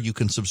newsletter. You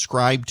can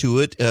subscribe to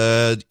it,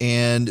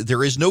 and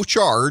there is no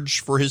charge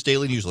for his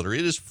daily newsletter.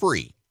 It is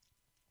free.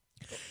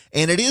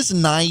 And it is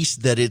nice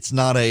that it's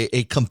not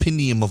a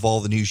compendium of all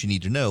the news you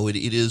need to know. It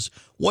is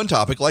one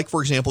topic, like,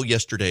 for example,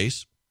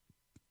 yesterday's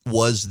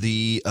was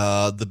the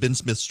Ben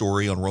Smith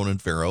story on Ronan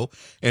Farrow,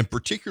 and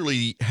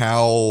particularly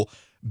how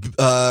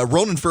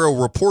Ronan Farrow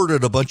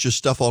reported a bunch of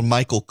stuff on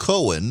Michael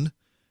Cohen,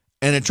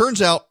 and it turns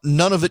out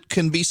none of it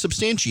can be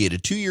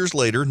substantiated. 2 years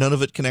later, none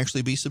of it can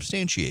actually be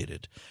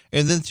substantiated.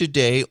 And then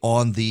today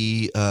on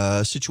the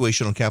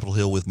situation on Capitol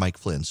Hill with Mike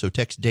Flynn. So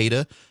text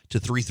data to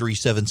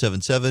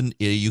 33777.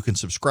 You can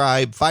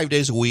subscribe 5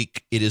 days a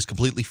week. It is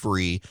completely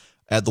free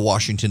at the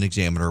Washington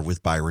Examiner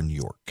with Byron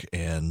York.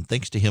 And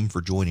thanks to him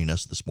for joining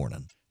us this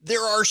morning.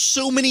 There are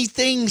so many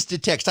things to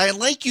text. I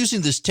like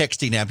using this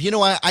texting app.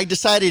 I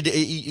decided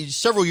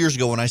several years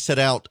ago when I set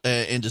out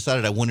and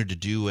decided I wanted to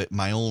do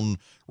my own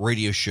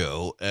radio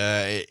show,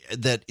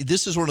 that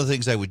this is one of the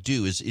things I would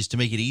do is to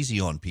make it easy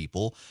on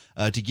people,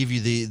 to give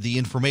you the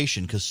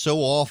information. Because so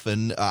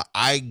often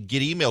I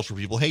get emails from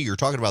people, hey, you're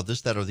talking about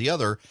this, that, or the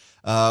other.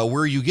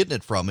 Where are you getting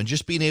it from? And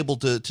just being able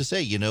to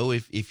say,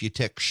 if you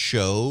text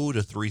show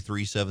to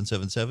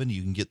 33777,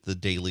 you can get the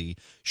daily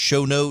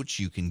show notes.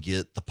 You can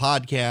get the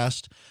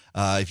podcast.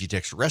 If you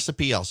text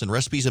recipe, I'll send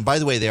recipes. And by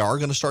the way, they are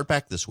going to start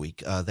back this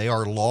week. They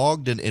are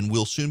logged and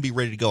will soon be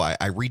ready to go. I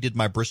redid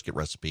my brisket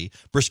recipe,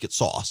 brisket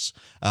sauce.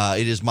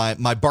 It is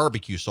my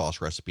barbecue sauce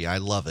recipe. I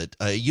love it.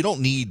 You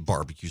don't need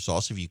barbecue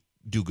sauce if you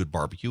do good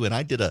barbecue, and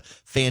I did a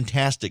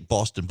fantastic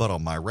Boston butt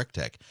on my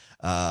Rectech,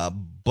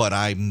 but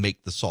I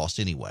make the sauce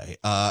anyway.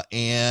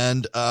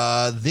 And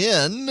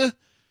then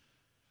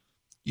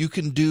you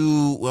can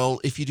do,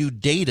 well, if you do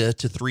data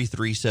to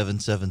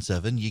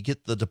 33777, you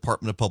get the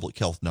Department of Public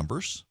Health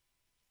numbers,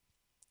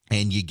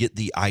 and you get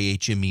the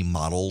IHME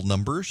model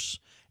numbers,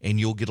 and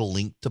you'll get a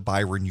link to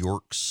Byron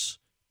York's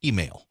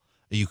email.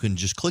 You can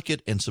just click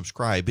it and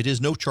subscribe. It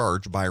is no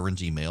charge,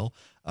 Byron's email.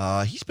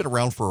 He's been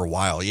around for a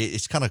while.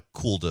 It's kind of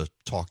cool to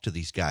talk to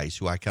these guys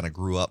who I kind of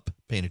grew up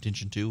paying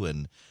attention to,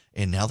 and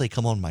now they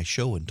come on my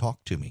show and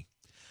talk to me.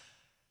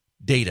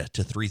 Data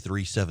to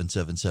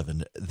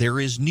 33777. There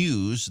is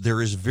news.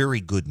 There is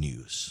very good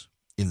news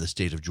in the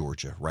state of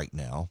Georgia right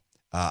now.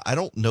 I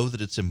don't know that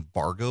it's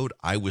embargoed.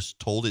 I was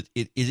told it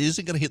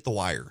isn't going to hit the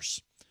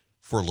wires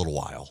for a little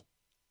while.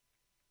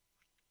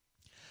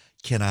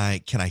 Can I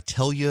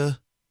tell you?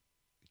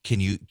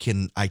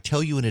 Can I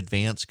tell you in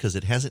advance, because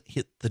it hasn't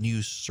hit the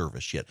news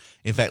service yet?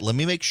 In fact, let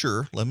me make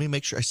sure.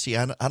 I see.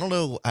 I don't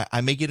know.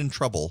 I may get in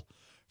trouble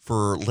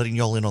for letting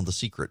y'all in on the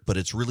secret, but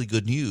it's really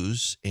good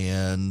news,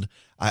 and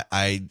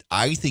I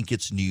think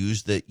it's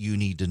news that you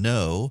need to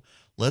know.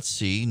 Let's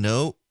see.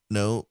 No.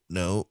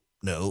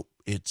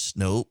 It's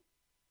nope.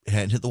 It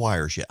hadn't hit the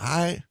wires yet.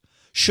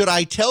 Should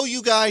I tell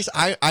you guys?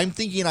 I'm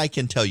thinking I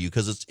can tell you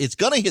because it's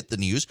going to hit the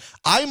news.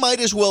 I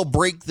might as well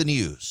break the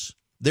news.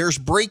 There's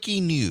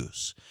breaking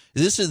news.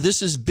 This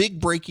is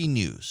big breaking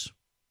news.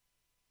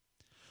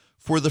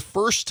 For the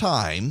first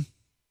time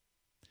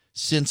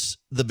since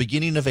the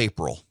beginning of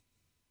April,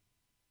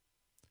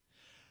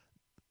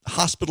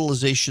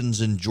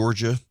 hospitalizations in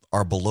Georgia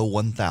are below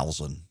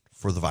 1,000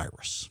 for the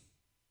virus.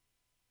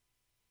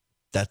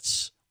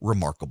 That's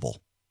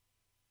remarkable.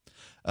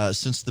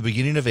 Since the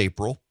beginning of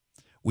April,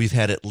 we've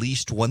had at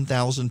least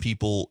 1,000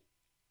 people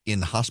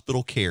in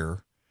hospital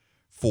care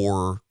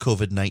for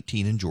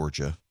COVID-19 in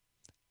Georgia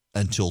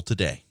until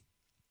today.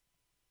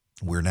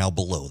 We're now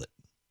below that.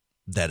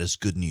 That is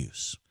good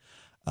news.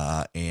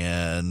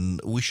 And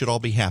we should all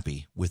be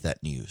happy with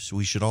that news.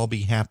 We should all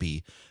be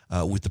happy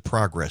with the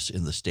progress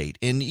in the state.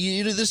 And,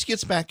 this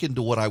gets back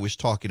into what I was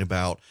talking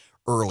about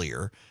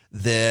earlier,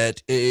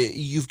 that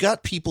you've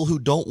got people who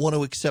don't want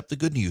to accept the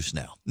good news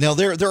now. Now,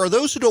 there are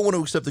those who don't want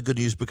to accept the good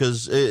news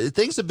because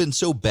things have been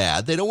so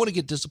bad, they don't want to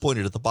get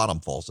disappointed if the bottom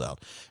falls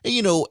out.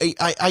 And,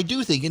 I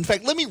do think, in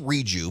fact, let me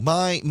read you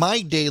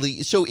my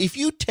daily. So if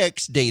you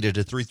text data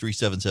to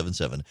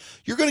 33777,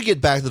 you're going to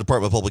get back to the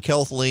Department of Public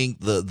Health link,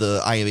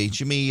 the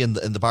IMHME and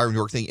the Byron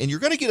York thing, and you're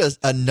going to get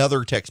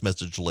another text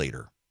message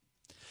later.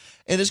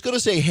 And it's going to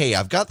say, hey,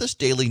 I've got this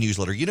daily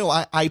newsletter.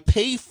 I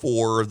pay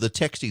for the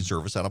texting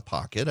service out of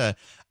pocket.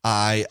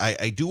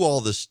 I do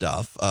all this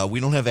stuff. We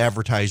don't have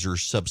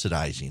advertisers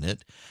subsidizing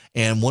it.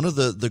 And one of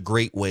the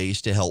great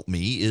ways to help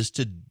me is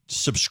to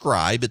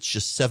subscribe. It's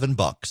just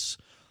 $7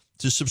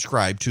 to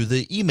subscribe to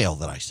the email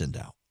that I send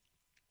out.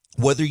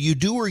 Whether you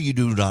do or you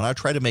do not, I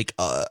try to make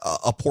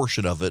a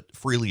portion of it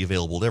freely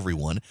available to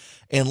everyone.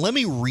 And let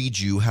me read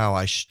you how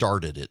I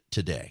started it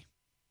today.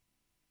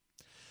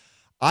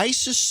 I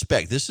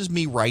suspect, this is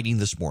me writing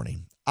this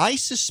morning, I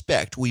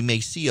suspect we may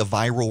see a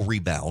viral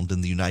rebound in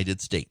the United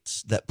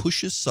States that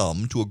pushes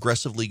some to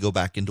aggressively go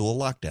back into a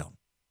lockdown.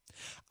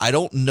 I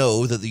don't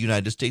know that the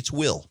United States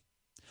will,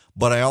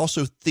 but I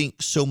also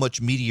think so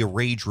much media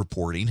rage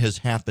reporting has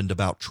happened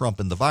about Trump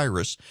and the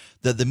virus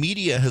that the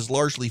media has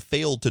largely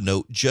failed to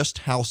note just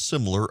how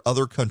similar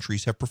other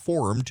countries have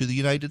performed to the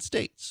United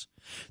States.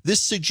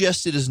 This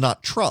suggests it is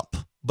not Trump,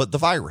 but the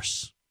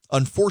virus.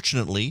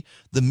 Unfortunately,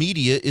 the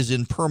media is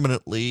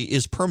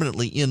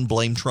permanently in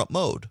blame Trump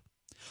mode.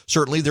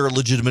 Certainly, there are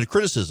legitimate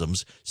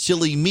criticisms.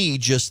 Silly me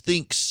just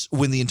thinks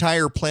when the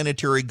entire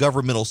planetary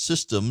governmental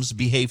systems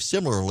behave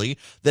similarly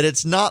that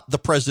it's not the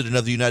president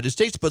of the United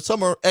States, but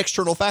some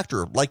external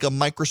factor, like a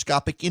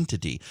microscopic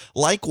entity.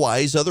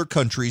 Likewise, other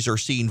countries are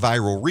seeing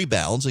viral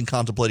rebounds and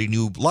contemplating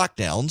new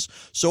lockdowns,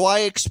 so I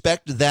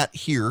expect that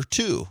here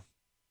too.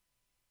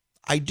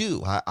 I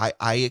do.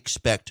 I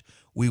expect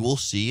we will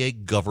see a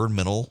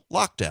governmental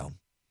lockdown,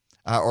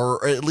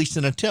 or at least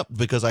an attempt,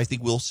 because I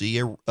think we'll see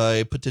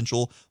a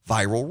potential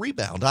viral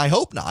rebound. I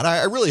hope not.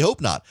 I really hope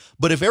not.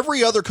 But if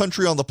every other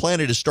country on the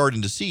planet is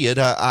starting to see it,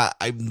 how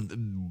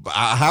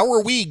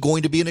are we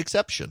going to be an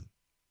exception?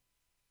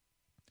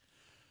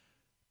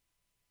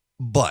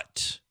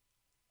 But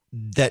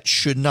that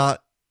should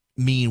not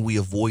mean we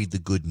avoid the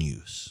good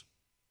news.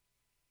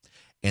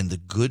 And the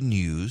good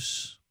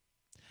news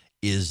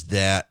is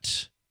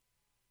that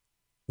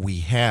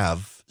we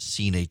have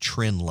seen a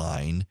trend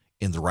line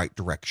in the right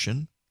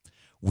direction.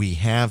 We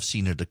have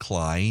seen a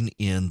decline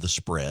in the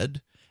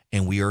spread,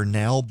 and we are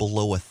now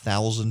below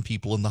 1,000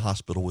 people in the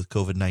hospital with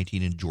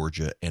COVID-19 in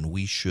Georgia, and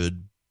we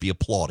should be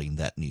applauding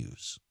that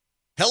news.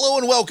 Hello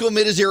and welcome.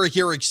 It is Eric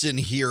Erickson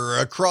here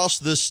across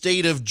the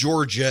state of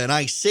Georgia, and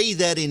I say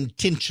that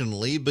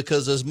intentionally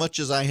because as much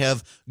as I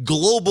have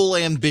global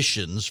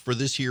ambitions for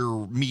this here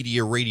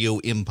media radio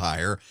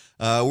empire,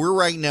 we're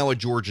right now a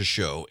Georgia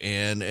show,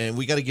 and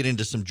we got to get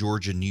into some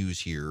Georgia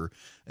news here.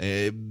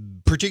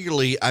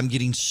 Particularly, I'm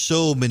getting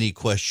so many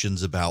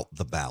questions about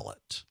the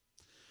ballot.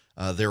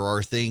 There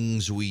are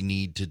things we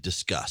need to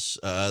discuss,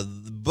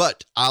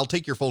 but I'll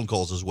take your phone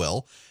calls as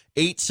well.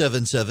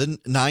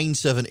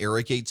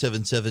 877-97-ERIC,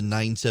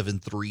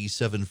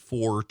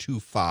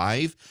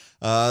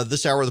 877-973-7425.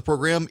 This hour of the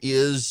program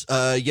is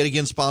yet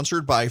again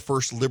sponsored by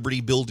First Liberty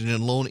Building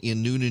and Loan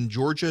in Noonan,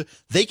 Georgia.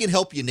 They can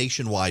help you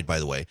nationwide, by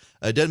the way.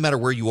 It doesn't matter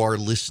where you are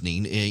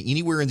listening.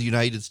 Anywhere in the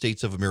United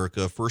States of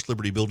America, First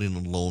Liberty Building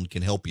and Loan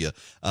can help you.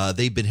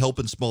 They've been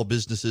helping small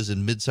businesses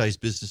and mid-sized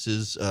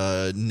businesses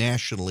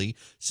nationally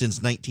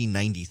since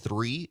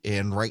 1993,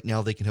 and right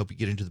now they can help you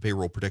get into the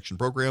payroll protection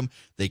program.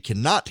 They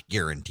cannot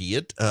guarantee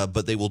it,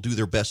 but they will do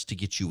their best to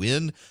get you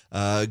in.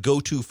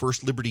 Go to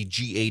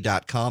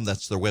firstlibertyga.com.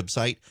 That's their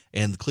website.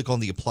 And click on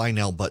the Apply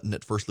Now button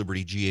at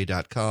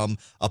firstlibertyga.com.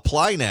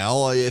 Apply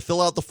now, fill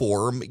out the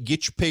form,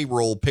 get your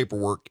payroll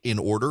paperwork in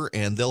order,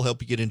 and they'll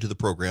help you get into the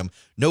program.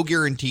 No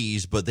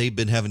guarantees, but they've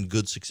been having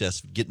good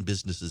success getting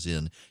businesses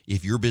in.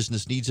 If your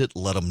business needs it,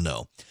 let them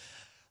know.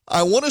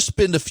 I want to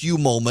spend a few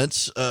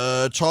moments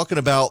talking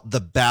about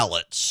the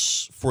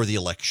ballots for the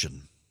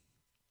election.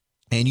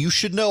 And you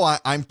should know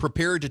I'm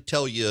prepared to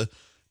tell you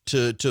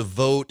to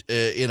vote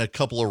in a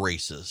couple of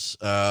races.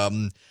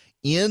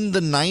 In the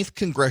 9th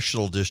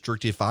Congressional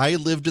District, if I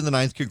lived in the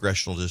 9th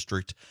Congressional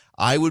District,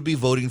 I would be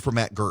voting for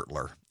Matt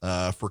Gertler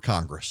for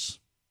Congress.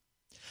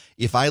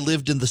 If I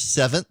lived in the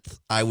 7th,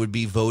 I would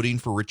be voting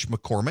for Rich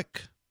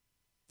McCormick.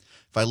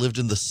 If I lived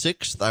in the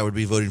 6th, I would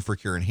be voting for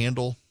Karen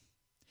Handel.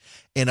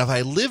 And if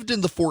I lived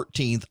in the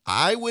 14th,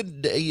 I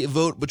would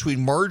vote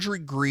between Marjorie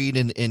Greene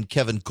and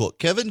Kevin Cook.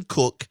 Kevin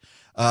Cook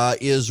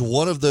is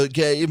one of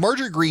the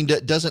Marjorie Greene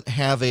doesn't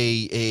have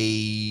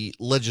a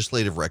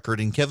legislative record,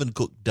 and Kevin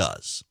Cook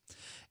does.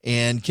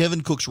 And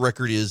Kevin Cook's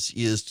record is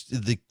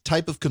the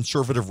type of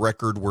conservative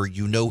record where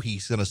you know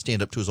he's going to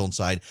stand up to his own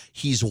side.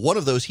 He's one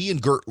of those. He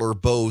and Gertler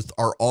both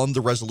are on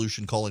the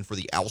resolution calling for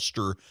the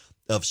ouster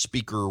of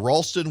Speaker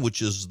Ralston,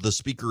 which is the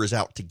speaker is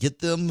out to get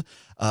them.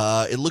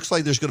 It looks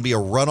like there's going to be a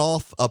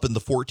runoff up in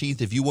the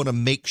 14th. If you want to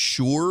make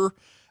sure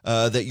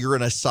that you're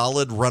in a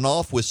solid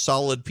runoff with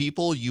solid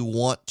people, you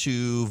want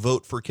to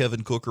vote for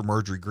Kevin Cook or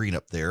Marjorie Greene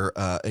up there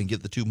and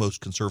get the two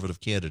most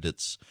conservative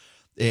candidates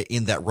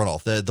in that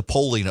runoff. The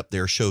polling up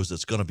there shows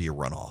it's going to be a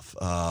runoff.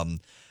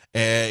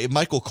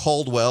 Michael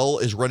Caldwell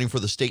is running for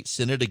the state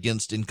senate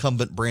against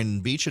incumbent Brandon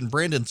Beach, and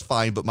Brandon's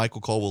fine, but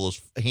Michael Caldwell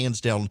is hands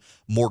down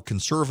more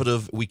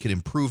conservative. We can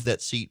improve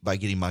that seat by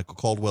getting Michael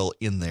Caldwell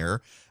in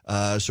there.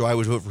 So I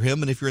would vote for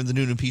him. And if you're in the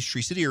Newnan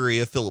Peachtree City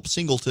area, Philip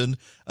Singleton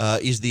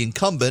is the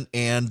incumbent,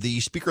 and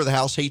the Speaker of the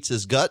House hates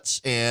his guts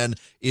and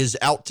is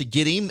out to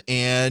get him,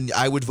 and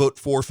I would vote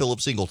for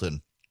Philip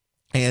Singleton.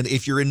 And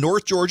if you're in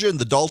North Georgia, in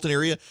the Dalton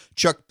area,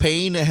 Chuck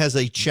Payne has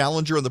a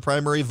challenger in the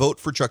primary. Vote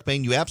for Chuck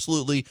Payne. You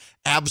absolutely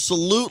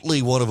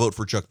want to vote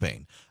for Chuck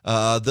Payne.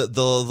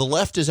 The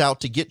left is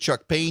out to get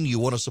Chuck Payne. You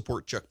want to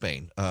support Chuck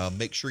Payne.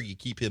 Make sure you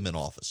keep him in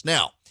office.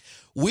 Now,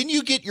 when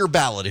you get your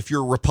ballot, if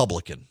you're a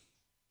Republican,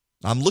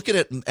 I'm looking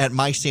at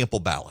my sample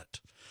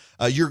ballot.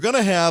 You're going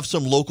to have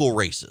some local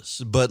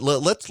races, but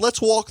let's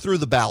walk through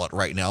the ballot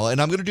right now.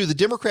 And I'm going to do the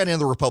Democrat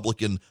and the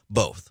Republican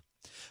both.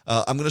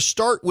 I'm going to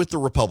start with the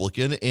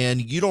Republican, and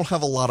you don't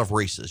have a lot of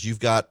races. You've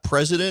got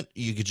president.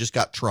 You just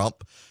got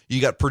Trump. You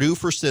got Perdue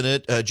for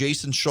Senate,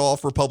 Jason Shaw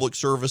for Public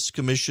Service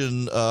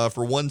Commission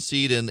for one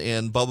seat,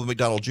 and Bubba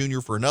McDonald Jr.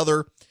 for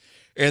another.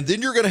 And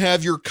then you're going to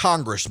have your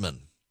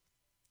congressman.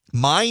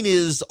 Mine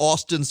is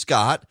Austin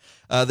Scott.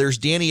 There's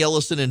Danny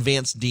Ellison and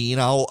Vance Dean.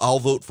 I'll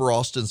vote for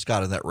Austin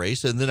Scott in that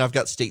race. And then I've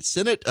got state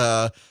Senate.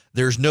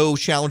 There's no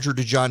challenger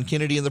to John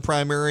Kennedy in the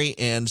primary,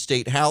 and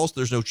state House.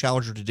 There's no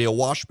challenger to Dale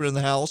Washburn in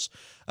the House.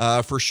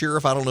 For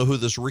sheriff, I don't know who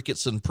this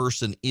Ricketson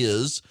person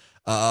is,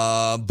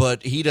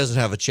 but he doesn't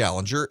have a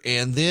challenger.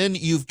 And then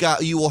you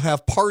will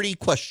have party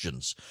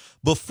questions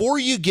before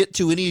you get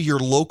to any of your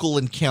local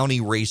and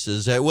county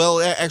races.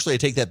 Actually, I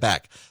take that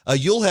back.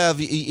 You'll have,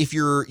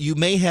 you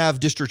may have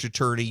district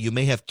attorney, you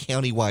may have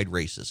countywide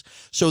races.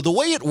 So the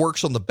way it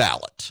works on the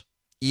ballot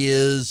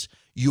is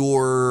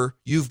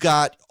you've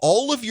got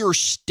all of your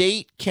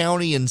state,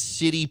 county, and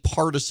city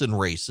partisan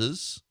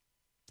races.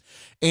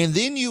 And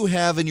then you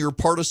have in your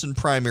partisan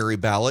primary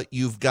ballot,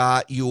 you've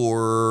got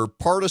your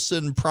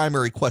partisan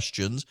primary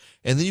questions,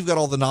 and then you've got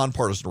all the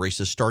nonpartisan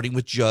races, starting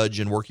with judge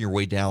and working your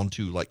way down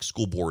to like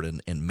school board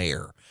and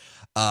mayor.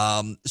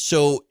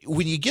 So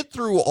when you get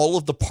through all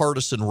of the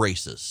partisan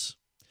races,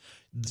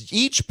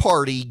 each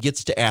party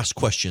gets to ask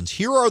questions.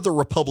 Here are the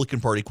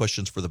Republican Party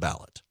questions for the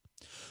ballot.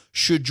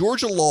 Should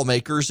Georgia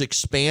lawmakers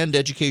expand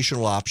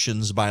educational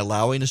options by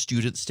allowing a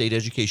student state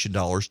education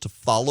dollars to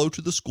follow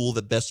to the school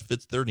that best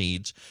fits their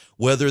needs,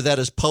 whether that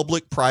is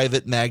public,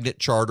 private, magnet,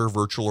 charter,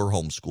 virtual, or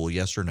homeschool?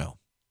 Yes or no?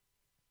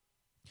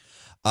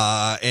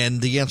 And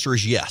the answer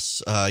is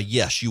yes.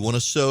 Yes, you want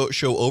to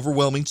show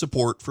overwhelming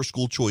support for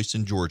school choice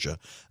in Georgia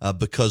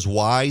because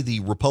why?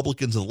 The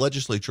Republicans in the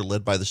legislature,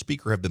 led by the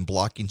Speaker, have been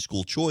blocking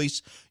school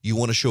choice. You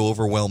want to show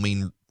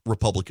overwhelming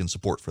Republican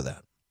support for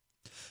that.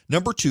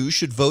 Number two,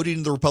 should voting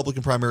in the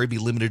Republican primary be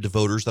limited to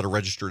voters that are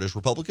registered as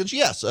Republicans?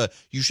 Yes,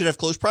 you should have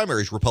closed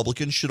primaries.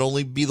 Republicans should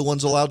only be the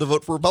ones allowed to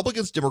vote for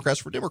Republicans, Democrats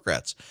for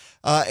Democrats.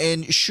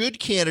 And should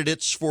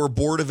candidates for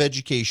Board of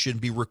Education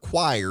be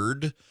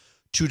required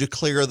to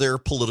declare their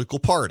political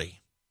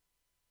party?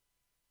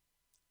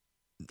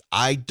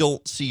 I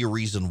don't see a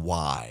reason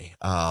why.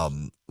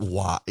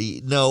 Why?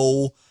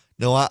 No,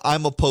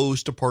 I'm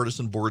opposed to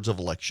partisan boards of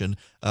election.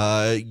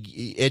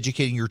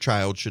 Educating your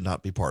child should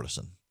not be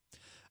partisan.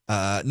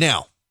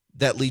 Now,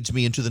 that leads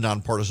me into the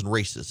nonpartisan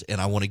races,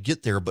 and I want to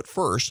get there. But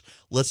first,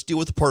 let's deal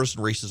with the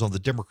partisan races on the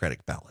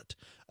Democratic ballot.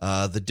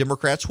 The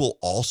Democrats will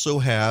also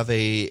have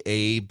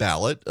a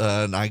ballot,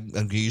 and I'm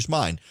going to use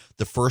mine.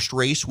 The first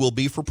race will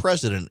be for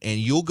president, and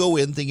you'll go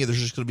in thinking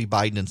there's just going to be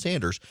Biden and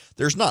Sanders.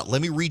 There's not.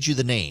 Let me read you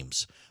the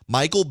names.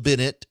 Michael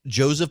Bennet,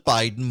 Joseph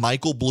Biden,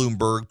 Michael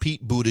Bloomberg,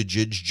 Pete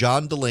Buttigieg,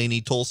 John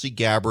Delaney, Tulsi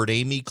Gabbard,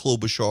 Amy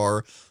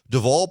Klobuchar,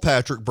 Deval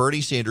Patrick,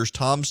 Bernie Sanders,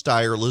 Tom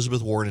Steyer,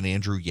 Elizabeth Warren, and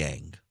Andrew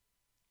Yang.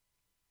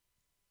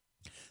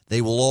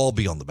 They will all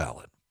be on the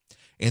ballot.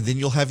 And then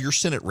you'll have your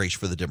Senate race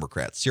for the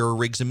Democrats. Sarah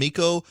Riggs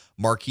Amico,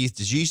 Markeith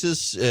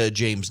DeJesus,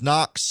 James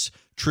Knox,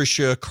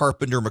 Tricia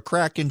Carpenter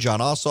McCracken, John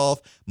Ossoff,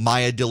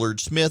 Maya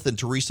Dillard Smith, and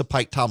Teresa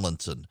Pike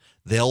Tomlinson.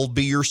 They'll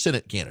be your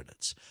Senate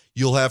candidates.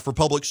 You'll have for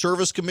Public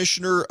Service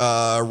Commissioner,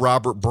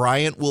 Robert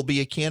Bryant will be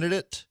a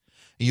candidate.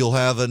 You'll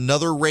have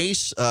another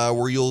race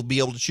where you'll be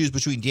able to choose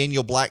between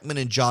Daniel Blackman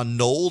and John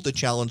Knoll to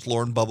challenge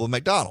Lauren Bubba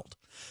McDonald.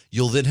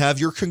 You'll then have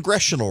your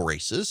congressional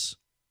races.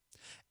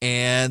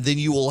 And then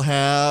you will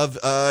have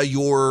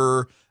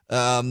your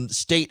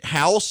state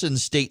House and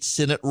state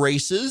Senate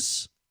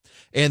races.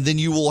 And then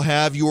you will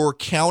have your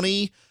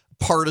county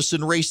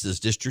partisan races,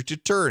 district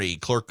attorney,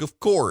 clerk of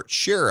court,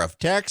 sheriff,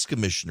 tax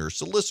commissioner,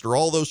 solicitor,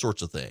 all those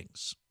sorts of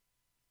things.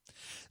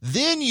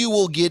 Then you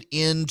will get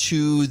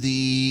into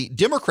the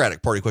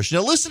Democratic Party question.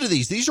 Now, listen to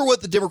these. These are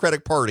what the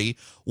Democratic Party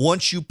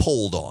wants you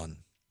polled on.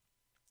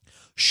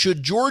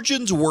 Should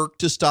Georgians work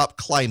to stop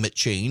climate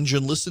change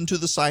and listen to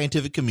the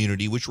scientific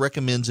community, which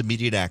recommends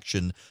immediate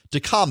action to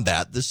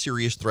combat this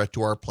serious threat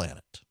to our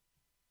planet?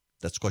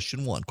 That's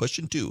question one.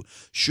 Question two,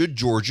 should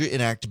Georgia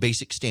enact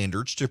basic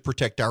standards to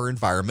protect our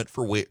environment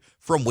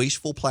from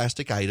wasteful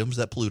plastic items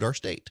that pollute our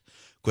state?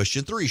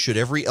 Question three, should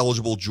every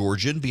eligible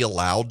Georgian be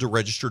allowed to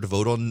register to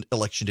vote on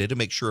election day to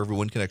make sure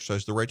everyone can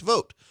exercise the right to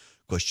vote?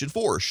 Question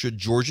four, should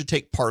Georgia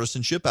take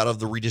partisanship out of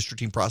the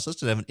redistricting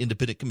process and have an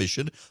independent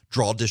commission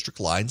draw district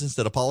lines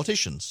instead of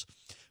politicians?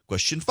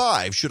 Question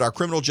five, should our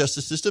criminal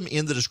justice system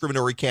end the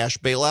discriminatory cash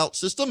bailout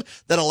system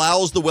that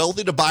allows the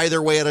wealthy to buy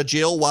their way out of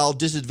jail while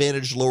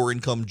disadvantaged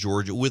lower-income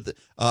Georgia with,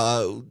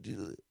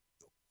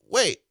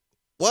 wait,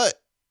 what?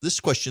 This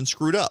question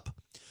screwed up.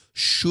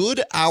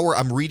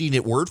 I'm reading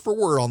it word for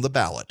word on the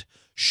ballot.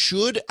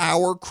 Should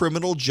our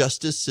criminal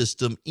justice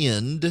system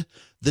end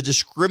the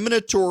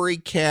discriminatory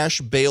cash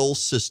bail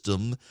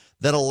system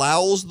that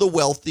allows the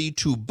wealthy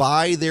to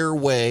buy their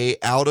way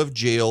out of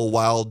jail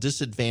while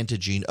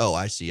disadvantaging,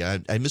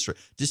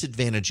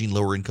 disadvantaging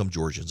lower-income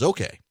Georgians?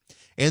 Okay.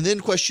 And then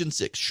question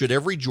six, should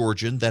every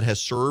Georgian that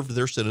has served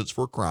their sentence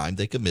for a crime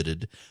they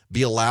committed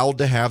be allowed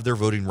to have their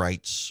voting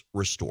rights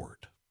restored?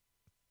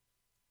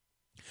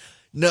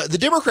 No, the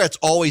Democrats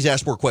always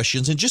ask more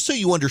questions, and just so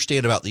you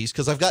understand about these,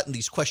 because I've gotten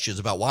these questions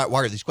about why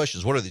are these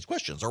questions? What are these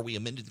questions? Are we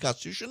amending the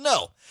Constitution?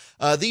 No.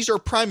 These are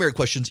primary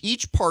questions.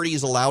 Each party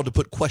is allowed to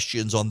put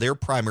questions on their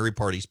primary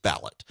party's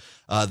ballot.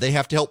 They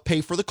have to help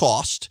pay for the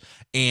cost,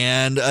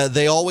 and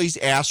they always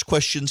ask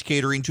questions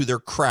catering to their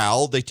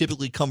crowd. They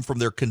typically come from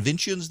their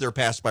conventions. They're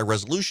passed by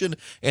resolution,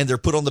 and they're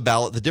put on the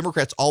ballot. The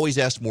Democrats always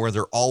ask more, and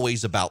they're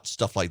always about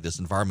stuff like this,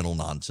 environmental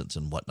nonsense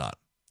and whatnot.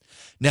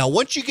 Now,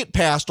 once you get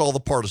past all the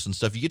partisan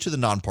stuff, you get to the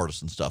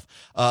nonpartisan stuff.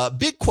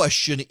 Big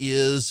question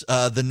is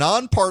the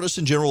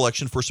nonpartisan general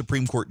election for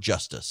Supreme Court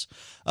Justice.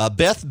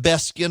 Beth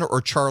Beskin or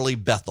Charlie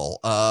Bethel?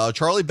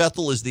 Charlie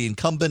Bethel is the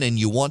incumbent, and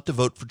you want to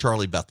vote for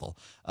Charlie Bethel.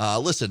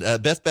 Listen,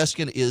 Beth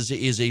Beskin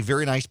is a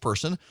very nice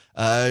person,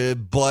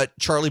 but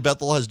Charlie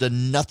Bethel has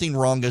done nothing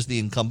wrong as the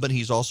incumbent.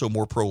 He's also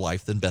more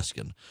pro-life than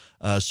Beskin.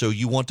 So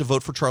you want to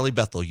vote for Charlie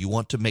Bethel. You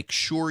want to make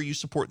sure you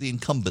support the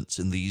incumbents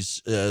in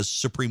these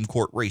Supreme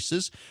Court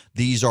races.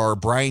 These are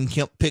Brian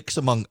Kemp picks,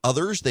 among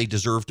others. They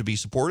deserve to be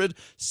supported.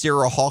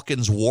 Sarah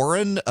Hawkins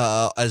Warren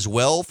as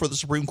well for the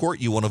Supreme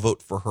Court. You want to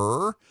vote for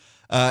her.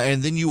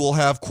 And then you will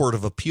have Court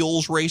of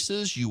Appeals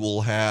races. You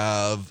will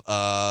have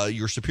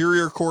your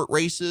Superior Court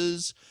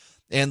races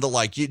and the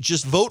like. You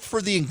just vote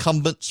for the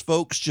incumbents,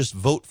 folks. Just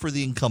vote for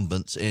the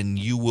incumbents, and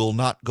you will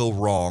not go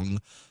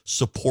wrong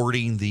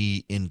supporting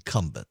the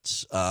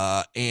incumbents.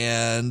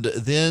 And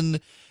then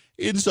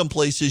in some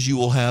places you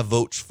will have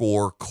votes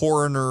for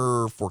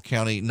coroner, for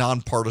county,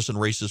 nonpartisan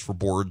races for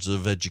boards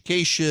of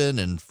education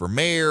and for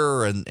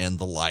mayor and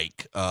the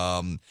like.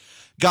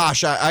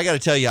 Gosh, I got to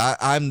tell you,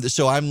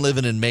 I'm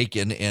living in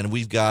Macon, and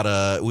we got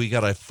a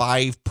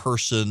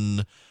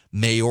 5-person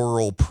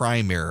mayoral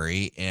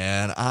primary,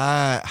 and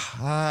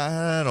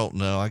I don't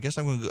know. I guess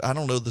I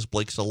don't know this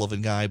Blake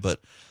Sullivan guy, but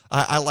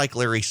I like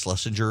Larry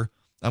Schlesinger.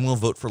 I'm going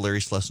to vote for Larry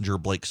Schlesinger,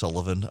 Blake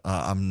Sullivan.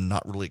 I'm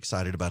not really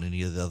excited about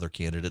any of the other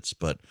candidates,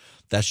 but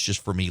that's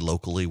just for me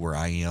locally where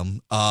I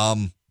am.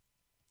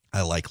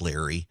 I like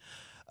Larry.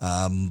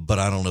 But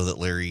I don't know that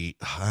Larry,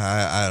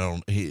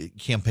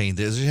 campaign,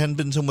 there hasn't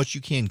been so much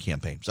you can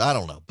campaign. So I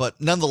don't know.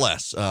 But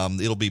nonetheless,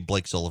 it'll be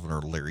Blake Sullivan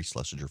or Larry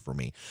Schlesinger for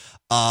me.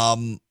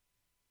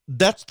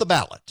 That's the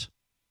ballot.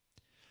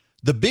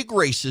 The big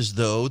races,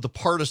 though, the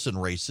partisan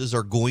races,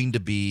 are going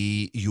to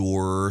be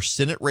your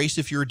Senate race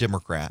if you're a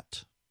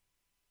Democrat,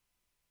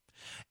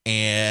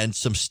 and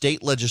some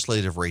state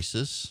legislative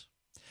races.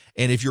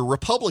 And if you're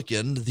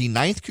Republican, the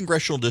 9th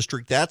Congressional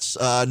District, that's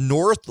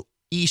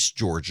northeast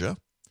Georgia.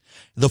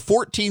 The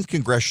 14th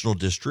Congressional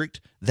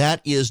District,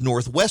 that is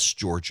northwest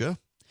Georgia.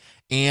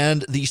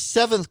 And the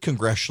 7th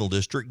Congressional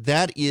District,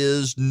 that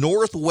is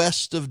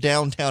northwest of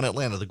downtown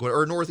Atlanta,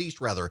 or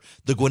northeast, rather,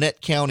 the Gwinnett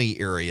County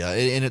area.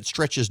 And it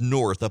stretches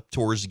north up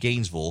towards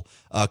Gainesville,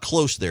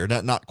 close there,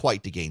 not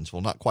quite to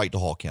Gainesville, not quite to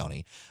Hall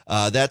County.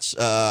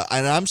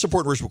 And I'm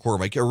supporting Rich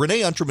McCormick.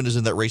 Renee Unterman is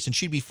in that race, and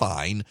she'd be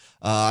fine.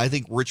 I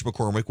think Rich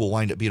McCormick will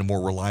wind up being a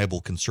more reliable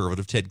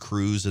conservative. Ted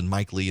Cruz and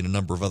Mike Lee and a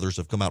number of others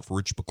have come out for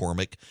Rich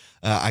McCormick.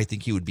 I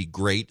think he would be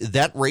great.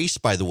 That race,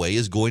 by the way,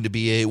 is going to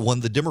be one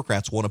the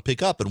Democrats want to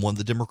pick up and one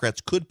the Democrats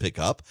could pick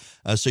up.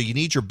 So you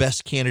need your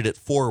best candidate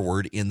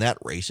forward in that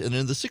race. And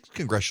in the 6th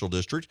Congressional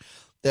District,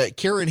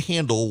 Karen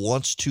Handel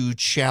wants to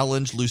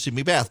challenge Lucy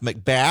McBath.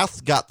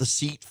 McBath got the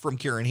seat from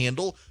Karen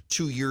Handel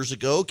 2 years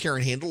ago.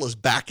 Karen Handel is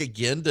back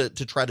again to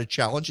try to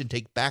challenge and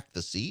take back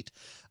the seat.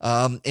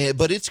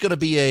 But it's going to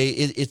be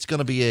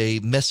a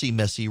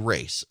messy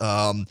race.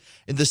 In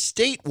the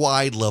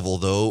statewide level,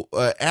 though,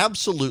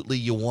 absolutely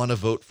you want to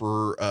vote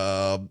for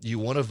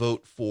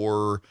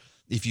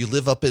if you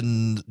live up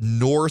in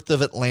north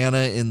of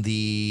Atlanta in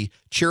the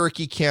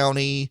Cherokee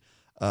County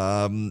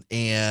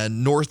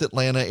and North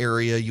Atlanta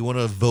area, you want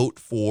to vote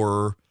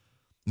for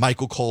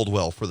Michael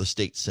Caldwell for the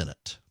state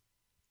Senate.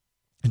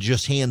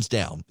 Just hands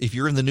down. If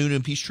you're in the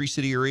Newnan Peachtree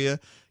City area,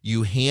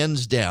 you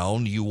hands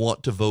down you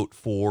want to vote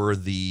for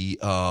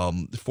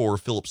for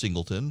Philip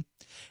Singleton.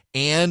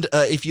 And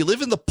if you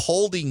live in the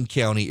Paulding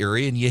County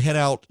area and you head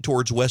out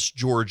towards West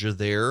Georgia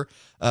there,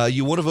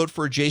 you want to vote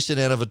for Jason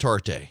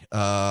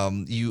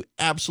Anavatarte. You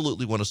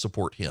absolutely want to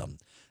support him.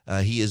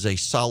 He is a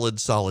solid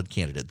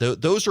candidate.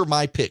 Those are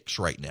my picks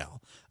right now.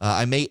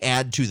 I may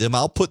add to them.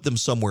 I'll put them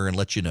somewhere and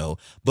let you know.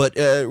 But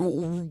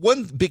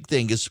one big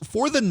thing is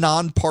for the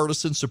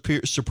nonpartisan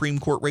Supreme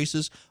Court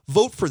races,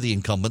 vote for the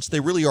incumbents. They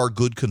really are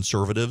good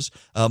conservatives,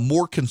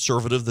 more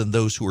conservative than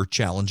those who are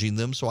challenging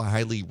them. So I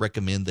highly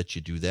recommend that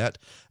you do that.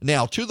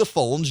 Now, to the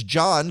phones,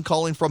 John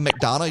calling from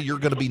McDonough. You're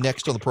going to be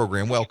next on the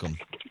program. Welcome.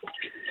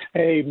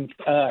 Hey,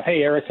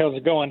 Eric, how's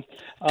it going?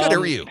 Good. How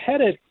are you?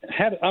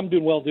 I'm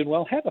doing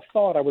well. Had a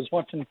thought. I was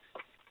watching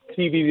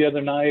TV the other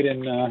night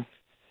and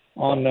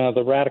on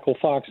the Radical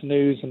Fox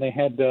News, and they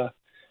had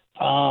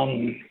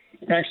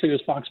actually it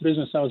was Fox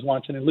Business I was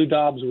watching, and Lou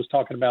Dobbs was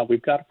talking about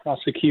we've got to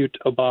prosecute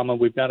Obama,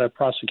 we've got to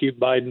prosecute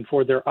Biden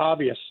for their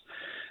obvious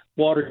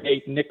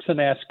Watergate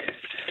Nixon-esque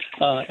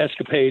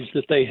escapades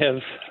that they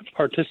have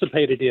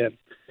participated in.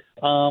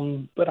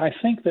 But I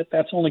think that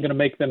that's only going to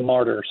make them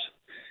martyrs.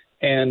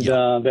 And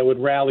that would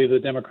rally the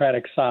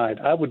Democratic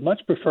side. I would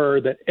much prefer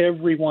that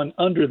everyone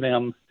under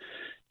them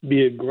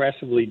be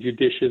aggressively,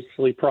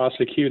 judiciously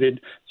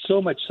prosecuted,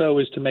 so much so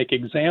as to make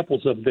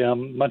examples of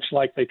them, much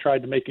like they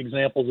tried to make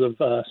examples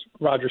of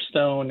Roger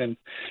Stone and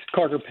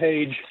Carter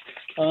Page,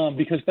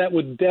 because that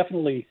would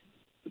definitely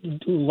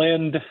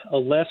lend a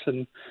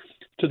lesson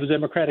to the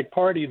Democratic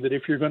Party that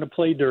if you're going to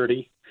play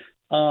dirty,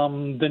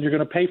 then you're going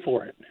to pay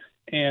for it.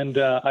 And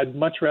I'd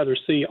much rather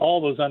see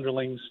all those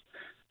underlings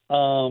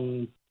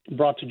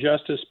brought to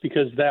justice,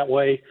 because that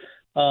way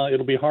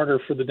it'll be harder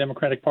for the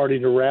Democratic Party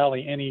to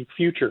rally any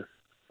future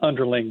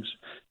underlings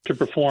to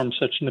perform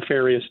such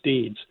nefarious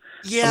deeds.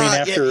 Yeah, I mean,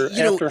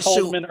 after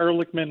Haldeman,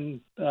 Ehrlichman,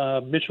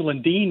 Mitchell,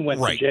 and Dean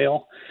went to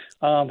jail,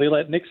 they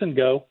let Nixon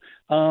go.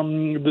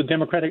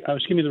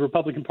 The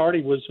Republican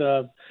Party was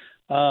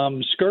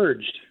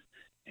scourged.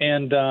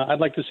 And I'd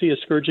like to see a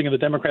scourging of the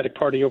Democratic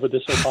Party over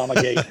this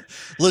Obamagate.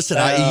 Listen,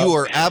 you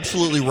are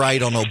absolutely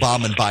right on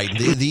Obama and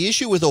Biden. The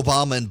issue with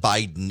Obama and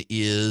Biden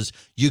is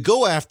you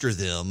go after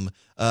them.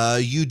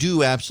 You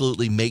do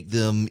absolutely make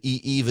them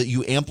even.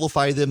 You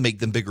amplify them, make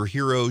them bigger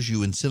heroes. You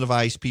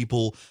incentivize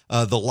people.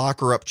 The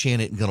locker up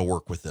chant isn't going to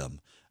work with them.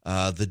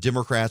 The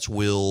Democrats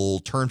will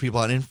turn people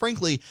out. And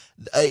frankly,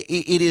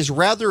 it is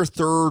rather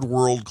third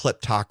world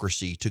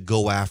kleptocracy to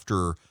go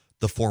after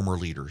the former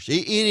leaders.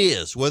 It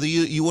is, whether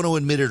you want to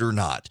admit it or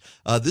not.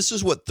 This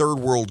is what third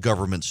world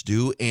governments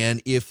do.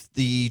 And if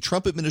the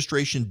Trump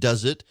administration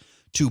does it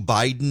to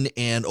Biden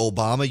and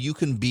Obama, you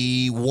can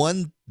be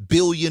 1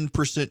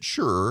 billion%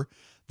 sure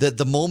that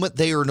the moment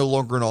they are no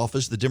longer in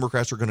office, the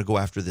Democrats are going to go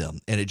after them.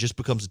 And it just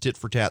becomes a tit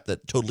for tat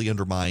that totally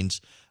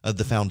undermines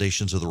the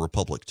foundations of the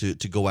republic to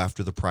go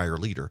after the prior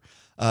leader.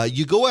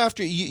 You go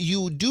after,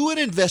 you do an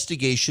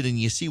investigation and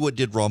you see what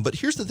did wrong. But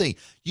here's the thing.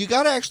 You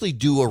got to actually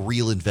do a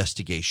real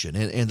investigation.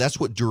 And that's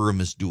what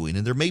Durham is doing.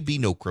 And there may be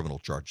no criminal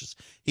charges.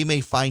 He may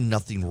find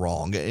nothing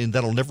wrong, and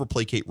that'll never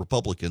placate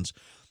Republicans.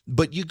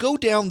 But you go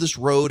down this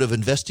road of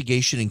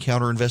investigation and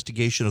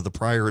counter-investigation of the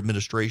prior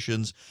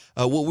administrations.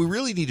 What we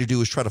really need to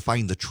do is try to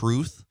find the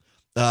truth.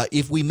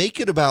 If we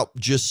make it about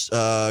just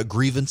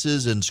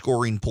grievances and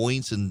scoring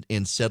points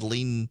and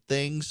settling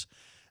things,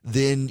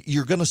 then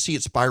you're going to see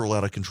it spiral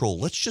out of control.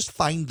 Let's just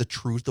find the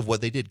truth of what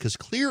they did, because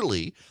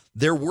clearly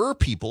there were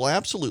people,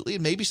 absolutely,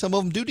 and maybe some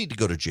of them do need to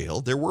go to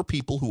jail. There were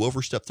people who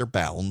overstepped their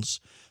bounds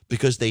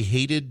because they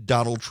hated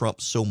Donald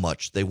Trump so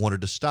much they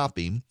wanted to stop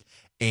him.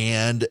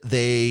 And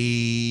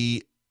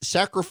they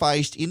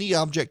sacrificed any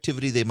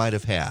objectivity they might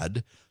have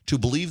had to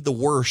believe the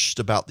worst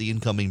about the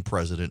incoming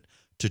president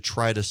to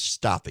try to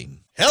stop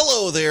him.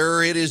 Hello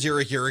there. It is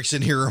Eric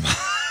Erickson here.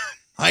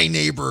 My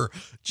neighbor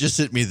just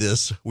sent me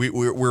this.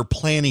 We're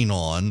planning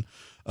on,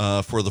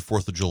 for the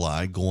 4th of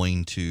July,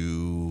 going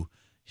to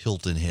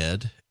Hilton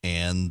Head.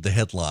 And the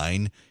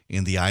headline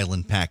in the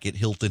island packet,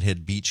 Hilton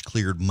Head Beach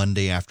cleared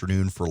Monday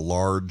afternoon for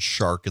large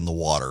shark in the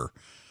water.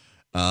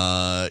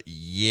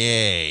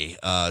 Yay.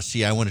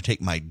 See, I want to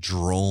take my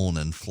drone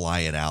and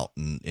fly it out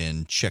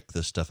and check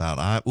this stuff out.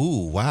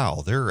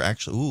 Wow.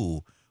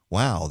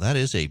 Wow. That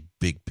is a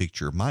big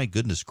picture. My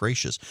goodness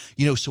gracious.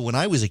 So when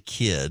I was a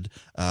kid,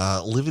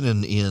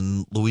 living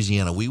in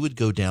Louisiana, we would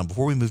go down,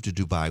 before we moved to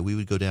Dubai, we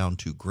would go down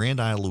to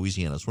Grand Isle,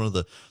 Louisiana. It's one of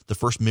the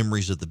first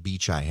memories of the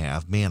beach I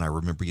have. Man, I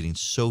remember getting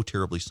so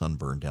terribly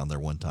sunburned down there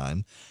one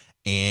time.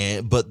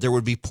 But there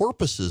would be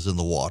porpoises in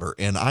the water,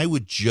 and I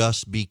would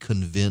just be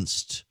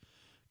convinced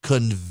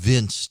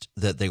convinced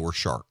that they were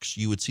sharks.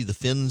 You would see the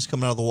fins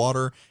coming out of the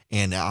water,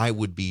 and I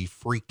would be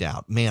freaked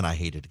out. Man, I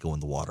hated to go in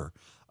the water.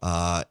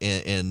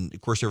 And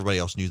of course, everybody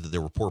else knew that they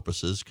were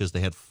porpoises because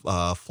they had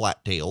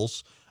flat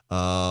tails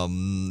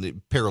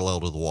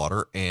parallel to the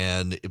water.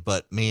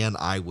 But man,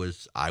 I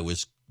was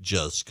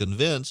just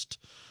convinced.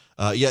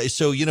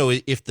 So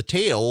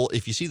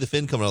if you see the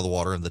fin coming out of the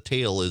water and the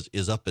tail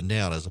is up and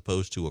down as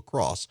opposed to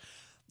across,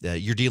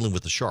 you're dealing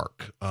with a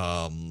shark.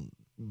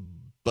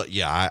 But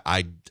yeah,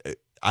 I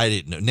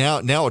didn't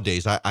know.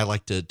 Nowadays, I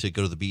like to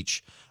go to the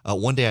beach.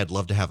 One day, I'd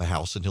love to have a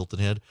house in Hilton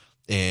Head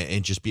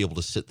and just be able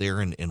to sit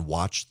there and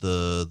watch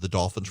the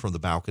dolphins from the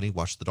balcony,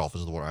 watch the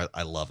dolphins in the water.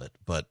 I love it.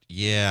 But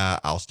yeah,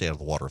 I'll stay out of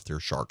the water if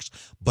there's sharks.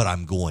 But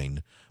I'm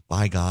going.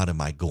 By God,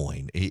 am I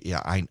going?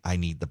 Yeah, I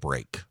need the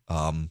break.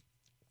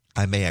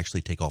 I may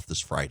actually take off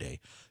this Friday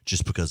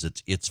just because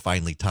it's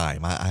finally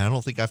time. I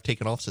don't think I've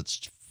taken off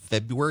since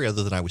February,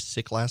 other than I was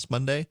sick last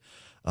Monday.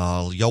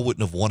 Y'all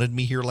wouldn't have wanted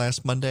me here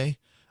last Monday.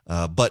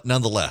 But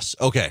nonetheless,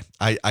 okay,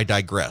 I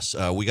digress.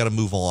 We got to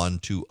move on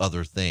to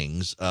other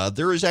things.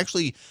 There is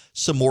actually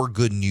some more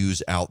good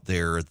news out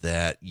there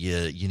that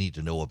you need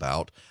to know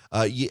about.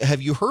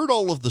 Have you heard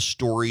all of the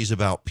stories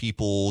about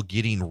people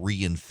getting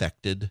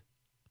reinfected?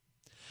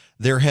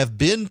 There have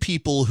been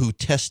people who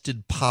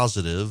tested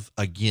positive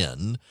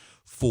again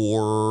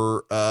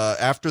for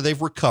after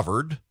they've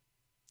recovered.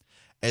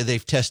 And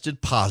they've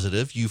tested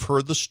positive. You've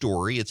heard the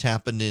story. It's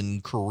happened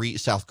in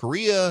South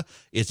Korea.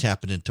 It's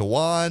happened in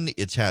Taiwan.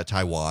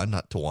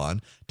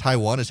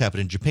 Taiwan. It's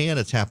happened in Japan.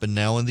 It's happened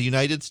now in the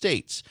United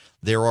States.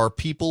 There are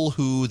people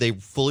who they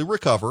fully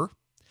recover,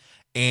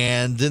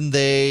 and then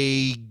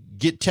they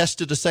get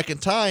tested a second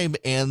time,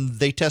 and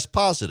they test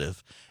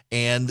positive.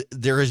 And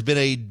there has been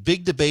a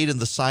big debate in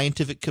the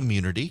scientific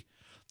community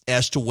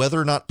as to whether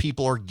or not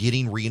people are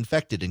getting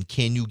reinfected, and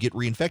can you get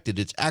reinfected?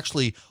 It's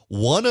actually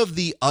one of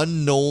the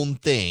unknown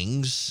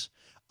things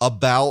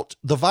about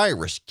the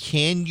virus.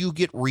 Can you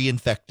get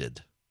reinfected?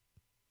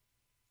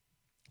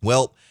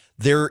 Well,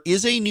 there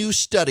is a new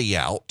study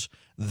out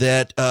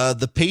that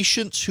the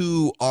patients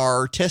who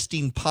are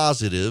testing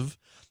positive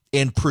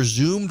and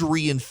presumed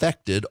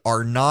reinfected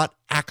are not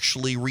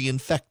actually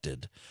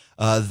reinfected.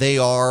 They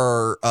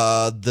are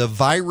the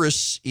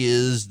virus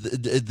is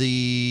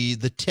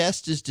the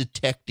test is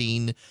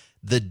detecting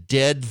the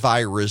dead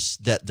virus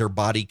that their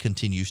body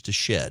continues to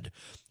shed.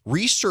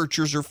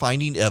 Researchers are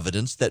finding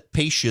evidence that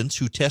patients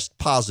who test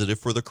positive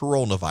for the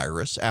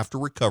coronavirus after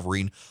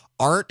recovering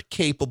aren't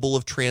capable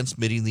of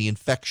transmitting the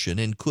infection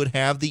and could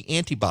have the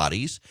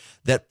antibodies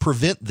that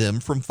prevent them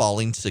from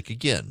falling sick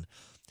again.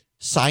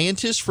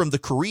 Scientists from the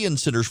Korean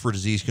Centers for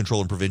Disease Control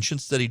and Prevention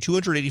studied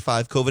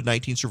 285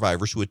 COVID-19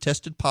 survivors who had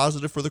tested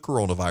positive for the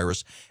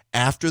coronavirus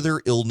after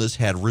their illness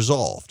had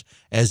resolved,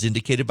 as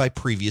indicated by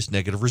previous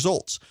negative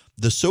results.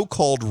 The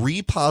so-called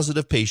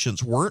re-positive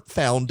patients weren't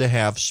found to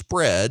have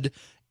spread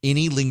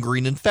any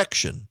lingering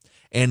infection,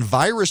 and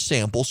virus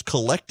samples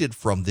collected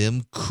from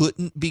them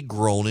couldn't be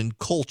grown in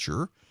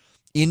culture,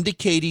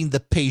 indicating the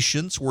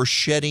patients were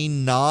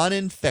shedding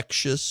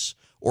non-infectious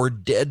or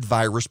dead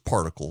virus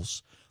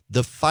particles.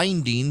 The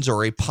findings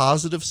are a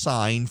positive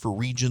sign for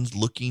regions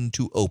looking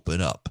to open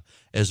up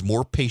as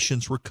more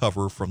patients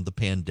recover from the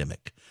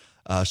pandemic.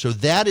 So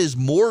that is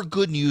more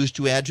good news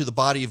to add to the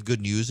body of good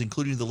news,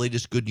 including the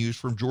latest good news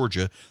from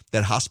Georgia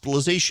that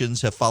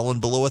hospitalizations have fallen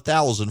below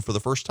 1,000 for the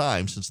first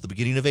time since the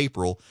beginning of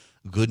April.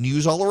 Good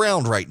news all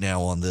around right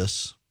now on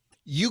this.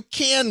 You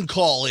can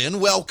call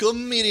in.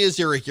 Welcome. It is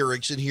Eric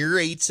Erickson here,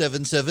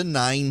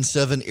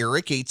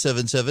 877-97-ERIC,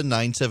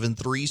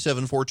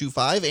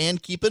 877-973-7425.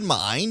 And keep in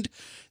mind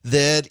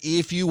that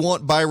if you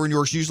want Byron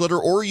York's newsletter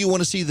or you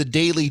want to see the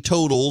daily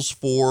totals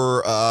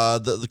for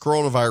the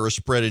coronavirus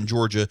spread in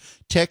Georgia,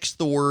 text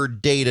the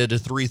word data to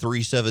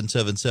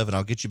 33777.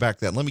 I'll get you back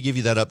that. Let me give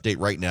you that update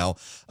right now.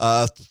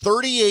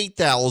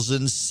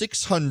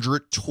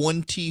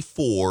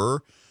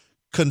 38,624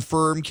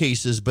 confirmed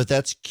cases, but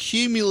that's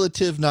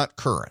cumulative, not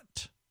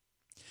current.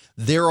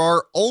 There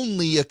are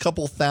only a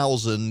couple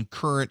thousand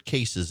current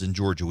cases in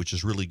Georgia, which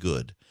is really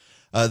good.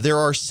 There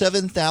are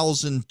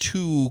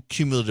 7,002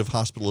 cumulative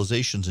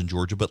hospitalizations in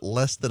Georgia, but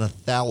less than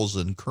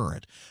 1,000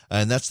 current.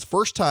 And that's the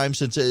first time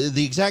since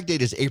the exact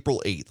date is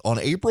April 8th. On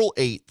April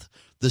 8th,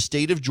 the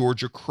state of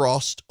Georgia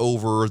crossed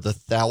over the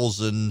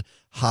 1,000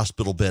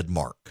 hospital bed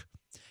mark.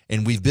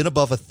 And we've been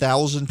above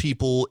 1,000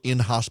 people in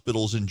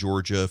hospitals in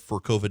Georgia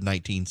for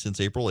COVID-19 since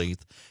April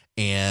 8th.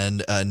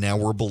 And now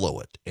we're below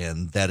it.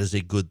 And that is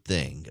a good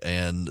thing.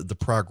 And the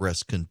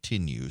progress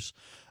continues.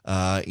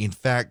 In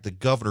fact, the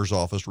governor's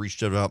office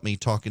reached out about me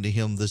talking to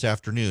him this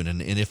afternoon.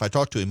 And if I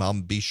talk to him, I'll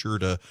be sure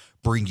to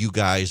bring you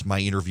guys my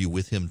interview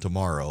with him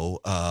tomorrow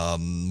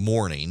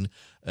morning.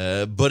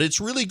 But it's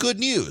really good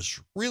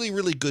news. Really,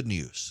 really good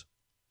news.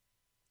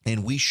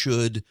 And we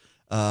should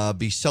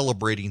be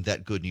celebrating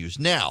that good news.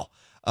 Now,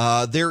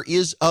 there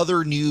is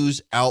other news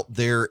out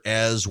there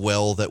as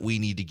well that we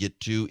need to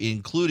get to,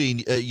 including,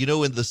 in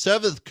the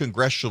 7th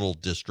Congressional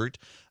District,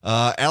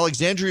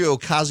 Alexandria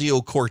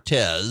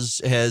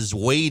Ocasio-Cortez has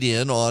weighed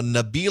in on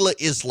Nabila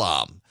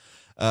Islam.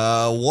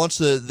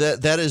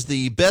 That is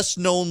the best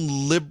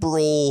known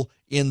liberal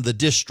in the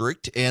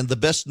district and the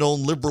best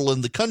known liberal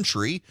in the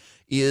country,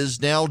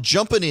 is now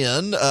jumping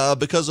in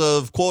because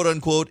of quote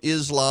unquote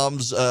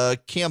Islam's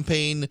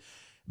campaign.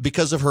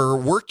 Because of her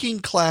working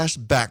class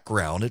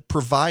background, it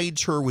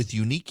provides her with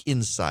unique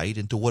insight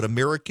into what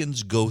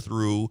Americans go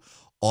through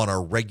on a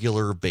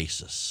regular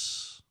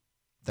basis.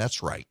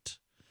 That's right.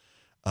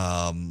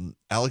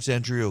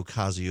 Alexandria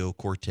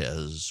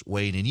Ocasio-Cortez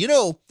weighing in. You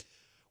know,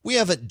 we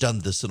haven't done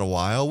this in a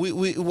while.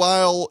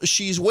 While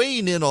she's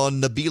weighing in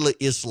on Nabila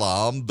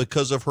Islam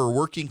because of her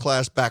working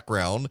class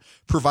background,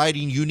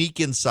 providing unique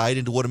insight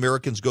into what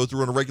Americans go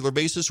through on a regular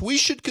basis, we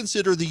should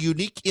consider the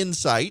unique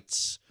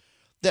insights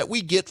that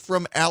we get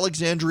from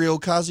Alexandria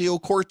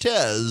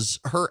Ocasio-Cortez,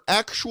 her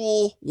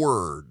actual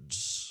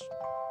words.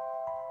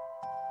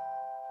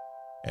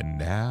 And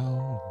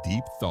now,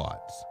 Deep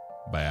Thoughts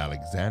by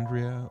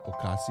Alexandria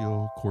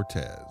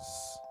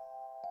Ocasio-Cortez.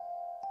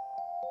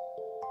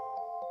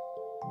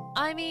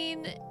 I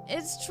mean,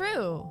 it's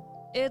true.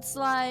 It's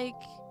like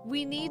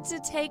we need to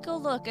take a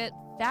look at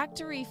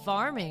factory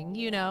farming,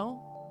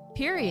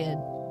 period.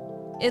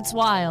 It's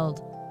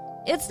wild.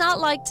 It's not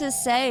like to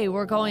say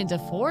we're going to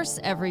force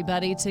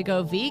everybody to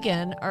go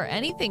vegan or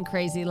anything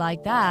crazy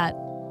like that,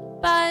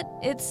 but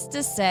it's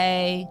to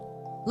say,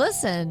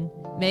 listen,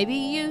 maybe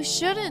you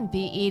shouldn't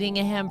be eating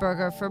a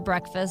hamburger for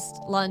breakfast,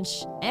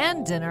 lunch,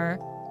 and dinner.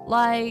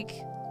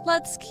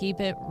 Let's keep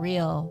it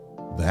real.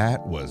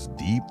 That was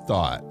Deep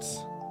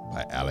Thoughts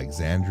by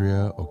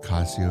Alexandria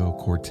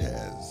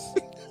Ocasio-Cortez.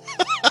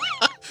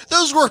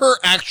 Those were her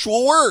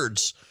actual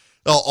words.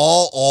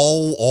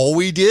 All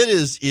we did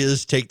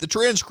is take the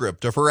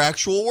transcript of her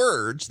actual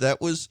words. That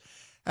was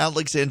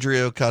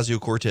Alexandria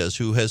Ocasio-Cortez,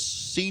 who has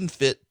seen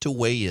fit to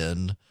weigh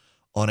in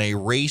on a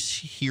race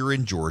here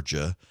in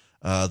Georgia,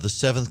 the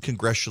 7th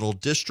Congressional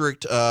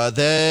District,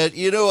 that,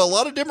 a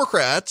lot of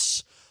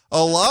Democrats,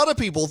 a lot of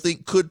people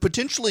think could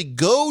potentially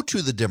go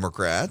to the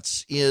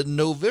Democrats in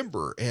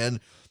November. And,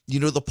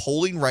 the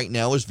polling right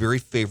now is very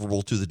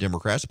favorable to the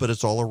Democrats, but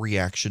it's all a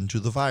reaction to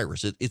the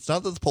virus. It's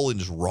not that the polling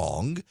is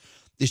wrong.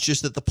 It's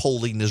just that the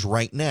polling is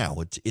right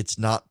now. It's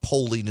not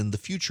polling in the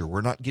future.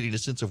 We're not getting a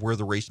sense of where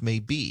the race may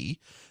be.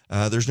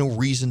 There's no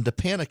reason to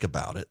panic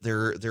about it.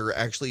 There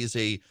actually is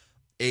a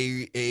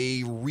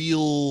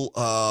real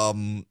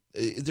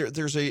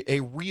there's a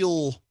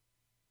real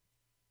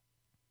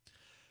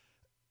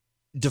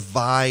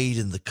divide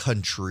in the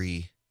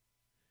country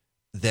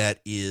that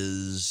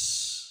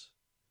is,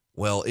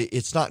 well,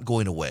 it's not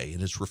going away,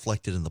 and it's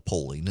reflected in the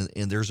polling.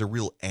 And there's a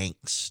real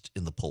angst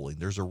in the polling.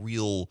 There's a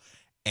real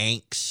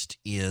angst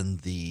in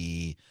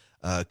the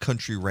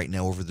country right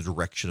now over the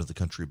direction of the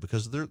country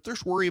because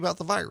there's worry about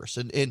the virus.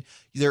 And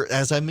there,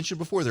 as I mentioned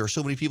before, there are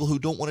so many people who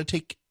don't want to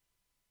take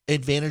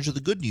advantage of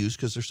the good news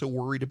because they're so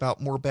worried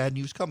about more bad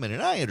news coming.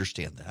 And I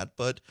understand that,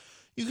 but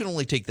you can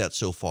only take that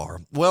so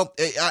far. Well,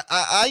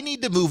 I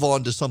need to move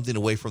on to something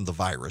away from the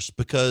virus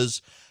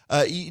because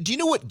do you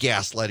know what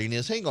gaslighting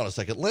is? Hang on a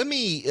second. Let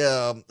me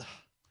here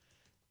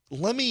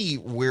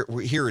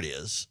it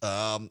is.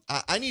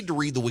 I need to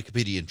read the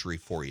Wikipedia entry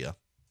for you.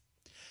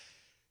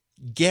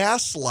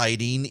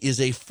 Gaslighting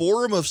is a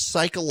form of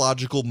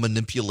psychological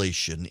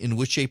manipulation in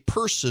which a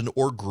person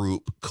or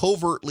group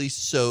covertly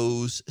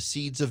sows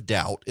seeds of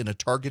doubt in a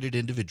targeted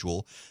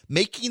individual,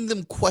 making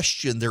them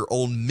question their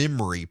own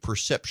memory,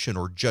 perception,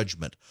 or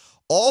judgment,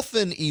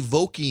 often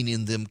evoking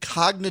in them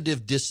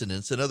cognitive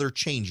dissonance and other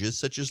changes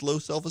such as low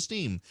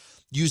self-esteem.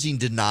 Using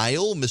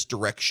denial,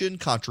 misdirection,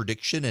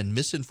 contradiction, and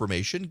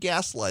misinformation,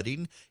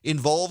 gaslighting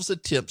involves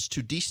attempts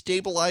to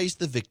destabilize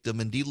the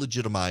victim and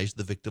delegitimize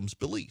the victim's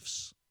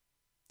beliefs.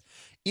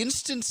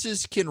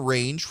 Instances can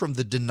range from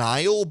the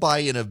denial by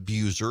an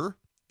abuser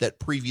that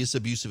previous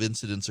abusive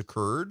incidents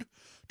occurred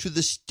to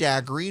the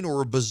staggering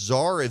or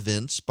bizarre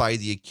events by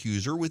the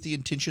accuser with the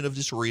intention of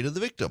disorienting the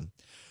victim.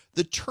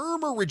 The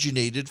term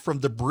originated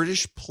from the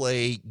British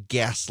play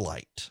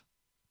Gaslight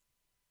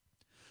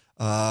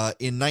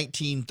in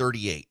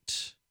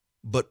 1938,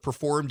 but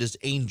performed as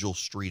Angel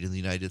Street in the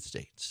United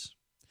States.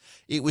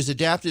 It was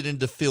adapted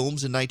into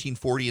films in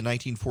 1940 and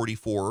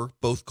 1944,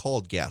 both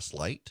called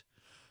Gaslight.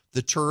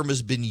 The term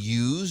has been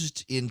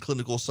used in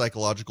clinical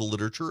psychological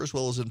literature as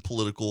well as in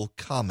political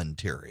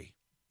commentary.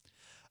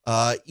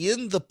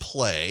 In the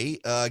play,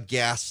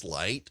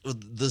 Gaslight,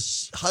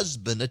 the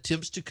husband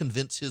attempts to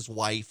convince his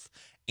wife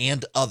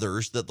and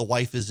others that the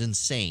wife is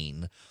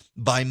insane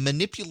by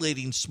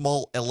manipulating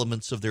small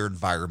elements of their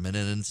environment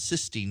and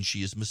insisting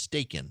she is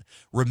mistaken,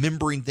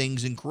 remembering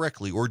things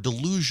incorrectly, or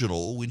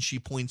delusional when she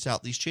points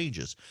out these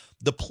changes.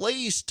 The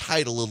play's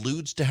title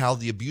alludes to how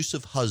the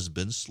abusive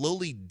husband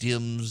slowly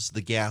dims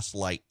the gas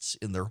lights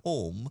in their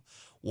home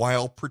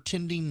while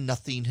pretending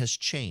nothing has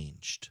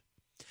changed.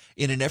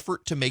 In an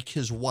effort to make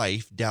his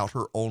wife doubt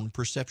her own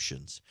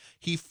perceptions,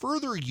 he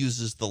further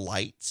uses the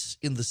lights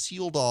in the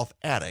sealed-off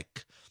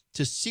attic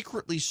to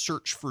secretly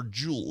search for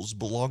jewels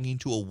belonging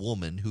to a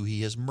woman who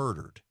he has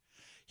murdered.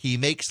 He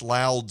makes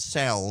loud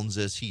sounds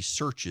as he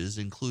searches,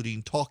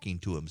 including talking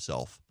to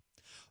himself.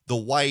 The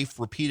wife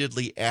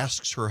repeatedly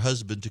asks her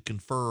husband to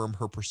confirm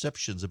her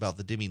perceptions about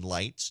the dimming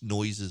lights,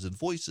 noises, and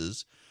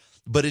voices,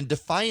 but in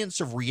defiance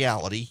of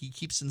reality, he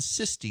keeps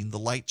insisting the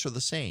lights are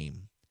the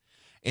same,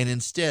 and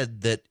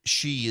instead that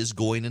she is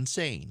going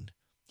insane.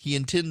 He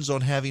intends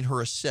on having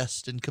her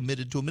assessed and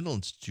committed to a mental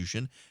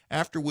institution,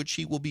 after which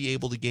he will be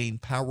able to gain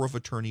power of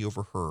attorney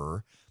over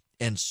her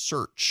and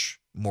search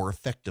more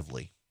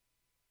effectively.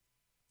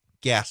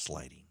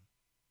 Gaslighting.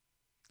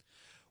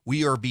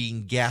 We are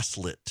being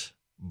gaslit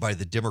by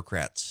the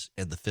Democrats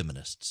and the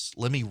feminists.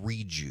 Let me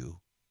read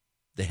you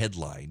the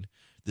headline.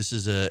 This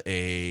is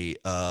a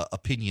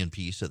opinion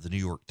piece at the New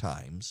York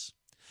Times.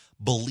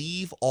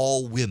 Believe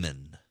all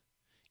women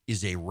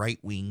is a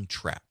right-wing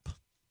trap.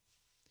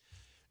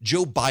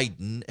 Joe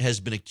Biden has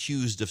been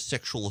accused of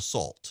sexual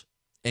assault,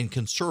 and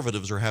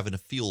conservatives are having a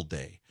field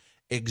day,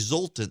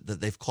 exultant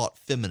that they've caught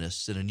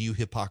feminists in a new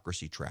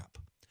hypocrisy trap.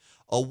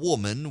 A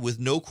woman with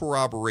no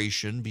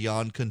corroboration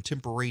beyond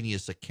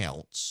contemporaneous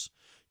accounts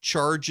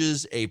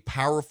charges a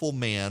powerful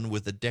man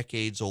with a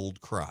decades-old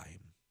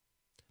crime.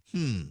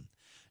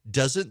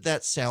 Doesn't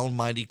that sound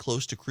mighty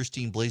close to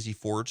Christine Blasey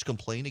Ford's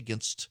complaint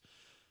against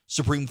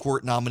Supreme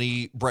Court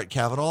nominee Brett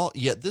Kavanaugh?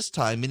 Yet this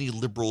time, many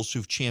liberals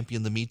who've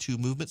championed the Me Too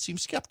movement seem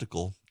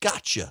skeptical.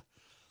 Gotcha.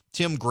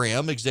 Tim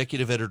Graham,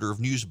 executive editor of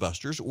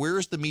Newsbusters. Where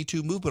is the Me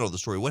Too movement on the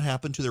story? What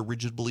happened to their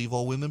rigid believe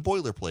all women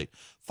boilerplate?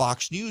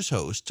 Fox News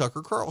host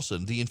Tucker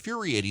Carlson. The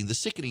infuriating, the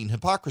sickening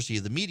hypocrisy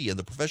of the media and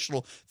the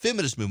professional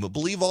feminist movement.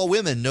 Believe all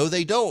women. No,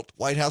 they don't.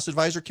 White House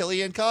advisor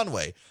Kellyanne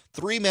Conway.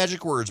 3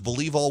 magic words.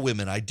 Believe all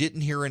women. I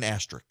didn't hear an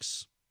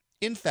asterisk.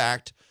 In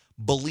fact,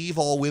 believe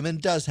all women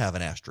does have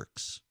an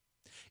asterisk.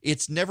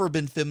 It's never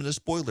been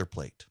feminist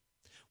boilerplate.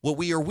 What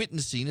we are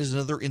witnessing is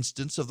another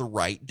instance of the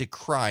right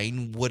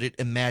decrying what it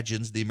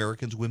imagines the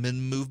Americans'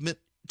 women movement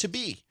to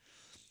be.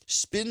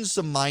 Spend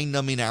some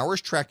mind-numbing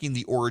hours tracking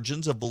the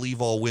origins of Believe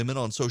All Women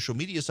on social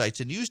media sites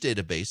and news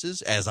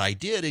databases, as I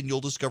did, and you'll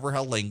discover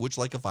how language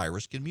like a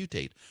virus can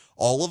mutate.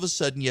 All of a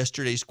sudden,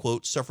 yesterday's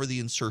quotes suffer the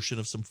insertion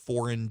of some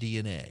foreign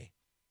DNA.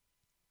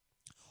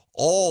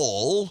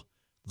 All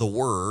the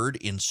word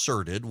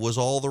inserted was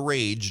all the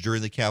rage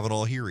during the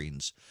Kavanaugh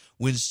hearings,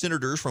 when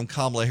senators from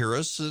Kamala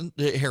Harris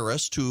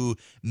to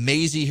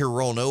Mazie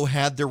Hirono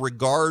had their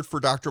regard for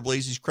Dr.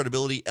 Blasey's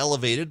credibility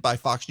elevated by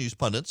Fox News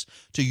pundits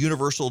to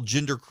universal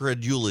gender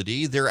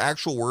credulity. Their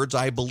actual words,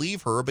 I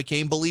believe her,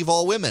 became believe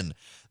all women.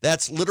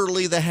 That's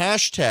literally the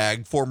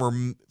hashtag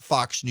former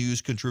Fox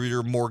News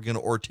contributor Morgan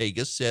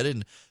Ortega said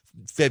in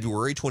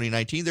February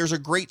 2019. There's a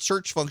great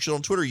search function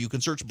on Twitter. You can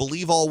search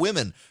believe all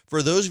women.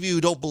 For those of you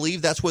who don't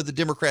believe, that's what the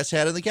Democrats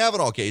had in the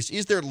Kavanaugh case.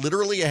 Is there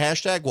literally a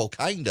hashtag? Well,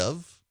 kind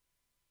of.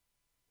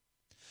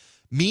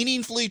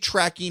 Meaningfully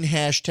tracking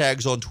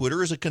hashtags on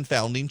Twitter is a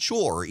confounding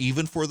chore,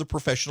 even for the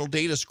professional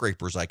data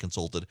scrapers I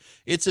consulted.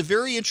 It's a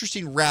very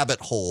interesting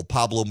rabbit hole,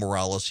 Pablo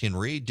Morales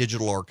Henry,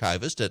 digital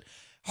archivist at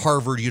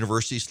Harvard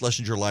University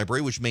Schlesinger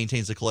Library, which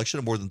maintains a collection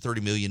of more than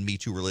 30 million Me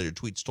Too-related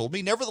tweets, told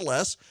me.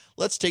 Nevertheless,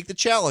 let's take the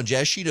challenge.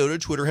 As she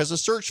noted, Twitter has a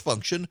search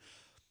function.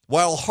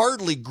 While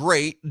hardly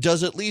great,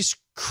 does at least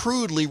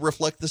crudely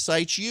reflect the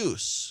site's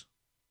use.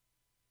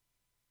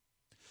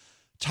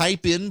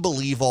 Type in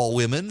Believe All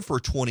Women for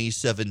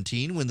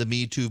 2017 when the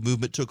Me Too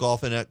movement took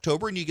off in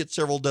October, and you get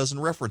several dozen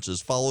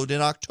references, followed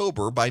in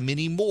October by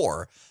many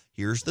more.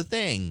 Here's the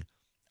thing.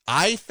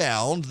 I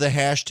found the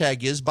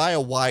hashtag is by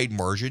a wide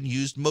margin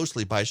used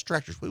mostly by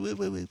distractors. Wait.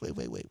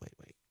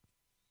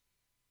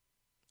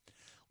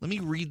 Let me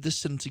read this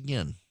sentence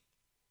again.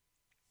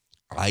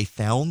 I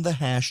found the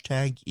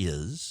hashtag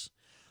is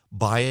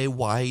by a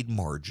wide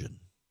margin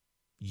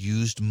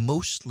used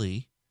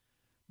mostly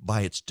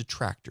by its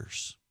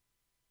detractors.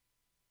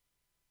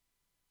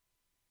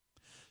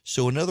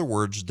 So in other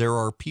words, there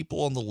are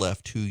people on the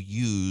left who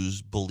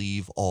use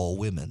believe all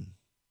women.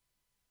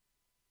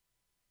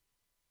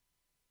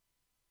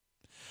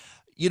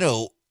 You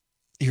know,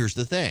 here's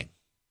the thing.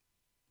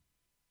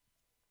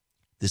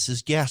 This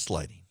is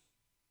gaslighting.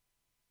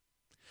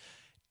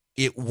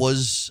 It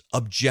was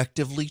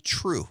objectively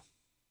true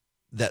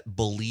that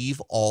believe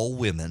all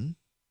women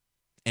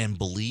and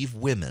believe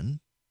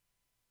women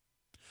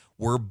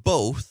were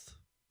both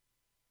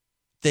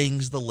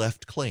things the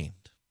left claimed.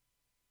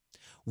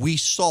 We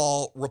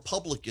saw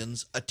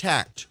Republicans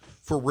attacked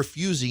for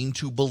refusing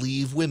to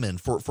believe women,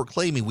 for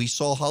claiming. We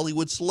saw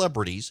Hollywood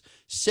celebrities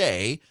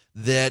say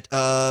that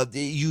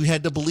you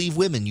had to believe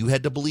women. You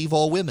had to believe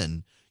all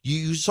women.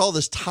 You saw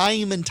this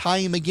time and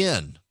time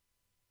again.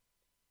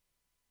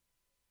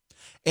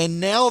 And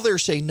now they're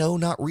saying, no,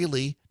 not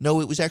really. No,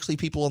 it was actually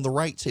people on the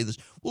right say this.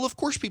 Well, of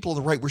course, people on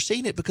the right were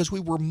saying it because we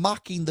were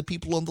mocking the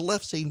people on the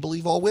left saying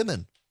believe all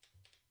women.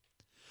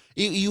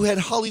 You had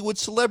Hollywood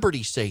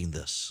celebrities saying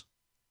this.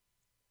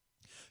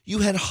 You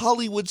had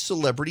Hollywood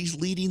celebrities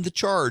leading the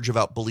charge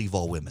about believe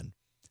all women.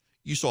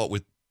 You saw it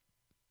with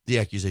the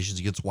accusations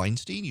against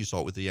Weinstein. You saw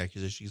it with the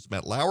accusations against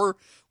Matt Lauer,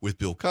 with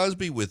Bill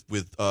Cosby, with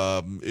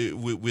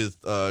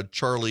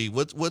Charlie.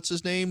 What's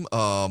his name?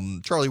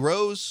 Charlie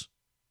Rose.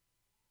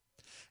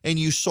 And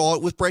you saw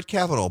it with Brett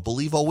Kavanaugh,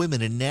 believe all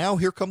women. And now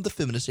here come the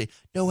feminists say,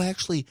 no,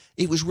 actually,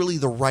 it was really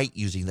the right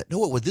using that.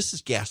 No, this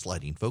is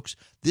gaslighting, folks.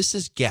 This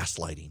is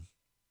gaslighting.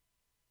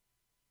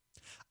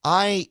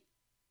 I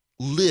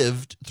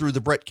lived through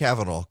the Brett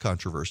Kavanaugh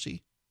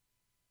controversy.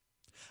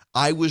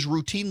 I was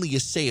routinely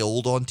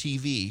assailed on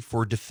TV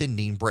for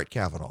defending Brett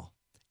Kavanaugh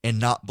and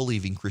not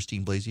believing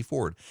Christine Blasey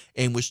Ford,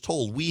 and was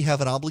told we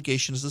have an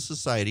obligation as a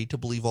society to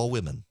believe all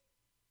women.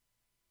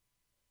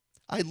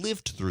 I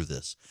lived through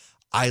this.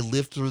 I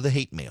lived through the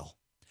hate mail.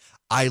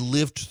 I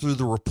lived through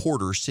the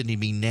reporters sending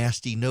me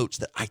nasty notes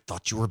that I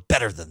thought you were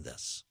better than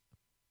this.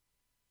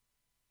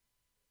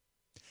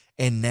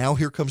 And now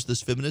here comes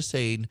this feminist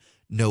saying,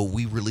 no,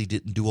 we really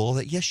didn't do all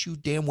that. Yes, you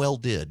damn well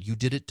did. You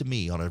did it to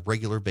me on a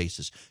regular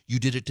basis. You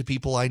did it to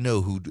people I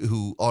know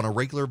who on a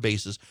regular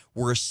basis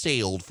were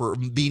assailed for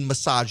being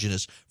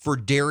misogynist, for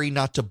daring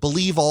not to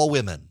believe all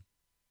women.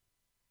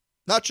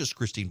 Not just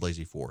Christine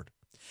Blasey Ford.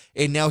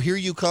 And now here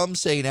you come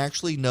saying,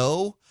 actually,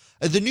 no.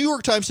 The New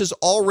York Times has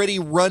already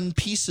run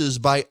pieces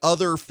by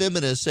other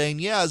feminists saying,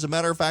 yeah, as a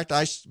matter of fact,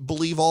 I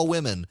believe all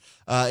women.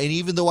 And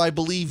even though I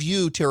believe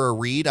you, Tara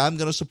Reid, I'm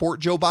going to support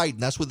Joe Biden.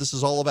 That's what this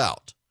is all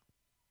about.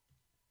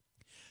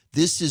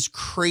 This is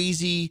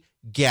crazy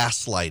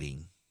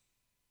gaslighting.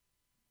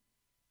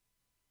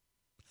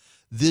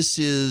 This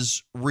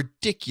is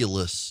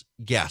ridiculous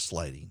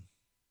gaslighting.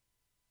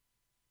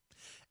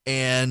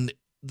 And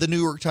the New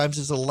York Times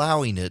is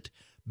allowing it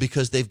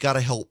because they've got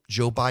to help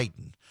Joe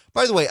Biden.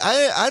 By the way,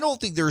 I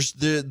don't think there's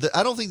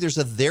I don't think there's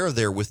a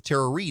there with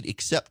Tara Reid,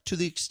 except to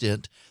the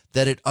extent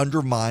that it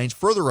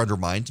further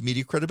undermines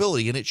media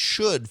credibility, and it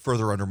should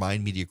further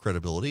undermine media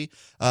credibility.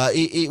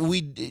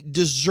 We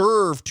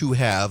deserve to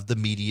have the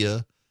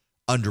media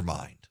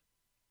undermined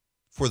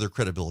for their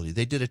credibility.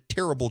 They did a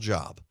terrible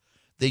job.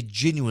 They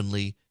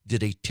genuinely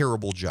did a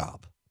terrible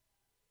job.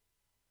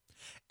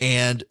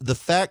 And the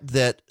fact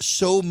that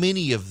so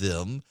many of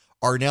them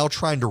are now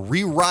trying to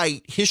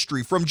rewrite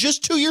history from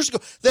just 2 years ago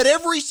that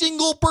every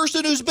single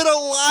person who's been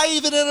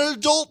alive and an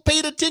adult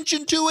paid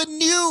attention to and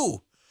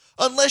knew.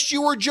 Unless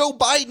you were Joe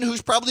Biden,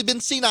 who's probably been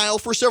senile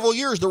for several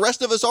years. The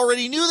rest of us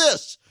already knew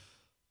this.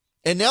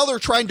 And now they're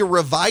trying to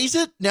revise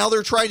it. Now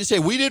they're trying to say,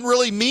 we didn't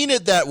really mean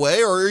it that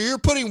way, or you're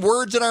putting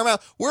words in our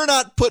mouth. We're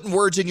not putting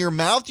words in your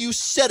mouth. You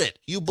said it.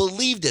 You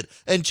believed it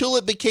until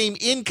it became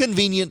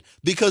inconvenient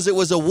because it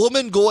was a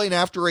woman going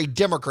after a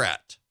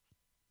Democrat.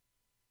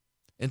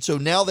 And so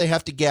now they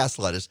have to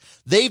gaslight us.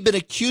 They've been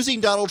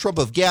accusing Donald Trump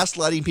of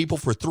gaslighting people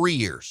for 3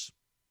 years.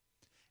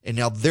 And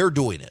now they're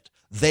doing it.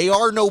 They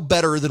are no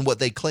better than what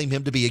they claim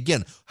him to be.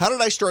 Again, how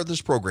did I start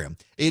this program?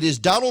 It is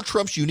Donald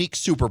Trump's unique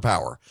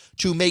superpower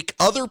to make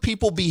other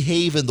people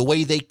behave in the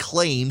way they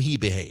claim he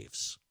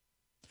behaves.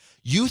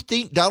 You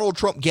think Donald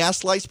Trump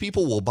gaslights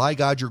people? Well, by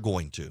God, you're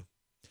going to.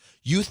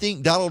 You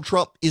think Donald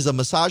Trump is a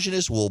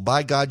misogynist? Well,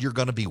 by God, you're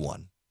going to be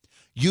one.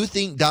 You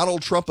think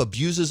Donald Trump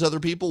abuses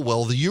other people?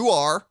 Well, you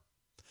are.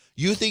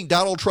 You think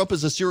Donald Trump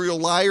is a serial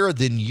liar?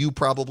 Then you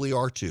probably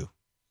are too.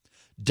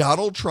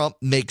 Donald Trump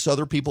makes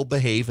other people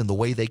behave in the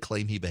way they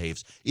claim he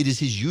behaves. It is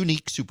his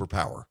unique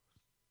superpower.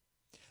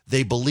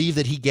 They believe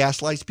that he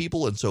gaslights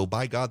people, and so,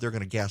 by God, they're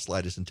going to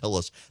gaslight us and tell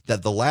us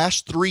that the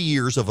last 3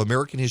 years of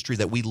American history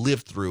that we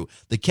lived through,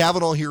 the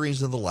Kavanaugh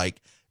hearings and the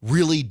like,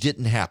 really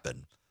didn't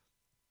happen.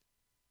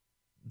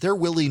 They're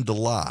willing to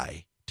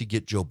lie to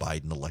get Joe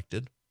Biden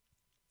elected,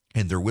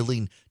 and they're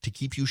willing to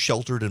keep you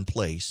sheltered in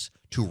place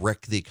to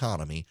wreck the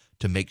economy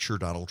to make sure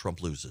Donald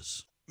Trump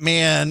loses.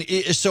 Man,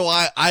 so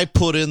I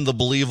put in the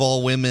Believe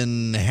All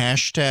Women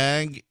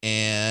hashtag,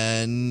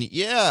 and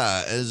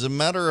yeah, as a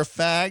matter of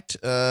fact,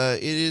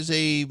 it is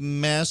a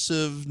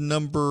massive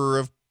number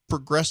of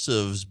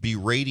progressives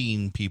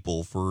berating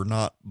people for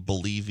not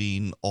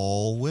believing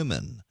all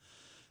women.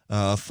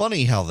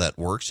 Funny how that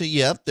works.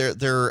 Yep,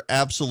 there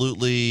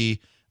absolutely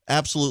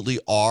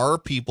are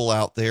people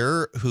out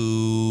there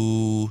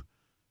who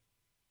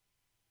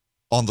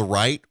on the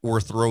right were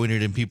throwing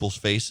it in people's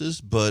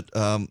faces, but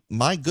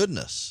my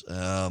goodness,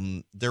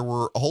 there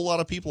were a whole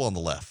lot of people on the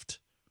left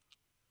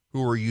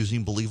who were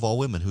using Believe All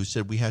Women, who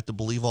said we have to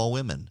believe all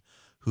women,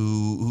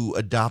 who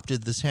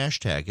adopted this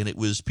hashtag. And it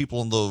was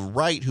people on the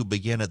right who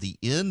began at the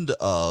end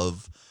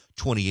of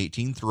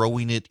 2018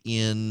 throwing it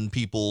in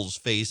people's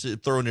faces,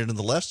 throwing it in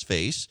the left's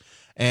face,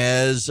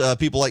 as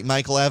people like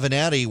Michael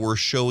Avenatti were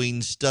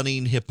showing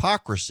stunning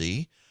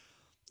hypocrisy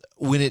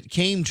when it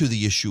came to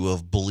the issue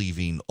of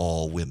believing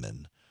all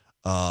women.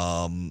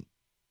 My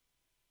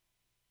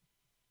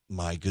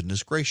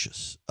goodness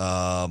gracious.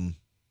 Look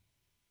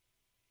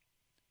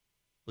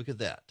at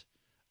that.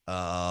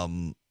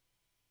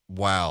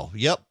 Wow.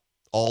 Yep.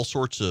 All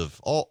sorts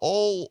of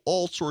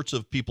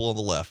people on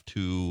the left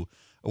who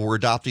were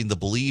adopting the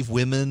believe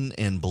women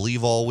and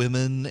believe all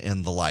women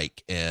and the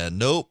like. And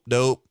nope,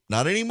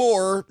 not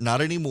anymore. Not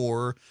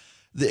anymore.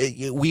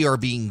 We are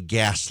being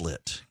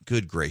gaslit.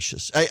 Good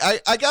gracious.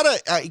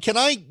 Can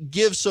I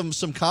give some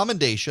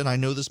commendation? I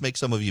know this makes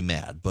some of you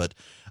mad, but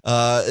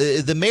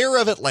the mayor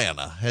of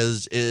Atlanta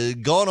has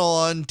gone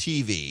on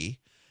TV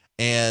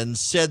and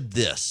said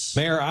this.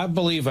 Mayor, I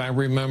believe I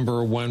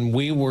remember when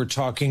we were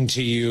talking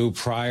to you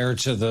prior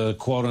to the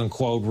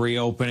quote-unquote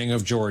reopening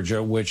of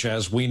Georgia, which,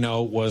 as we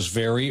know, was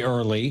very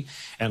early.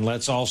 And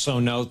let's also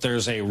note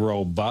there's a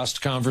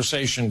robust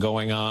conversation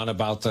going on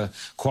about the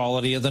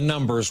quality of the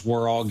numbers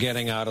we're all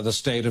getting out of the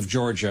state of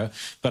Georgia.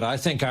 But I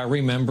think I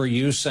remember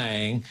you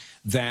saying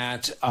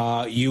that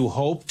you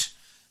hoped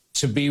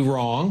to be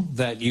wrong,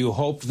 that you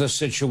hoped the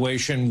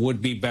situation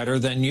would be better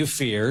than you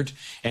feared.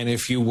 And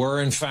if you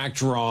were, in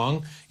fact,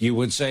 wrong, you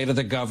would say to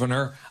the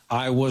governor,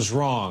 I was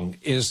wrong.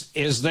 Is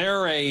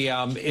there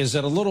is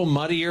it a little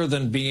muddier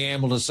than being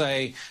able to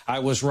say I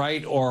was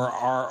right or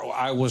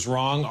I was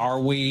wrong? Are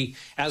we,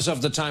 as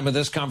of the time of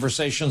this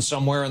conversation,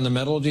 somewhere in the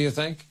middle, do you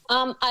think?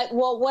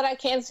 Well, what I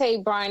can say,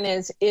 Brian,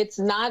 is it's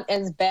not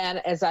as bad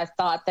as I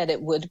thought that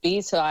it would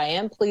be. So I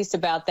am pleased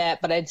about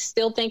that, but I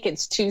still think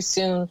it's too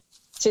soon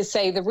to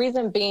say. The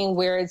reason being,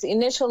 whereas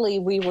initially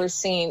we were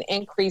seeing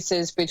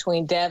increases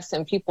between deaths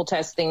and people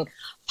testing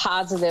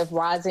positive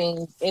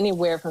rising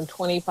anywhere from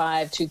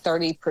 25 to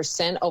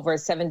 30% over a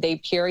 7-day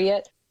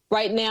period,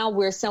 right now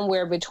we're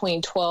somewhere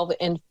between 12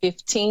 and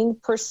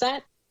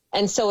 15%.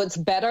 And so it's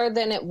better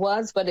than it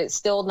was, but it's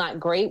still not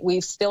great.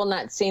 We've still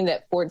not seen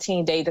that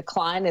 14-day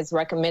decline as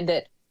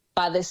recommended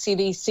by the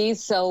CDC.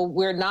 So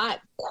we're not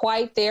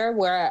quite there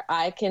where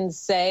I can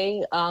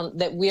say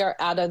that we are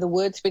out of the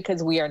woods,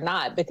 because we are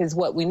not. Because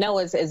what we know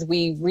is as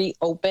we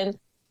reopen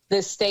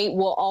the state,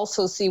 we'll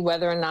also see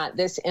whether or not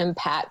this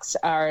impacts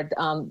our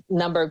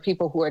number of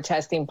people who are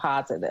testing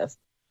positive.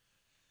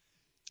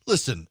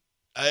 Listen,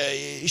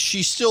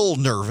 she's still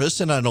nervous,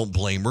 and I don't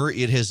blame her.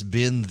 It has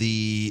been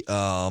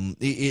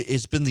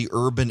it's been the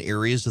urban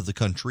areas of the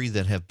country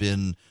that have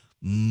been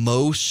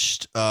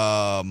most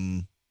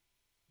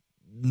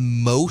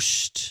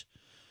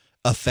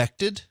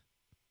affected.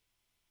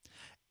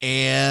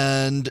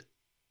 And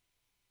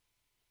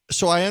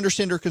so I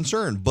understand her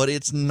concern, but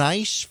it's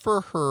nice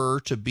for her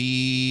to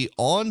be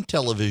on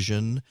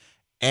television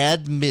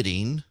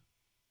admitting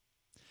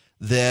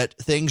that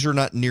things are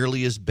not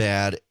nearly as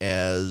bad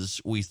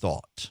as we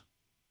thought.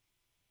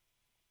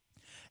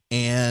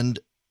 And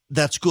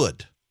that's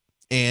good.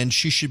 And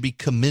she should be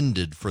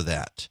commended for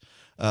that.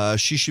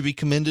 She should be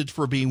commended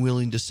for being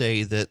willing to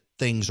say that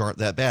things aren't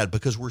that bad,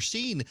 because we're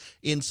seeing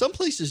in some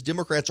places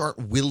Democrats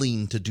aren't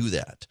willing to do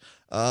that.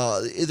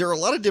 There are a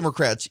lot of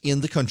Democrats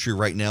in the country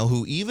right now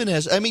who, even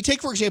as, I mean,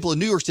 take, for example, in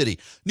New York City.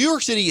 New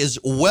York City is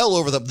well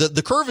over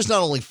the curve is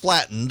not only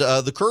flattened,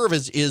 the curve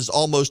is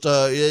almost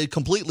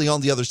completely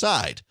on the other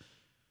side.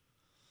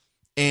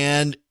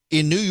 And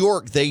in New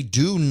York, they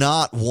do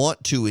not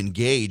want to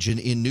engage. And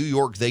in New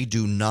York, they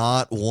do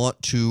not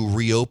want to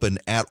reopen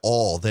at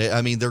all.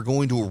 They're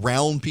going to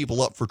round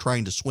people up for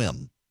trying to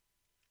swim,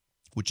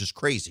 which is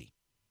crazy.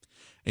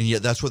 And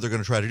yet that's what they're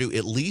going to try to do.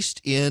 At least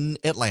in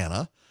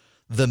Atlanta,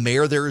 the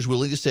mayor there is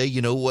willing to say,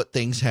 you know what,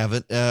 things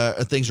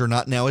are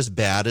not now as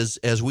bad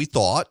as we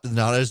thought,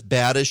 not as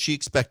bad as she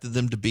expected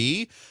them to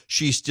be.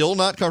 She's still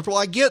not comfortable.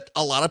 I get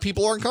a lot of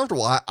people aren't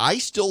comfortable. I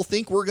still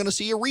think we're going to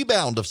see a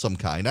rebound of some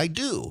kind. I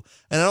do.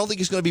 And I don't think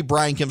it's going to be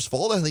Brian Kemp's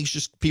fault. I think it's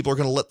just people are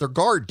going to let their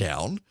guard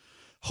down.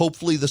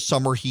 Hopefully the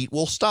summer heat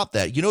will stop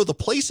that. You know, the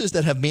places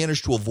that have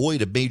managed to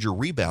avoid a major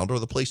rebound are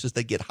the places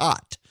that get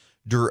hot.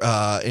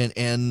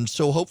 And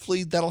so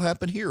hopefully that'll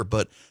happen here.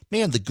 But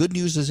man, the good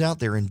news is out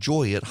there.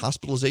 Enjoy it.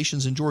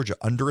 Hospitalizations in Georgia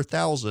under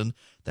 1,000.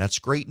 That's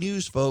great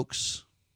news, folks.